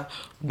could have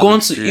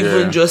gone to Yeah.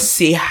 even just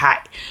say hi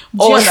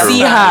or True. see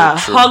True, her,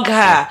 true, hug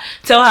her,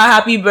 tell her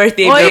happy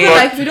birthday. or babe. even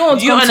like if you don't want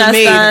Do to you come to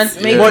understand?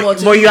 mates, maybe Yeah. want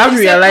to- but you have to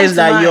He said, realize "Come to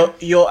that mine."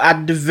 you're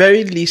at the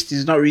very least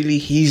is not really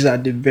his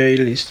at the very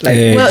least. Like,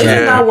 Yeah. Well, isn't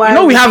Yeah. that why you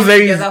know, we we've have been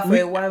very, together for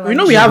a while we know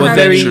and we have But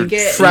very then-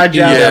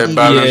 fragile. Yeah, egos.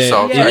 balance Yeah.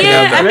 out. Yeah. Like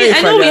Yeah, that. I mean, Very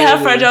I know we fragile have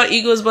egos. fragile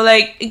egos, but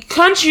like,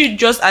 can't you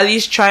just at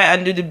least try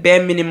and do the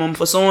bare minimum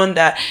for someone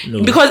that?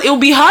 No. Because it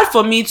would be hard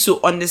for me to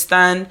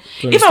understand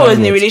if I understand was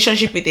in a what?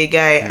 relationship with a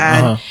guy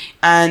and Uh-huh.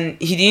 and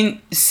he didn't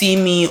see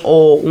me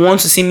or want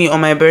to see me on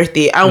my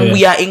birthday, and Yeah.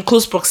 we are in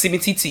close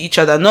proximity to each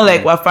other, not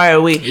like we're far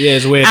away. Yeah,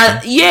 it's weird. And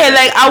yeah,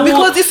 like I will.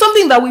 because it's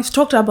something that we've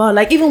talked about.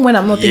 Like even when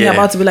I'm not thinking Yeah.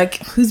 about to be like,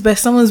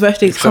 someone's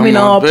birthday is coming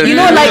Someone- up. You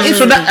know, like it's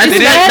So that, I it's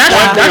think better.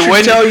 that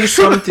When- should tell you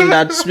something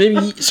that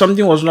maybe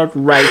something was not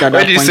right at that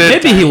When he point.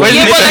 said- Maybe he was. when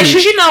yeah, he but said- like,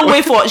 should she not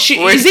wait for?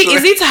 Wait, Is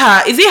it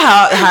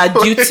her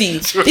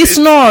duty? It's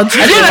not. Do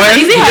you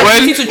understand? Is it her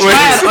when- duty to when-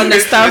 try and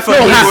understand from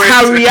No, him?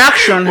 her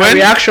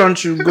reaction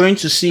to going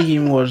to see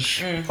him was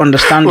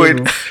understandable. Wait.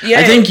 Yeah.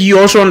 I think you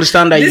also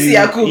understand that This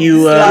Yakub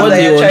you slap what that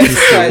do you you're want trying to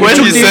to say? try. When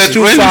took he this said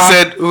too when far. he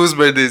said whose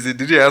birthday is it,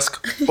 did he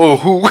ask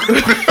who?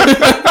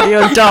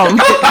 You're dumb.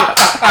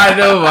 I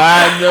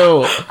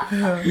know.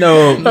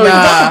 No,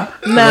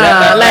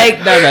 Nah,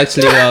 like that's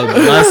actually wild.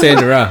 Man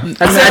said rah.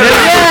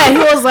 yeah, he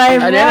was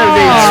like, At the end of the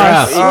day,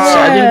 "Wow." I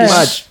think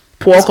Yeah. it's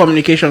poor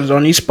communications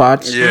on his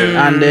part,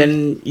 Yeah. and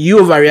then you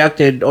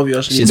overreacted,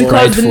 obviously. She's but-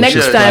 Because the prideful, next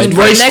she's time, prideful.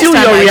 But the it's next still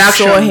time your I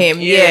reaction. saw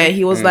him, yeah,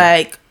 he was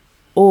like,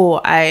 "Oh,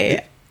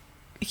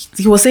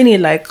 he was saying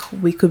it like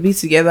we could be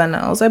together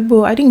now." I was like,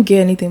 "Bro, I didn't get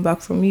anything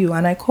back from you,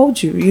 and I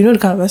called you. You know the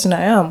kind of person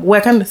I am.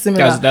 We're kind of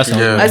similar." That's Yeah.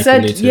 not I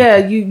said,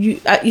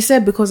 manipulative. "Yeah, you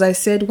said because I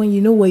said when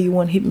you know where you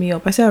want, hit me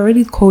up." I said, "I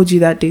already called you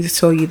that day to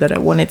tell you that I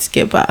wanted to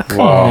get back."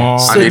 Wow.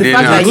 So And he the didn't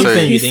fact that answer you.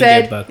 he You didn't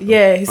said, get back, though.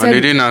 yeah, he And he said,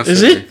 didn't answer.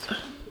 Is it?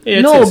 Yeah,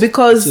 it no, is.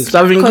 because It would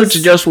have been good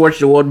to just watch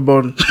the word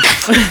burn.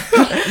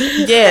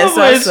 yeah,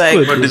 so I was it's like,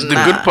 good. But the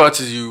nah. good part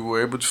is you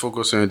were able to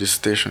focus on your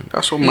dissertation.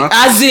 That's what matters.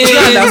 As in, bro,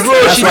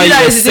 she why did that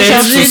you recitation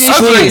said finish she's That's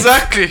cool. it.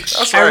 exactly.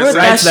 That's I what I wrote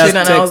said. that shit That's and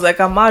I text. was like,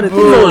 I'm out of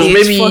Who knows? this.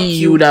 Maybe Fuck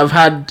you would have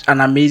had an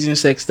amazing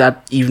sex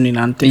that evening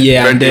and things.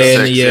 Yeah, and Birthday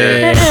then sex,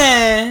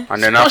 yeah. Eh.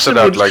 And then after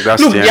that, like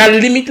that's look, the there end. are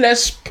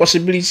limitless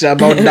possibilities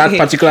about that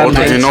particular In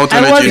night.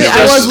 alternate I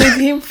universe. was with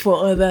him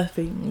for other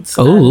things.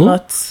 Oh.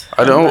 Not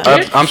I don't.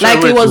 I'm sorry.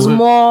 like it was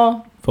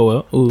more. For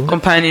what? Ooh.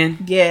 Companion.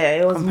 Yeah,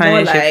 it was more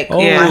Companionship. like Oh.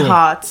 my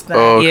heart.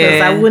 Because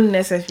Yeah. I wouldn't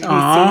necessarily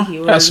Aw, say he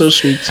was. that's so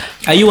sweet.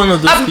 Are you one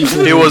of those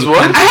people? He was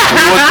what? He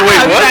was wait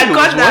I what?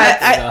 got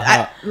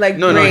that. I like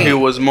No, great. he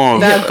was more.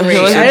 That great. He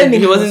I wasn't, didn't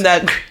think he wasn't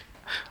that great.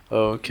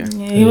 Oh, okay.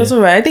 Yeah, he was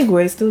alright. I think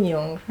we're still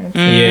young.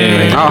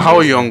 Yeah.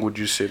 How young would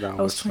you say that I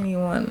was was?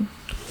 21.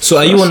 So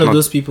are you That's one of not-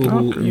 those people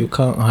who you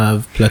can't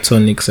have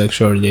platonic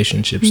sexual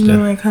relationships No,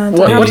 then? I can't.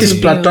 What- I have what is to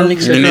be platonic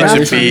in You need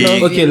love. to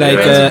be- Okay, like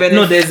Friends with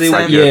no, there's a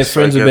benefits. yeah, Yes,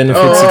 friends I with get-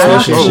 benefits Oh,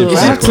 situationships. is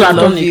I have it to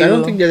platonic? love I don't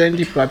you. think there's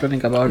anything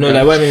platonic about No, that.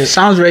 like, what I mean- It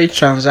sounds very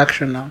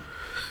transactional.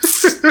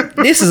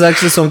 This is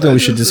actually something we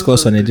should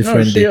discuss on a No,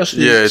 different day.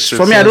 seriously. Yeah, it's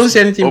For me, I don't see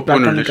anything open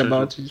platonic relationship.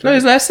 about it. No,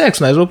 it's like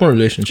sex. Now it's open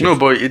relationship. No,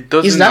 but it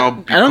doesn't Is that- now I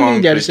become don't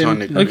think they're the same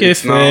platonic. thing. Okay,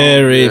 It's now-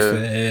 fair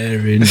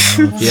yeah. enough.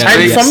 Yeah,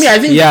 And yeah. for me, I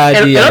think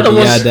Yada, a lot of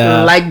yada, us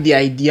yada. like the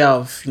idea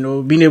of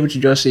being able to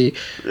just say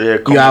Yeah,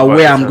 come you are over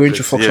aware and I'm going to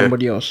have fuck it. Yeah.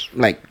 somebody else.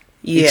 Like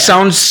Yeah. it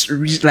sounds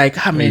like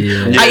I mean,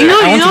 Yeah. Yeah. You know,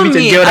 I want to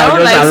meet a girl I that don't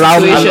will just like allow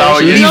me situationships.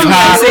 you. leave You know me,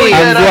 I her say,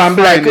 yeah, and go and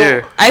be like,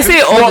 Yeah. I say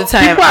it all the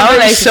time. people are I don't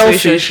very like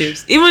selfish.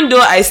 situationships, even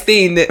though I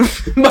stay in them.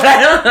 But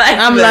I don't like.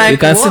 I'm them. like, You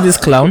can see what? this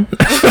clown.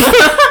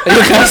 You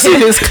can see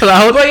this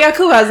clown. But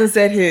Yakub hasn't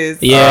said his.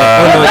 Yeah.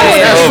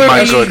 That's oh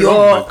my probably god!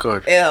 Oh my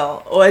god!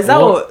 L. Or is that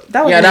What? what?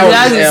 That was Yeah, that his- was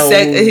That's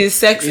his L. his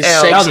sex His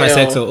L. sex That was my L.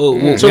 sex. Oh,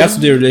 we have to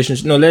do a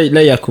relationship. No,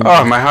 let Yakub.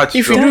 Oh, my heart. If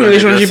you dropped do when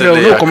relationship, just said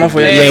they'll that not come off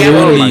for Yakub. you. Yeah, Yeah, we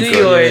well, will. you do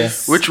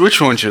yours.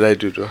 Which one should I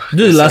do though?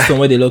 Do the last one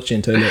where they locked you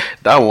in toilet.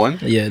 That one?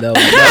 Yeah, that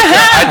one.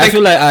 I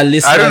feel like our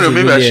listeners I don't know. will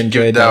Maybe really I should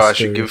enjoy give that. I story.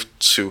 should give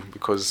two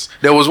because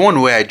there was one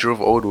where I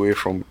drove all the way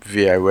from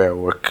VI where I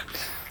work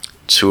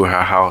to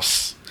her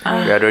house. We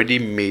had already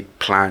made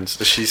plans.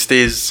 She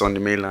stays on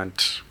the mainland,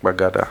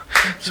 Bagada.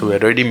 So we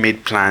had already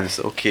made plans.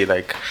 Okay,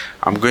 like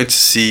I'm going to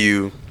see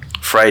you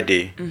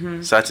Friday,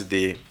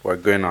 Saturday. We're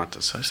going out.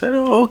 So I said,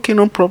 oh, okay,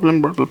 no problem.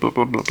 Blah blah blah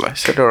blah blah. blah. I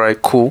said, all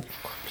right, cool.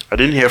 I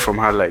didn't hear from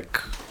her like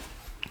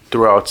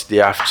throughout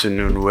the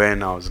afternoon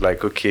when I was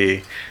like,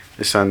 okay,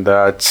 this and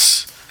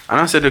that. And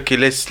I said, okay,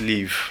 let's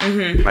leave.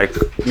 Like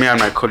me and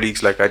my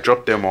colleagues, like I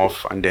dropped them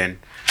off and then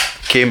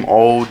came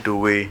all the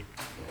way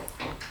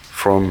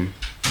from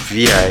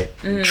VI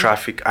in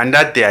traffic. And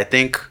that day, I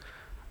think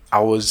I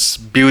was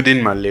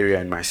building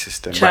malaria in my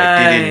system, but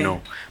I Chai. didn't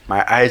know.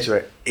 My eyes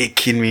were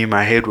aching me.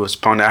 My head was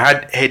pounding. I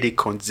had headache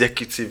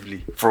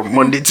consecutively from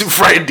Monday to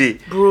Friday.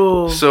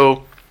 Bro.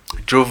 So I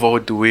drove all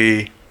the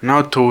way.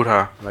 Now told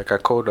her, like I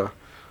called her,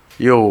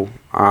 yo,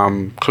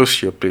 I'm close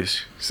to your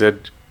place. She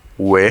said,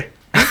 where?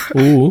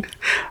 Ooh.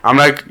 I'm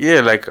like, yeah,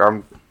 like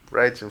I'm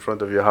right in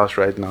front of your house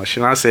right now. She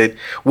now said,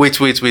 wait.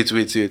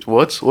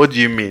 What? What do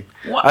you mean?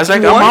 What? I was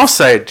like, I'm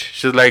outside.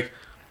 She's like,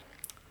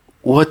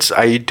 what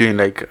are you doing?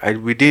 Like,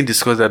 we didn't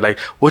discuss that. Like,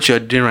 what you're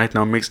doing right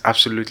now makes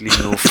absolutely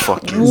no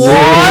fucking sense.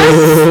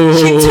 What?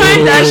 She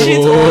turned that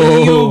shit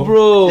on you,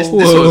 bro. This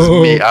was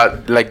me.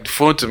 Like, the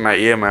phone to my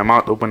ear, my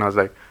mouth open. I was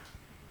like,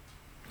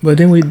 But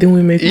then we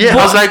make yeah. I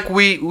was like,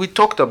 we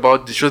talked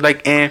about this. She was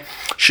like,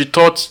 she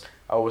thought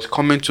I was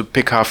coming to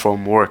pick her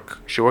from work.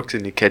 She works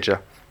in Ikeja.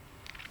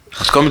 I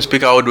was coming to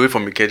pick her all the way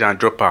from Ikeja and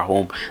drop her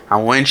home.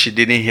 And when she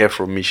didn't hear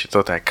from me, she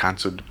thought I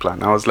cancelled the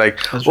plan. I was like,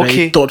 That's very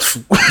okay.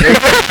 thoughtful.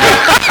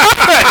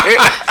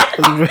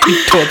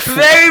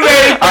 Very,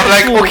 very. I'm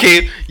like,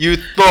 okay, you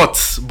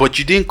thought, but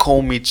you didn't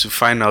call me to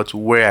find out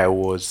where I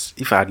was.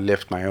 If I had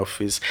left my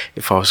office,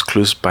 if I was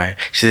close by.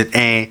 She said,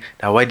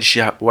 that why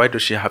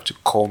does she have to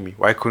call me?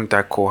 Why couldn't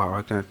I call her?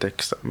 Why couldn't I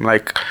text her? I'm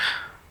like,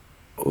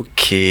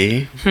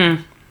 okay.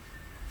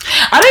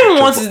 I don't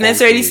even want to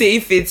necessarily say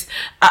if it's.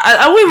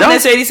 I wouldn't even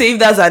necessarily say if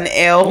that's an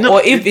L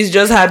or if it's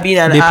just her being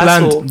an They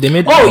asshole. planned. They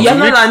made Oh, plans. you have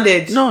not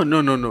landed.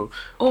 No.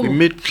 Oh. We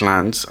made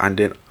plans, and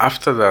then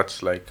after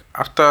that, like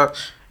after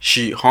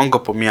she hung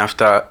up on me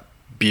after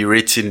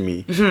berating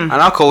me, and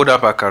I called her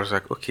back. I was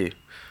like, okay,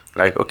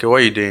 what are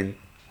you doing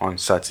on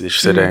Saturday? She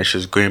said that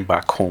she's going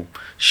back home.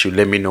 She'll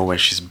let me know when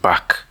she's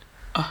back.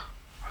 I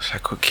was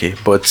like, okay,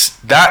 but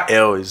that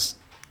L is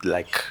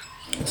like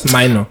It's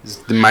minor.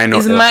 the minor.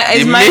 It's L.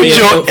 it's the minor.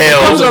 major It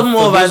comes L. up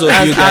more of For those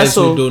an you guys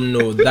asshole. who don't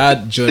know,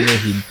 that journey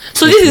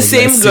So this is was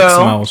same 6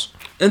 girl? miles.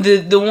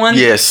 The one.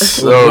 Yes.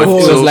 It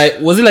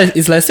was like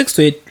it's like 6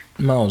 to 8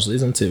 miles,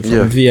 isn't it? From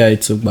Yeah. VI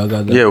to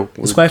Bagada. Yeah, It's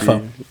with quite the-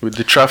 far. with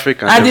the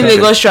traffic and I did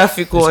everything. Lagos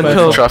traffic on quite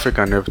top. Traffic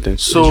and everything.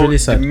 So really the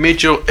sad.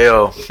 major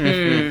L.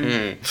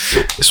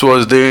 This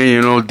was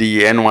during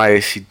the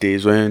NYSC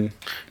days when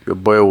your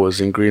boy was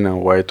in green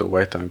and white or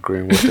white and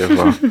green,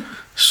 whatever.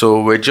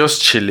 So we're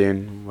just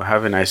chilling, we're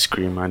having ice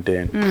cream, and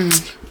then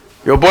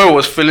your boy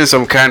was feeling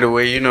some kind of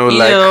way, You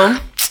like know.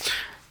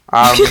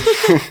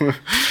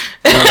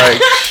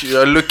 like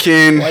you're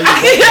looking, Why you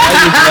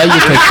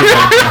touching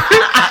my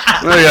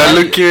back? no, you're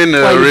looking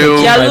you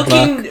real. You're my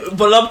looking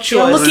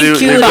voluptuous. You're looking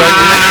cute.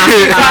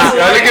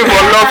 You're looking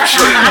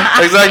voluptuous.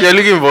 Exactly, you're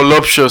looking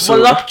voluptuous. So,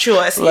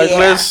 Voluptuous. like, yeah.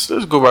 let's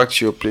go back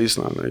to your place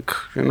now. Like,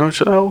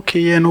 she's like, okay,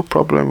 yeah, no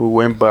problem. We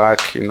went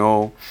back,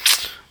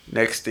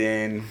 Next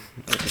thing,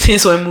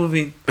 Since we're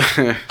moving.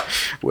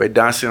 we're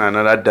dancing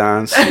another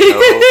dance.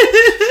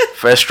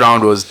 First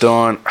round was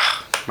done.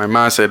 My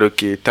man said,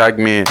 okay, tag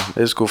me in.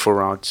 Let's go for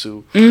round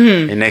 2.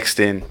 The next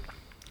thing,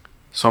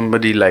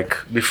 somebody, like,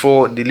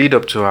 before the lead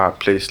up to her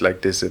place,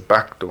 like, there's a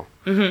back door.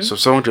 So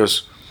someone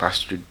just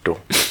passed through the door.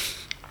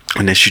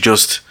 And then she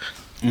just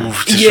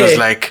moved. She was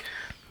like,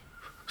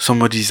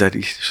 somebody's at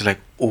this. She's like,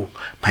 oh,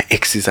 my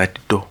ex is at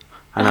the door.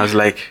 And I was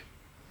like,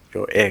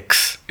 your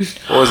ex?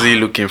 What was he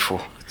looking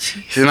for?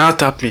 She now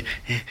tapped me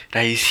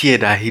that he's here,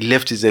 that he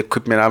left his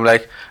equipment. I'm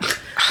like,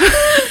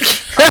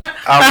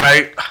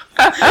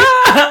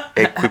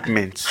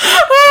 equipment.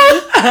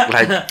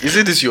 Like,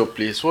 isn't this your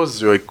place? What's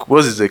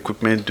his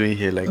equipment doing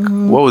here? Like,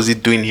 what was he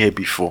doing here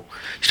before?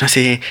 She now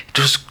say, hey,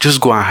 just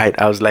go and hide.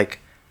 I was like,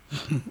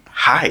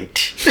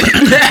 hide.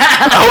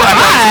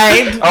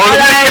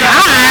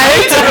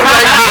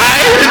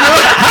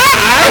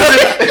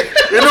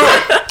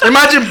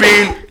 Imagine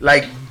being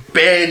like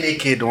bare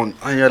naked and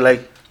you're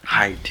like,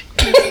 hide.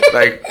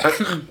 Like,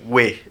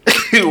 where?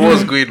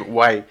 What's going?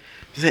 Why?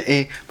 He said,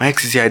 hey, my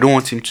ex is here. I don't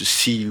want him to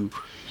see you.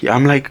 Yeah,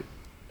 I'm like,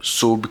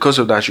 so because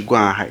of that, I should go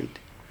and hide.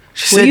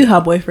 She Were said, you her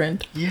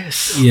boyfriend?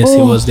 yes. Yes, it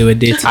was. They were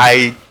dating.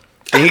 I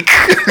think.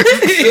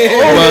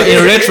 Well,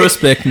 in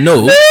retrospect,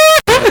 no.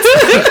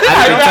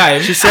 At the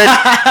time, She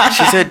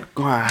said,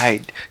 go and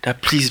hide.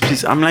 That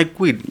please. I'm like,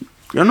 wait,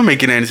 you're not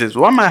making any sense.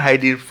 Why am I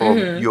hiding from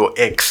your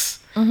ex?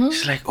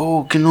 She's like,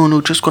 oh, okay,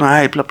 no, just gonna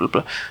hide, blah, blah,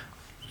 blah.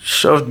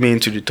 Shoved me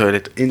into the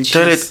toilet. In the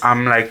toilet,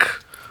 I'm like,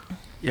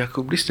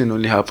 Yakub, this thing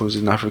only happens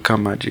in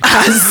African magic.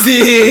 As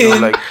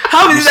in, Like,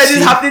 how is it that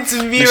this happening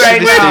to me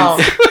right now?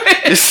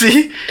 You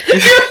see?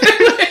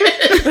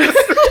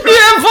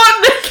 You're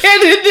born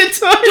naked in the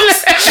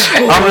toilet.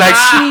 I'm like,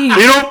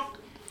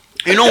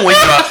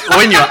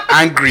 when you're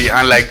angry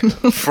and like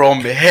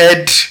from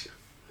head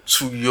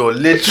to your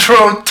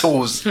literal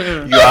toes,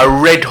 you are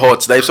red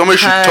hot. Like if somebody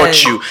should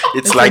touch you,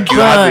 it's like you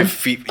have a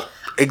fever.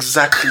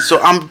 Exactly. So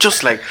I'm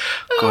just like,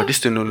 God, this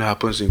thing only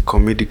happens in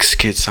comedic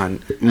skits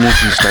and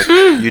movies. Like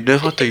you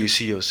never thought you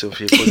see yourself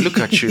here, but look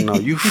at you now,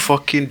 you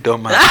fucking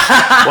dumbass.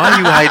 Why are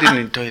you hiding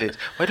in the toilet?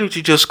 Why don't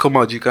you just come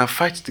out? You can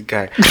fight the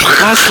guy.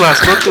 Last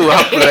class, not to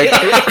happen. Like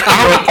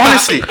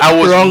honestly, I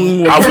was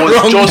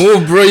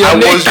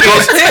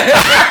just.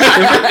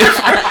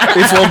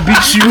 If I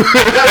beat you.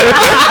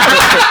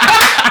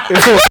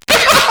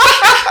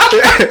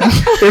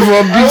 If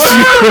I beat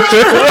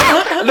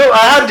you. No, I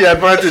had the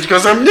advantage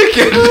because I'm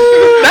naked.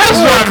 That's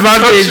no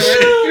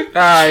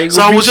advantage.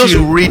 So I was just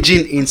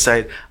raging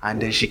inside,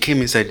 and then she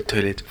came inside the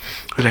toilet.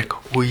 We're like,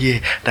 oh yeah,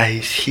 that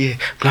he's here,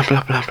 blah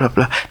blah blah blah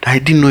blah. That I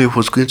didn't know it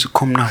was going to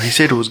come now. He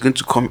said it was going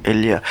to come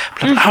earlier.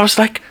 Blah, blah. I was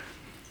like,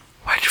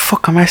 why the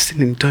fuck am I still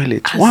in the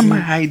toilet? Why am I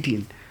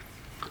hiding?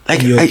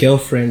 Like your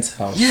girlfriend's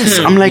house. Yes,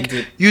 I'm like,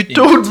 you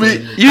told me.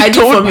 You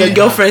told me your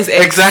girlfriend's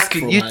ex.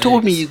 Exactly. You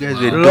told me you guys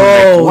were done.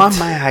 Like, why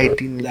am I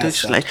hiding?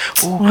 Just like,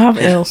 I have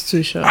else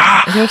too, sure.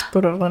 I just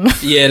thought of one.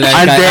 Yeah, like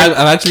I've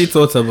actually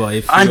thought about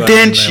it. And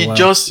then she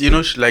just, she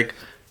like,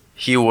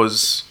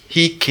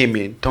 he came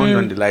in, turned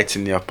on the lights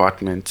in the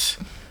apartment,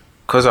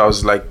 because I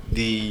was like,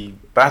 the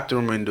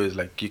bathroom window is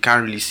like, you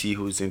can't really see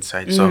who's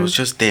inside. So I was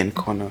just there in the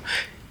corner.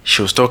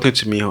 She was talking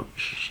to me.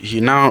 He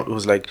now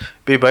was like,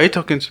 babe, are you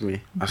talking to me?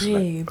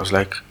 I was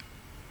like,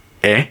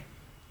 eh?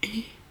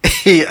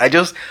 I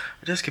just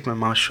kept my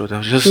mouth shut. I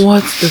was just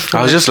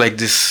like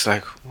this,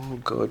 like, oh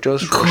God,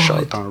 just rush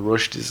out and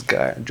rush this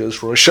guy and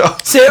just rush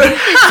out. So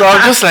I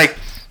was just like,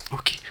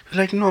 okay.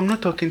 Like, no, I'm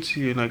not talking to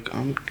you. Like,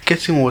 I'm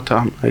getting water.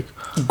 I'm like,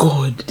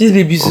 God, this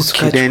baby is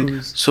okay.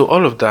 Then, so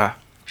all of that,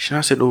 she now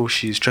said, oh,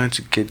 she's trying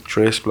to get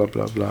dressed, blah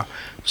blah blah.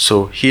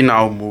 So he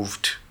now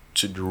moved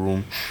to the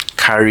room,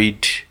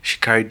 she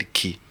carried the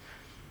key.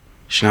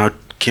 She now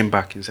came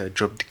back inside,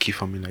 dropped the key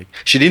for me. Like,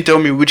 she didn't tell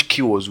me which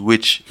key was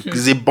which.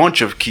 There's a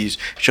bunch of keys.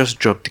 She just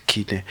dropped the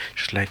key there.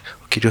 She's like,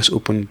 okay, just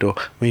open the door.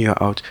 When you're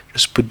out,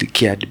 just put the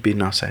key at the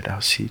bin outside.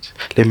 I'll see it.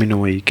 Let me know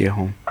when you get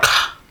home.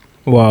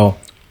 Wow.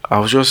 I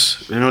was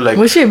just, like,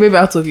 was she a baby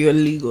out of your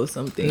league or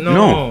something?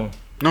 No.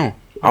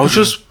 I was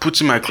just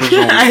putting my clothes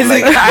on.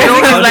 Like, I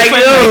don't like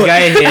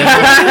guy here.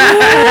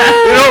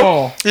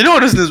 you know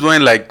this is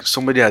when like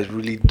somebody has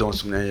really done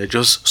something and you're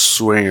just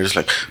swearing. You're just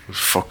like,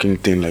 fucking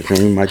thing. Like, can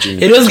you imagine?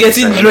 It was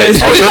getting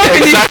dressed.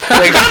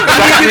 Exactly. You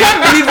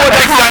can't believe what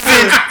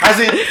happened.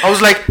 I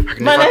was like,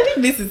 Man, I think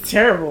this is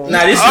terrible.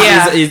 Nah, this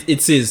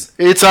is.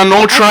 It's an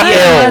ultra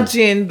hell.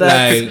 Imagine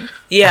that. Like,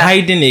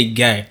 hiding a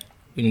guy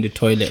in the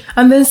toilet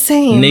And then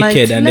saying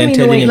naked, like, and then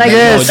telling him, like,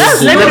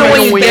 yes, let me know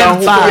when you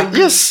get back.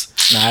 Yes.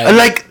 Nah,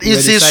 like,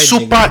 it's a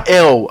super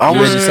L. I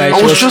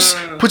was just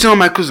putting on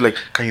my clothes. Like,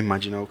 can you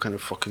imagine what kind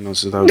of fucking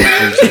nonsense that was?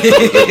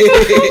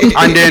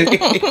 And then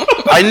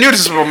I knew the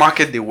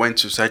supermarket they went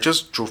to, so I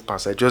just drove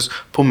past. I just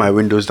put my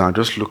windows down,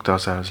 just looked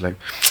outside. I was like,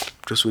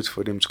 just wait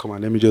for them to come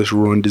and let me just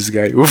run this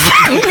guy over.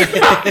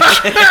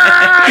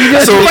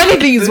 The funny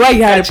thing is why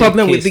you had a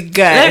problem with the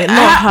guy,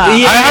 not her.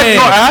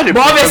 I had a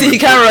But obviously he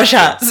can't rush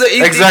her. So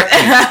exactly.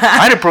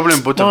 I had a problem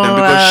with both of them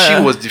because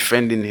she was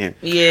defending him.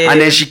 Yeah.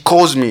 And then she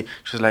calls me.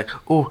 She was like,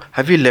 "Oh,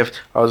 have you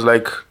left?" I was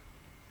like,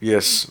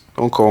 "Yes.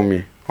 Don't call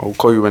me. I'll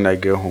call you when I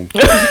get home."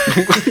 you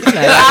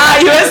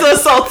were so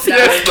salty.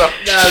 Because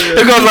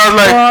I was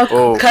like,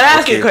 "Oh." Can I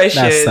ask you a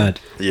question? That's sad.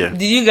 Yeah.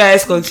 Did you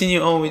guys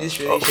continue on with this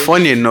relationship?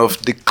 Funny enough,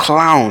 the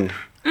clown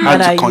had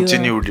to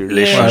continue with the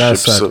relationship.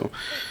 that's sad. So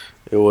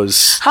it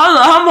was.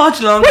 How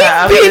much longer?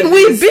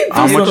 We've been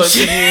How much?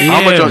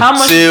 Yeah. How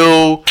much?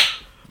 Till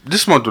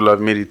this month will have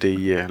made it a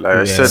year. Like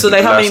I said, So,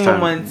 like, how last many more time,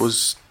 months? It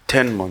was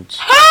 10 months.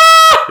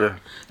 Yeah.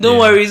 Don't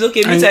worry, it's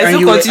okay. Means I And still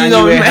you were continue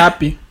on with my.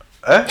 happy.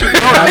 Would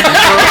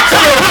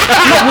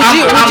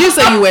you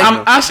say you were?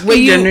 I'm asking Were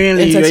you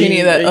genuinely.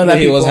 entertaining that other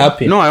He people? was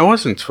happy. No, I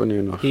wasn't. Funny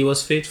enough, He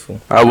was faithful.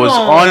 I was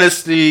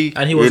honestly,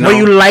 And he was But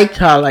you liked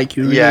her like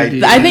you really Yeah, I did.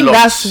 did. I think Lots.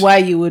 that's why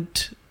you would.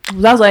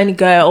 That's why any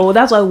guy, or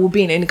that's why we'll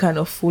be in any kind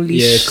of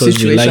foolish 'cause we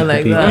situation like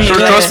like the that. people.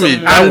 So trust me,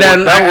 And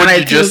then- that and what I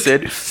you just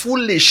think- said,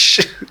 foolish,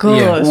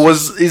 God.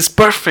 is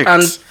perfect.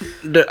 And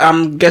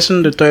I'm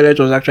guessing the toilet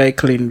was actually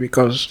clean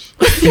because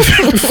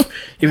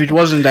if it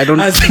wasn't, I don't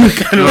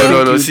think.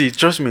 no. See,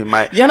 trust me,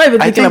 You're not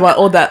even I thinking think- about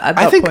all that at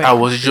that I think point. I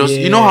was just,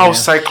 you know how Yeah.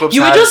 Cyclops.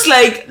 You were has just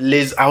like-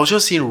 Liz. I was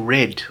just seeing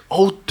red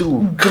all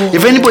through.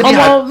 If anybody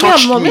had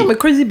touched I'm me, a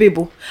crazy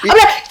baby. I'm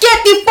like, get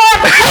the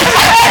fuck!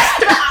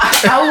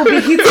 I will be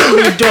hitting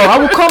the door. I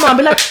will come and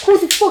be like, who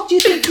the fuck do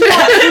you think you are?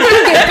 You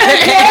bring a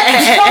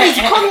bed,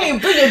 you come here, you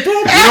bring a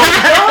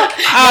bed.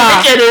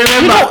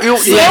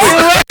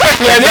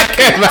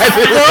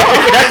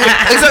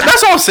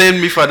 That's what I'm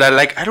saying, Mifa. That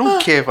like I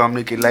don't care if I'm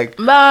naked, like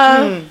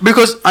Man.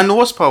 because and the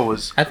worst part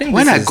was I think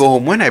when this I is- go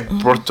home, when I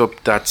brought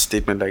up that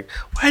statement, like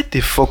why the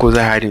fuck was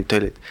I hiding in the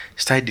toilet?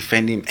 Started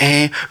defending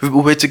him. We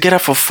were together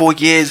for 4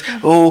 years.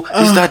 Oh,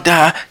 is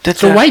that?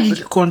 So why did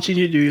you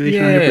continue the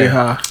relationship with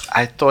her?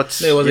 I thought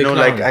There was a clown.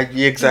 like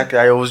Mm.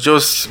 I was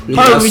just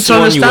Oh, it's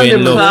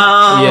understandable.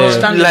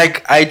 Yeah.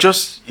 like I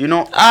just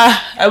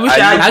I wish I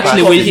had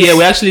Actually,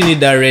 we actually need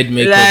that red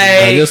makeup.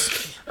 I Like-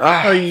 just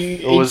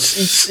it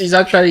was It's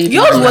actually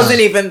Yours wasn't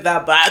even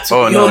that bad.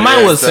 Oh, no, no, mine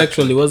yeah, was exactly.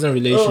 sexual. It wasn't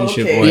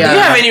relationship. okay. or Yeah. Do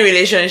you have any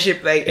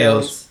relationship like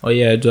else? Oh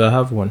yeah, do I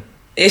have one?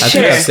 It's I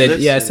think I sure. said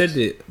I said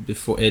it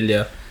before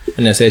earlier,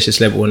 and I said she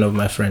slept with one of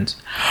my friends.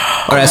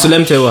 All right, so let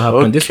me tell you what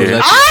happened. This was Okay.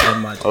 actually so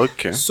mad.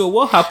 okay. So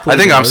what happened? I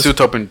think I'm was- still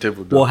topping the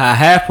table. Though. What had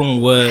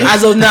happened was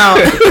As of now.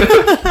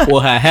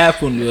 what had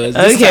happened was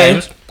this Okay.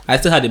 time, I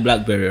still had a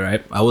BlackBerry,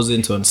 right? I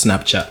wasn't on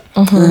Snapchat,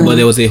 but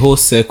there was a whole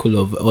circle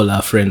of all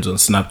our friends on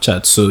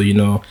Snapchat, so you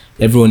know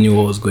everyone knew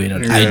what was going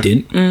on. I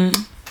didn't.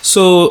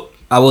 So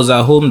I was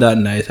at home that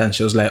night, and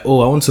she was like,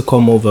 "Oh, I want to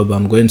come over, but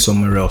I'm going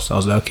somewhere else." I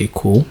was like, "Okay,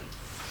 cool."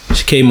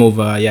 She came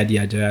over, yada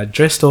yada,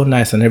 dressed all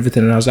nice and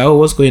everything, and I was like, "Oh,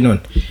 what's going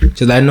on?"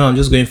 She's like, "No, I'm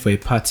just going for a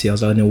party." I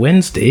was like, "On a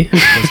Wednesday?"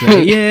 I was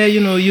like, "Yeah, you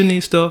know, uni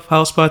stuff,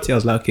 house party." I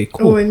was like, "Okay,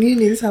 cool." When you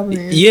need this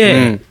happening.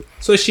 Yeah.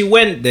 So she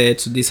went there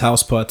to this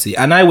house party,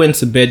 and I went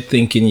to bed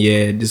thinking,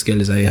 yeah, this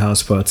girl is at a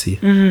house party.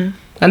 And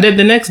then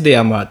the next day,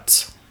 I'm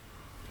at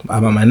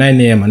my 9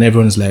 a.m. and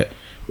everyone's like,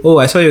 "Oh,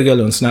 I saw your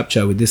girl on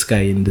Snapchat with this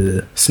guy in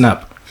the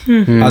snap."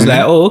 I was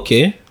like, "Oh,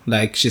 okay."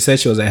 Like she said,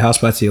 she was at a house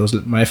party.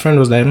 My friend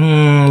was like,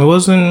 "It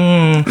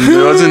wasn't."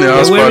 There wasn't a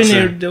house There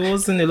party. there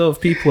wasn't a lot of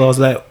people. I was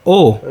like,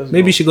 "Oh,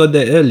 maybe she got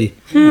there early."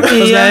 I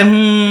was like,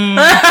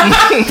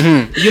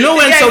 You know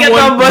when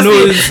someone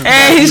knows,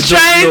 And he's you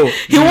don't trying. know.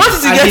 He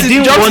wants to And get he to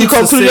didn't jump to want the to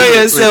conclusion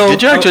say- yourself.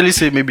 Did you actually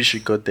say maybe she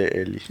got there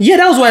early? Yeah,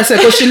 that was what I said.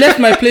 Because she left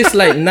my place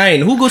like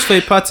 9. Who goes for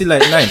a party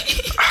like 9?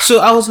 So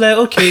I was like,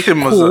 okay,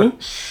 cool.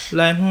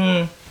 Like,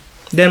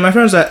 Then my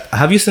friend was like,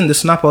 "Have you seen the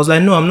snap?" I was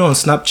like, "No, I'm not on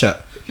Snapchat."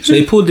 So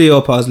he pulled it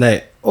up. I was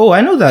like, "Oh, I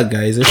know that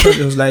guy."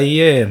 He was like,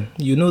 "Yeah,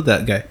 you know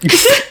that guy."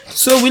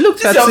 So we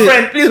looked at Your it.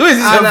 friend, please. Who is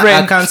this And your I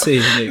friend? can't say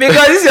his name.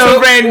 Because it's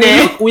your friend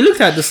there. We looked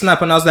at the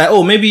snap and I was like,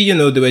 "Oh, maybe you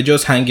know they were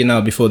just hanging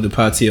out before the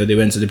party or they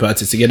went to the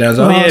party together." I was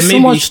like, "Oh, yeah, so maybe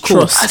much it's cool."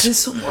 trust. I did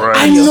so much. Right.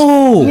 I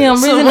know. Yeah,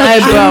 I'm raising much-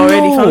 an eyebrow I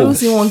already. If I know. don't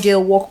see one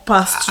girl walk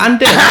past,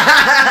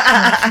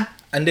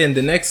 And then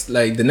the next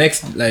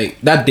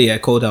that day I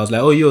called her. I was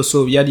like, "Oh, yo,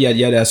 so yada yada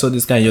yada. I saw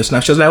this guy in your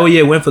snap." She was like, "Oh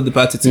yeah, went for the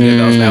party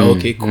together." I was like,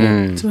 "Okay, cool."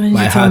 So why did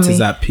My you tell heart me?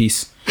 is at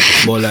peace.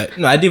 But like,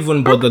 no, I didn't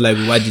even bother. Like,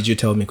 why did you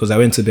tell me? Because I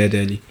went to bed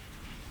early.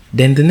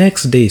 Then the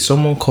next day,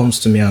 someone comes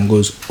to me and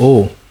goes,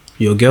 "Oh,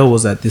 your girl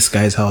was at this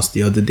guy's house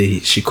the other day.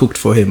 She cooked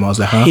for him." I was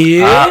like, "Huh?"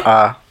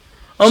 Yeah.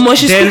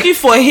 She's Then- cooking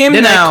for him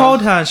Then now. I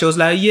called her and she was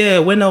like, "Yeah,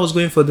 when I was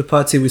going for the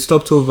party, we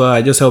stopped over.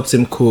 I just helped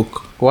him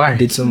cook. Why?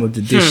 Did some of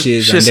the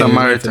dishes. She's and then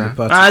we went to the Samaritan.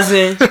 party." As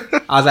in,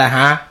 I was like,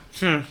 "Huh?"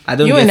 I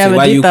don't You get ain't it. never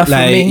Why did you that for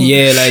like? me.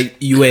 Yeah, like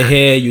you were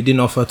here, you didn't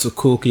offer to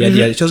cook. Yeah,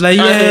 yeah. She was like,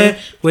 "Yeah,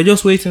 we're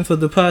just waiting for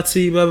the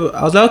party." Blah, blah.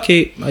 I was like,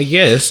 "Okay, I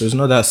guess it's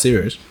not that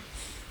serious."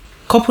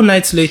 Couple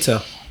nights later,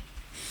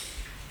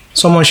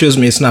 someone shows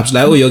me a snap. She's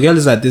like, "Oh, your girl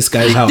is at this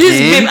guy's house." this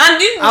babe,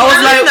 and this, I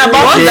was like,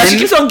 about what? that she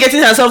keeps on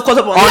getting herself caught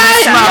up on No,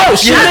 snap.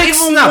 she Yeah. makes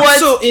snap.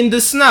 So in the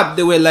snap,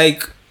 they were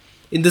like,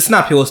 in the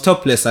snap he was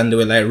topless and they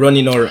were like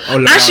running all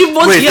around. And she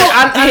was Wait.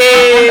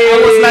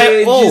 I was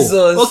like, oh,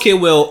 Jesus. okay,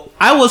 well,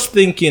 I was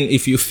thinking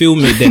if you film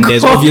it, then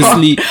there's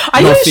obviously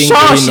Are you nothing sure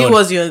going she on.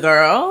 was your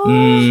girl?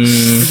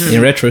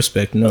 In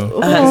retrospect, no.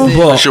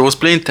 But she was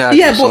playing tag.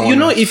 Yeah, with but you someone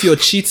know, else. if you're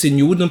cheating,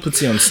 you wouldn't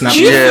put it on Snapchat.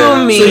 You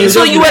feel me?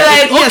 So you were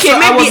like, Yeah, okay, so I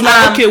maybe was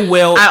like, okay,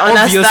 well, I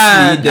understand.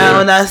 obviously, then I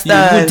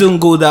understand. you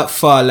wouldn't go that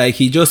far. Like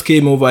he just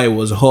came over, it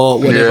was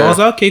hot, whatever. Yeah. I was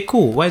like, okay,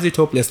 cool. Why is it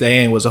topless? Like,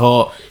 it was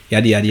hot,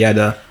 yada yada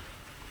yada.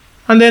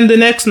 And then the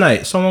next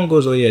night, someone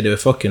goes, "Oh yeah, they were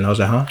fucking." I was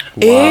like, "Huh?"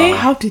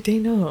 How did they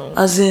know?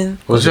 As in,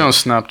 Was he on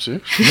Snap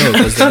too? No,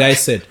 because the guy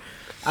said.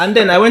 And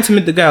then I went to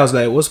meet the guy. I was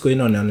like, "What's going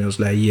on?" And he was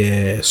like,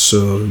 "Yeah,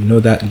 so you know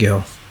that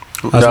girl."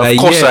 I was Of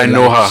course I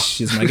know her.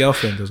 She's my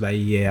girlfriend. I was like,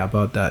 "Yeah,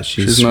 about that.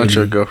 She's not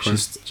your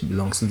girlfriend. She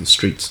belongs to the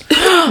streets."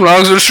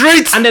 Belongs to the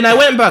streets. And then I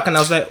went back and I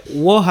was like,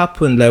 "What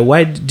happened? Like,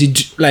 why did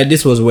you, like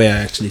this was where I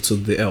actually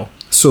took the L."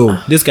 So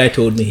this guy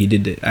told me he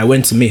did it. I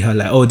went to meet her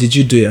like, "Oh, did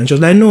you do it?" And she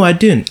was like, "No, I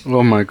didn't."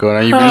 Oh my god!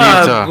 And you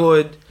believed her.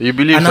 God. You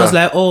believed And her. I was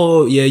like,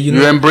 "Oh, yeah, you you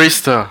know."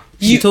 embraced her.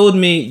 She told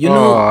me, you Oh,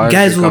 know, Isaac,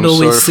 guys would I'm always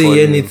sorry for say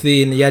you.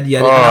 anything, yada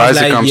yada. Oh, And I was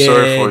Isaac, like, I'm yeah,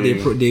 sorry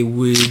for you. they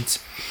would.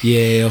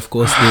 Yeah, of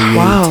course they would.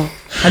 Wow.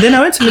 And then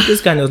I went to meet this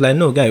guy and I was like,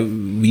 no, guy,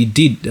 we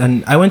did.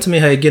 And I went to meet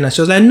her again and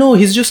she was like, no,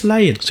 he's just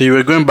lying. So you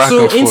were going back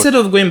So and forth. instead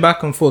of going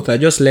back and forth, I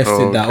just left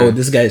it that, okay. oh,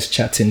 this guy is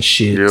chatting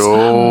shit.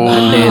 Yo.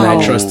 And then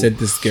I trusted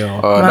this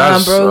girl. Oh, Man,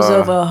 that's, bros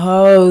over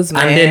hoes,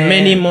 man. And then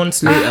many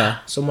months later,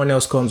 someone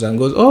else comes and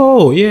goes,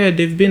 oh, yeah,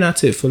 they've been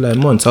at it for like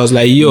months. I was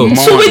like, yo.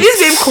 So wait, this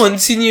babe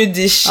continued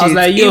this shit I was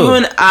like, yo.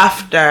 even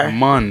after.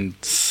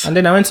 months. And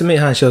then I went to meet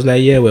her and she was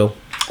like, yeah, well.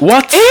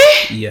 What?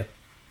 Yeah.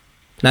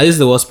 Now this is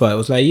the worst part. I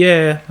was like,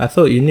 yeah, I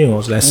thought you knew. I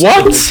was like,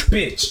 What?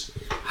 bitch?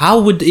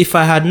 How would, if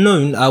I had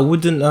known, I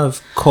wouldn't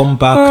have come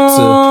back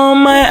Oh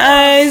my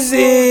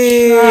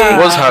Isaac.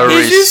 What's her Is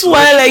race? this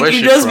why like Where's you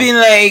she just from? been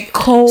like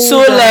Cold. so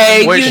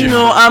like Where's she you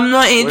know from? I'm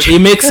not to. interested. It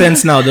makes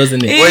sense now,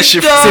 doesn't it? Where's she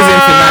It from? does. Season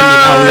finale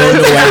now, we all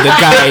know why the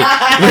guy,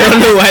 we all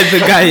know why the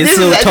guy is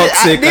so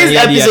toxic. This and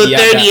yada, episode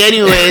yada, yada. 30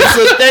 anyway.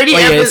 So 30 Oh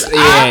yes, episodes.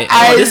 yeah.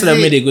 Oh, this would have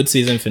made a good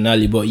season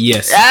finale, but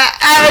yes,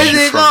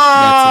 Isaac. from?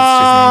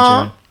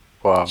 Oh.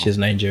 Wow. she's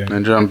Nigerian.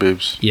 Nigerian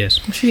babes. Yes,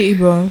 She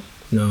Igbo.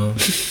 no,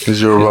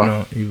 Is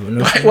Yoruba. no,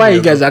 no. Why are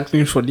you guys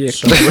acting for the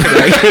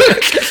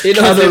It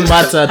doesn't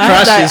matter.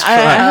 Trash is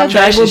I heard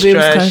Trash that is Igbo babes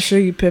trash. can show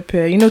you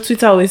pepper. You know,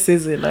 Twitter always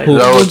says it like Who?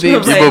 That was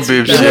Igbo babes. Igbo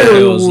babes. Yeah. Yeah.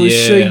 Girls, will yeah.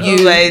 show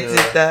you. Why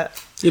did that?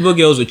 Igbo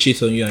girls will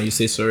cheat on you and you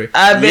say sorry.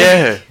 I bet.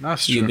 Yeah,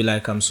 that's You'll true. be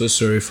like, I'm so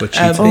sorry for I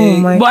cheating. bet. Oh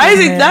my But Isaac,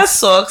 goodness. that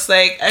sucks.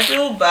 Like I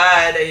feel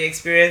bad that you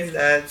experienced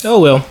that. Oh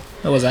well,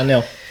 that was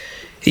Anel.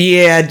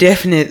 Yeah,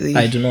 definitely.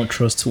 I do not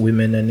trust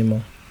women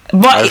anymore.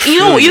 But you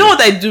know, feel you you. know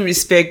what I do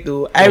respect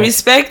though. I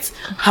respect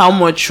how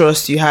much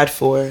trust you had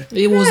for.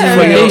 It was Yeah. a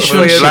For your-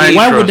 relationship. for your-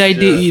 Why would I Trust,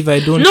 date yeah. you if I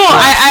don't? No, trust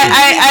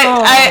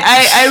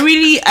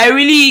I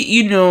really,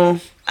 you know,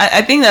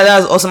 I think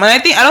that's awesome, and I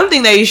don't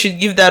think that you should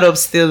give that up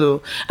still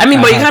though. I mean,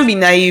 I but you have. can't be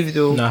naive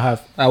though. No, I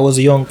have. I was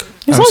young.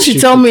 I'm Someone should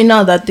stupid. tell me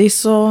now that they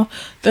saw.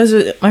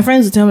 My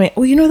friends will tell me,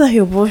 "Oh, you know that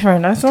your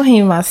boyfriend? I saw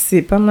him at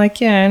SIP." I'm like,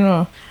 "Yeah, I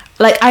know."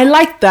 Like I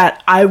like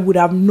that. I would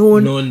have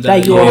known, Known that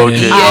that, you're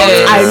yeah. out.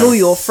 Yes. I know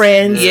your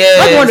friends. Yes.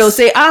 Not one they'll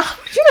say,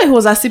 you know he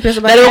was at SIP. That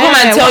they will come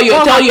and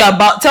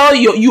tell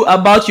you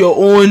about your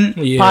own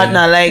Yeah.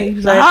 partner. Like,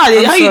 He's like, how I'm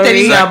you telling sorry.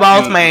 me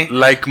about my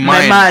like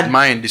my mine,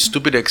 man? the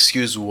stupid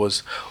excuse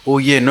was, oh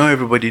yeah, not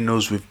everybody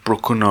knows we've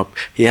broken up.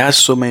 He has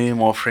so many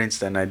more friends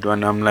than I do,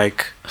 and I'm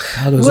like,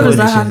 How What does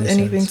that have make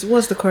anything sense? to?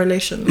 What's the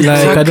correlation? Like, I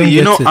exactly, don't you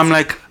get know, it. I'm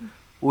like,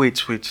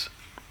 wait.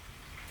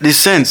 The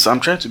sense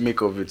I'm trying to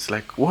make of it's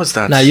like, what's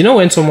that? Now you know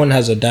when someone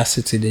has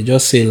audacity, they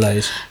just say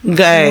lies.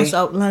 Guy. Most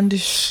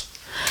outlandish.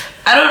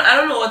 I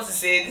don't know what to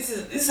say.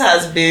 This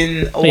has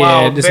been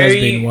Yeah, this has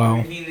very been wow.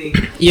 revealing.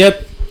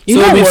 Yep. You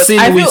So know we've what? seen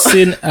I we've feel-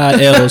 seen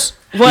L's.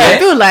 I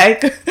feel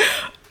like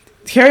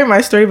hearing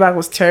my story back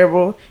was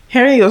terrible.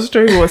 Hearing your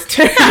story was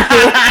terrible.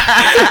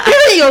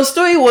 Hearing your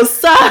story was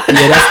sad.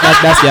 Yeah,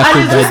 that's Yakub.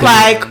 And it's just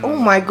by the way. like, oh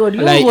my god,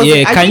 you Like, know,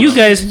 yeah, I can think you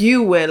guys-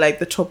 You were like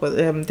the top of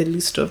the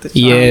least of the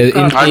time.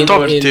 Yeah, I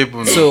top the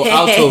table. So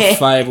out of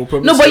 5, we'll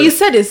probably No, but say- you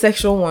said a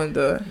sexual one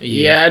though.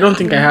 Yeah, I don't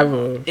think I have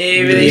a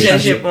A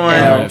relationship one.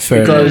 Yeah, fair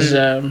because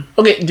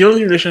okay, the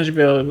only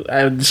relationship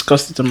I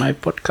discussed it on my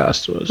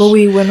podcast was But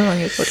we were not on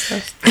your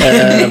podcast.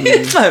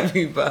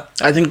 Habeeba.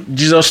 I think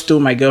Jesus stole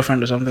my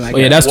girlfriend or something like Oh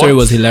yeah, that. that story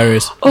was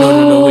hilarious.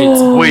 No,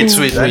 wait.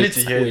 Wait, I need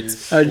to hear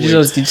this.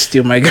 Jesus did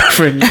steal my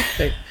girlfriend.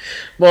 Like,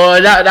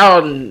 but that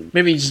one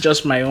maybe it's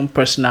just my own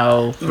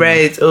personal.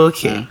 Right.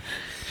 Okay.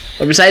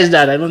 But besides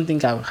that, I don't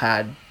think I've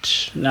had.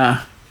 Nah,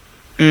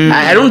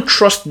 I don't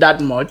trust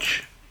that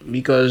much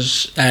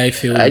because I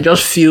feel I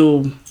just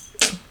feel.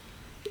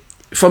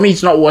 For me,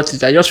 it's not worth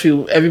it. I just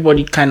feel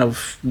everybody kind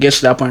of gets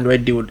to that point where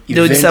they would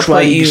They'll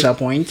eventually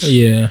disappoint disappoint.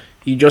 yeah.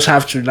 You just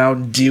have to now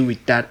deal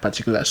with that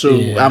particular. So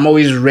Yeah. I'm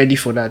always ready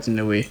for that in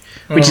a way,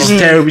 which is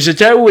terrible. It's a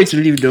terrible way to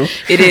live, though.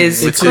 It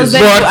is. Because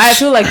then I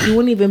feel like you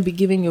won't even be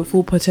giving your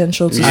full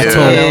potential to Yeah.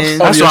 someone else.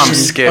 That's why I'm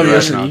Obviously, scared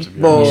right now. To be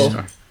but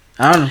honest.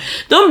 I don't know.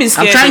 Don't be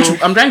scared.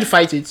 I'm trying to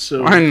fight it.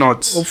 So Why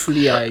not?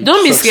 hopefully I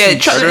don't be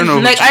succeed. scared. I don't know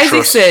who Like to Isaac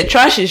trust. said,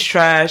 trash is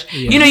trash.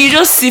 Yeah. You know, you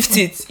just sift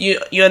it. You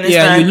understand?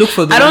 Yeah, you look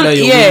for the I one don't. that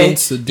you're Yeah, willing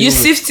to deal you with.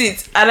 sift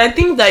it, and I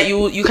think that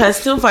you can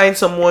still find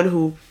someone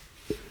who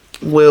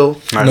will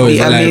No, be it's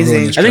like amazing.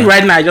 everyone is I think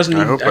right now I just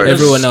need. hope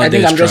everyone out I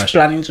think there I'm is just trash.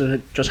 planning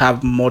to just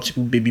have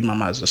multiple baby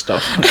mamas and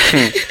stuff.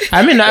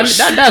 I mean,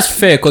 that's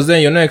fair because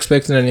then you're not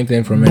expecting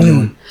anything from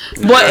anyone.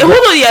 But hold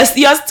on,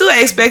 you're still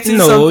expecting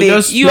No, something.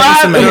 just You let me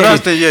are. see my No, head.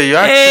 that's the, yeah, you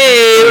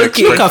Hey, actually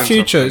okay. Look at expecting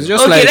future. It's something.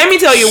 just Okay, like let me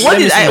tell you what let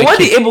me did see my what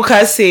kid. did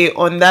Ebuka say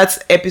on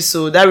that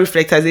episode, that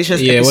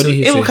reflectizations Yeah, episode. what did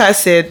he say? Ebuka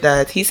said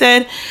that he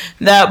said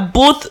that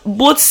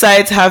both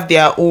sides have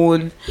their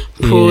own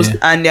pros Yeah.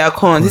 and their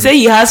cons. He said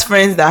he has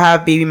friends that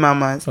have baby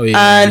mamas, Oh,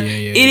 yeah, and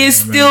yeah, it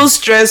is I still remember.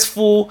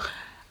 stressful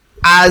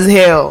as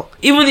hell,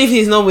 even if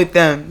he's not with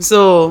them.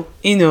 So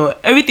you know,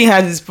 everything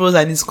has its pros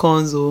and its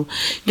cons. So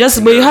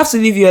but you have to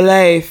live your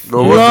life.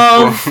 But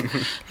what's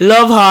the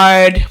Love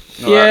hard.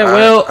 No, Yeah,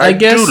 well, I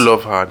guess- do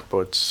love hard,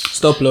 but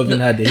Stop loving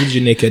her. They hit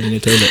you naked in the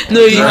toilet.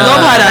 No, you love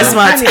hard and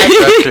smart.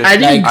 exactly. I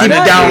think Like, deep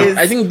that down, is-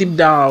 I think deep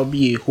down I'll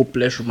be a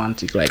hopeless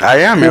romantic. Like I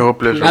am a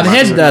hopeless I've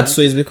romantic. heard that,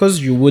 so it's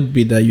because you would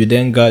be that you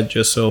then guard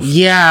yourself.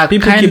 yeah,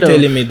 People kind keep of,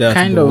 telling me that.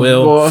 kind But of.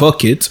 well, but-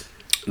 fuck it.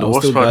 The I'll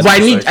worst still part guard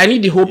But myself. I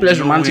need the hopeless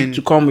knowing- romantic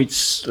to come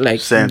with like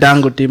Sense.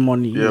 Dangote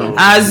money. Yeah. You know?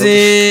 As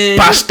in,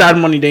 Past that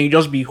money, then you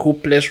just be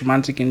hopeless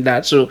romantic in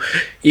that. So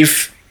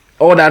if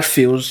all that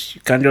fails,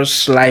 you can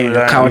just lie on your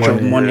Lie on couch of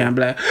money, money yeah. and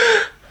be like,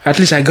 at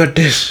least I got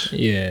this.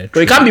 Yeah.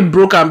 But you can't be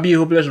broke and be a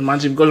hopeless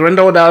romantic because when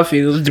all that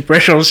fails,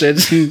 depression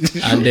sets in.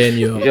 And then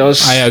you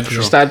just I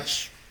agree.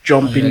 start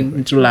jumping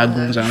into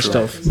lagoons and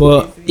stuff.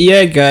 But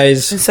yeah,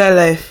 guys, inside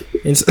life.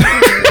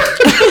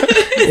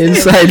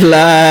 inside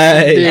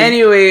life.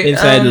 Anyway,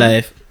 Inside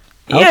life.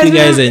 I yeah, hope you no,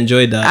 guys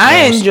enjoyed that.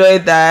 I guys.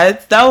 enjoyed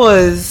that. That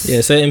was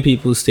Yeah, certain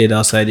people stayed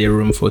outside their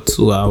room for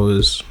 2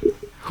 hours.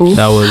 Who?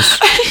 That was.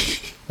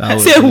 That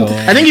was Say who? long.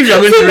 I think if you're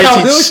going to rate I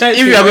it, was trying if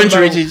to you are going to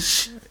remember. rate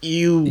it,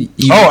 you.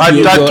 You- Oh, I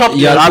you got- topped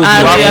you it. have I- to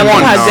and go I Yakub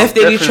won has now.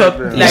 definitely Definitely. chopped.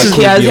 This Like is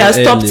he has your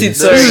stopped it.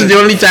 eldest. Sorry. This is the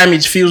only time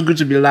it feels good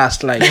to be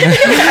last. Like,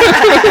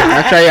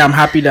 actually, I'm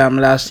happy that I'm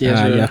last year.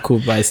 so.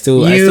 Yakub, I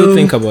still You-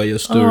 think about your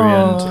story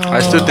and I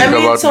still think I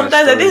mean, about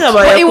sometimes my I think stories. about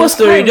But it your was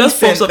story. It quite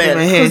just pops up recent in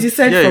my then, head. because you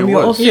said Yeah, from it your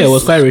was. office. yeah, it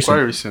was quite Quite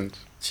recent. recent.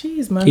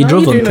 Jeez, man. He how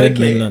drove you on doing Third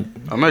okay? Mainland.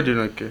 Am I doing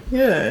okay?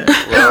 Yeah.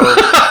 Well,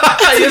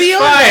 To be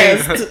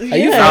honest. Are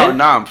you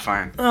now I'm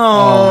fine.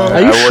 Oh, Are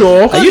you I was-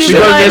 sure? Are you Because sure?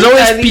 there's always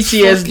That is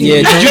PTSD.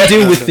 Yeah, did you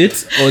deal with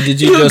it or did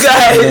you you just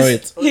ignore guys,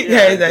 it? you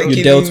guys are You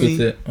kidding dealt me.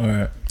 with it.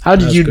 Alright. How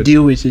did That's you good.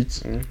 deal with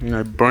it?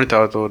 I burnt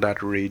out all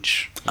that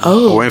rage. I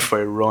Oh, went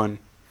for a run.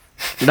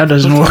 That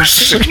doesn't work.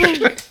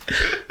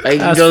 Like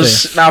That's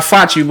just now,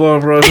 fat you, bro.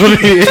 Not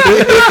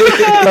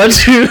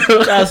you.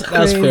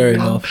 That's fair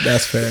enough.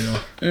 That's fair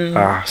enough.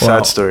 Ah, sad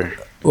Wow. story.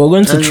 We're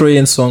going to throw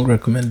in song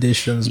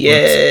recommendations. but-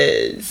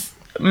 yes.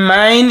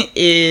 Mine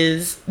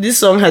is, this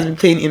song has been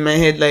playing in my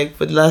head like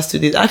for the last 2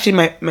 days. Actually,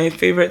 my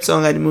favorite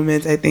song at the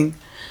moment, I think,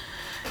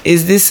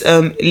 is this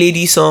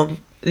Lady song,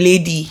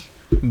 Lady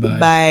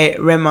by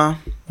Rema.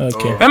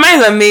 Okay. Rema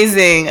is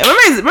amazing.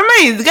 Rema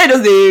is the guy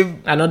does the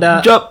Another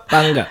drop.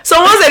 banger.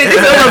 Someone said it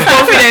takes a lot of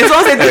confidence.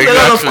 Someone said it takes a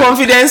lot of Exactly.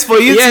 confidence for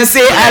you to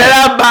say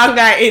another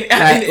banger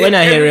in. When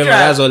I hear every Rema, track.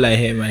 that's all I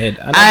hear in my head.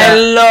 Another I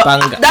love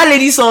banger. that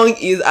Lady song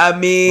is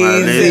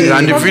amazing.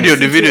 And the video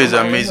is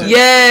amazing.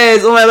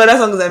 Yes, oh my god, that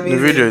song is The amazing.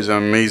 video is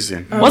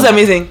amazing. What's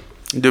amazing?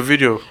 The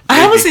video. I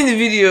haven't seen the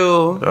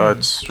video.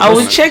 That's I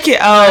will check it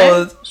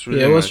out.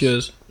 Yeah, what's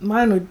yours?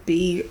 Mine would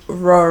be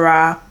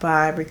Rora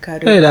by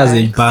Ricardo. Hey, that's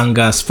a Banks.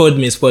 banger. Spud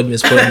me. That's a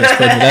banger right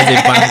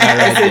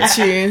there. It's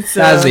a tune. So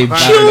That's a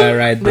banger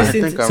right there.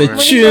 Listen think to I've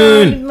It's a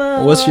heard- tune.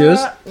 What's yours?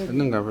 I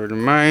think I've heard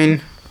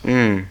mine.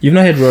 You've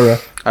not heard Rora?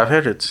 I've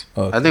heard it.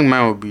 Okay. I think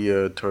mine would be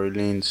Tory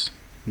Lane's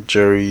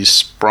Jerry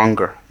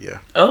Spronger. Yeah.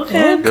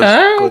 Okay.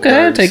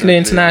 Okay. Take the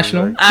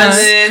international. And take I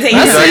it see.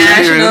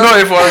 international. No,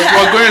 if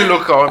we're going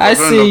local, I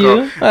see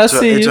you. I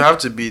see It you. would have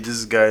to be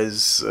this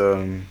guy's.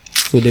 Who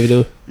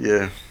Davido?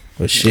 Yeah.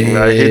 Oh shit.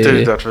 I hated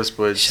it at first,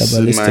 but it's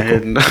in my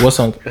head. Shabalistical. What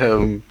song?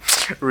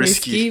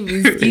 Risky.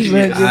 everybody. Is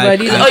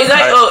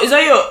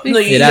that your? No,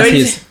 you Yeah, that's already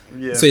his.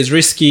 Yeah. So it's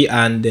risky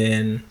and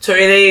then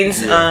Tory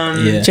Lane's.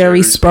 yeah.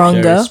 Jerry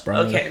Spronger. Jerry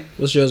Spronger. Okay.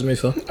 What's yours,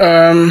 Mifa?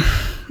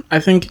 I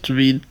think it would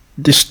be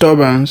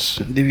Disturbance,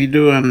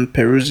 Davido and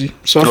Peruzzi.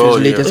 Some of Oh,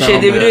 his yeah. latest Okay,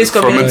 album. Davido is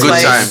coming From a in good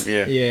twice. time.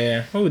 Yeah.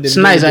 Yeah. Oh, It's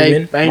nice. I More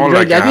enjoyed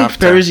like it. I a think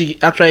halftime.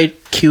 Peruzzi actually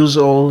kills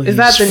all. Is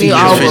that his the new features.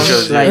 album?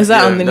 Features, yeah. Is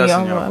that on the new that's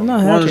album? I've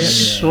not heard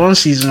it. One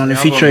season on the The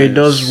feature, album it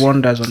does is-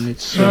 wonders on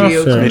it. So. Oh,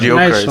 Mediocre. fair.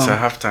 Mediocre. Nice It's song. a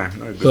halftime.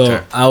 Not a good So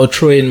time. I'll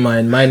throw in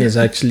mine. Mine is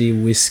actually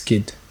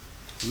Wizkid.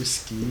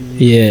 Whiskey.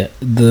 Yeah.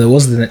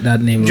 What's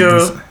that name? of Joro.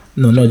 this?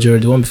 No, not Joro.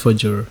 The one before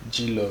Joro.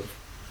 G-Love.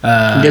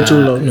 Ghetto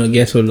Love. No,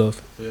 Ghetto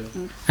Love.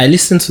 I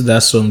listened to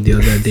that song the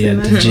other day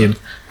at the gym,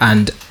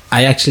 and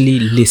I actually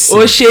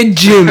listened. Oh shit,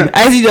 Jim!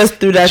 I see just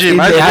threw that Jim, in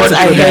I there. what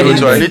I did heard you it.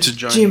 do? I need to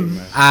join you,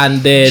 man. And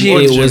then Jim.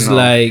 it What was Jim now?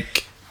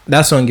 like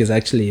that song is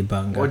actually a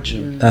banger. What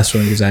Jim? That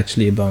song is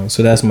actually a banger.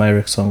 So that's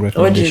my song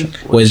recommendation.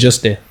 Jim? Well, it's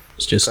just there.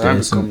 just I'm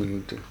doing some.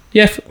 coming too.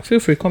 Yeah, feel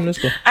free. Come, let's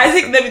go.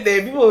 Isaac, let me tell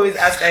you, people always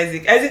ask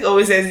Isaac. Isaac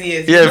always says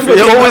yes. Yeah, Nobody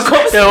they ever always.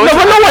 comes. They always No,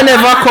 but no one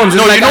ever comes.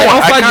 It's no, like you know I what? I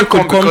offered you can't could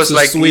come come because to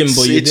like swim, it's,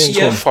 but you it's didn't too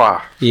come.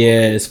 far.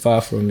 Yeah, it's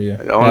far from you.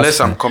 Unless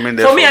I'm fine. coming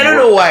there. For me, I don't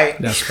know why.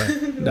 That's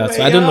fine. That's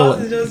But I don't your know.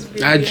 house is just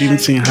big. That gym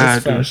thing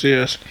hard, fine. though,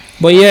 serious.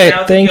 But I'll yeah,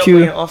 take thank up on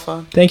you. your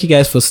offer. Thank you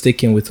guys for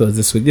sticking with us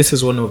this week. This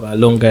is one of our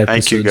longer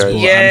episodes. Thank you, guys. But I'm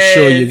Yes.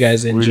 sure you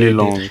guys enjoyed Really it.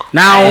 long.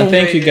 Now, And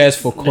thank you guys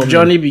for the coming.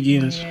 journey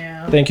begins.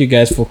 Thank you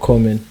guys for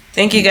coming.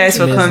 Thank you guys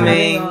for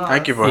Amazing. coming.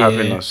 Thank you for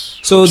having us.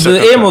 So the Second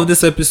aim time. of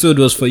this episode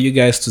was for you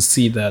guys to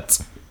see that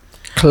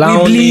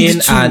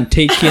clowning and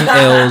taking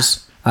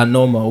L's are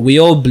normal. We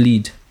all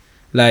bleed.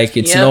 Like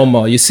it's Yep.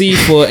 normal. You see,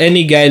 for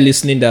any guy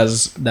listening that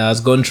has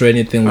gone through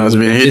anything, has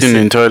we been would hidden listen.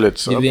 in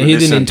toilets. You've been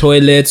hidden in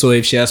toilets, or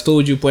if she has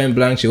told you point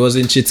blank she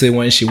wasn't cheating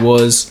when she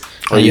was,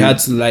 and you had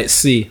to like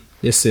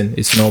listen,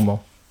 it's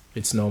normal.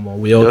 It's normal.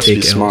 We all Just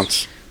take be L's.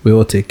 smart. We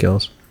all take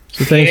L's.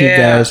 So thank you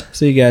Yeah. guys.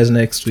 See you guys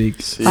next week.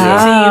 See ya.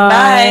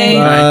 See you.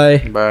 Bye.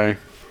 Bye.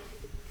 Bye.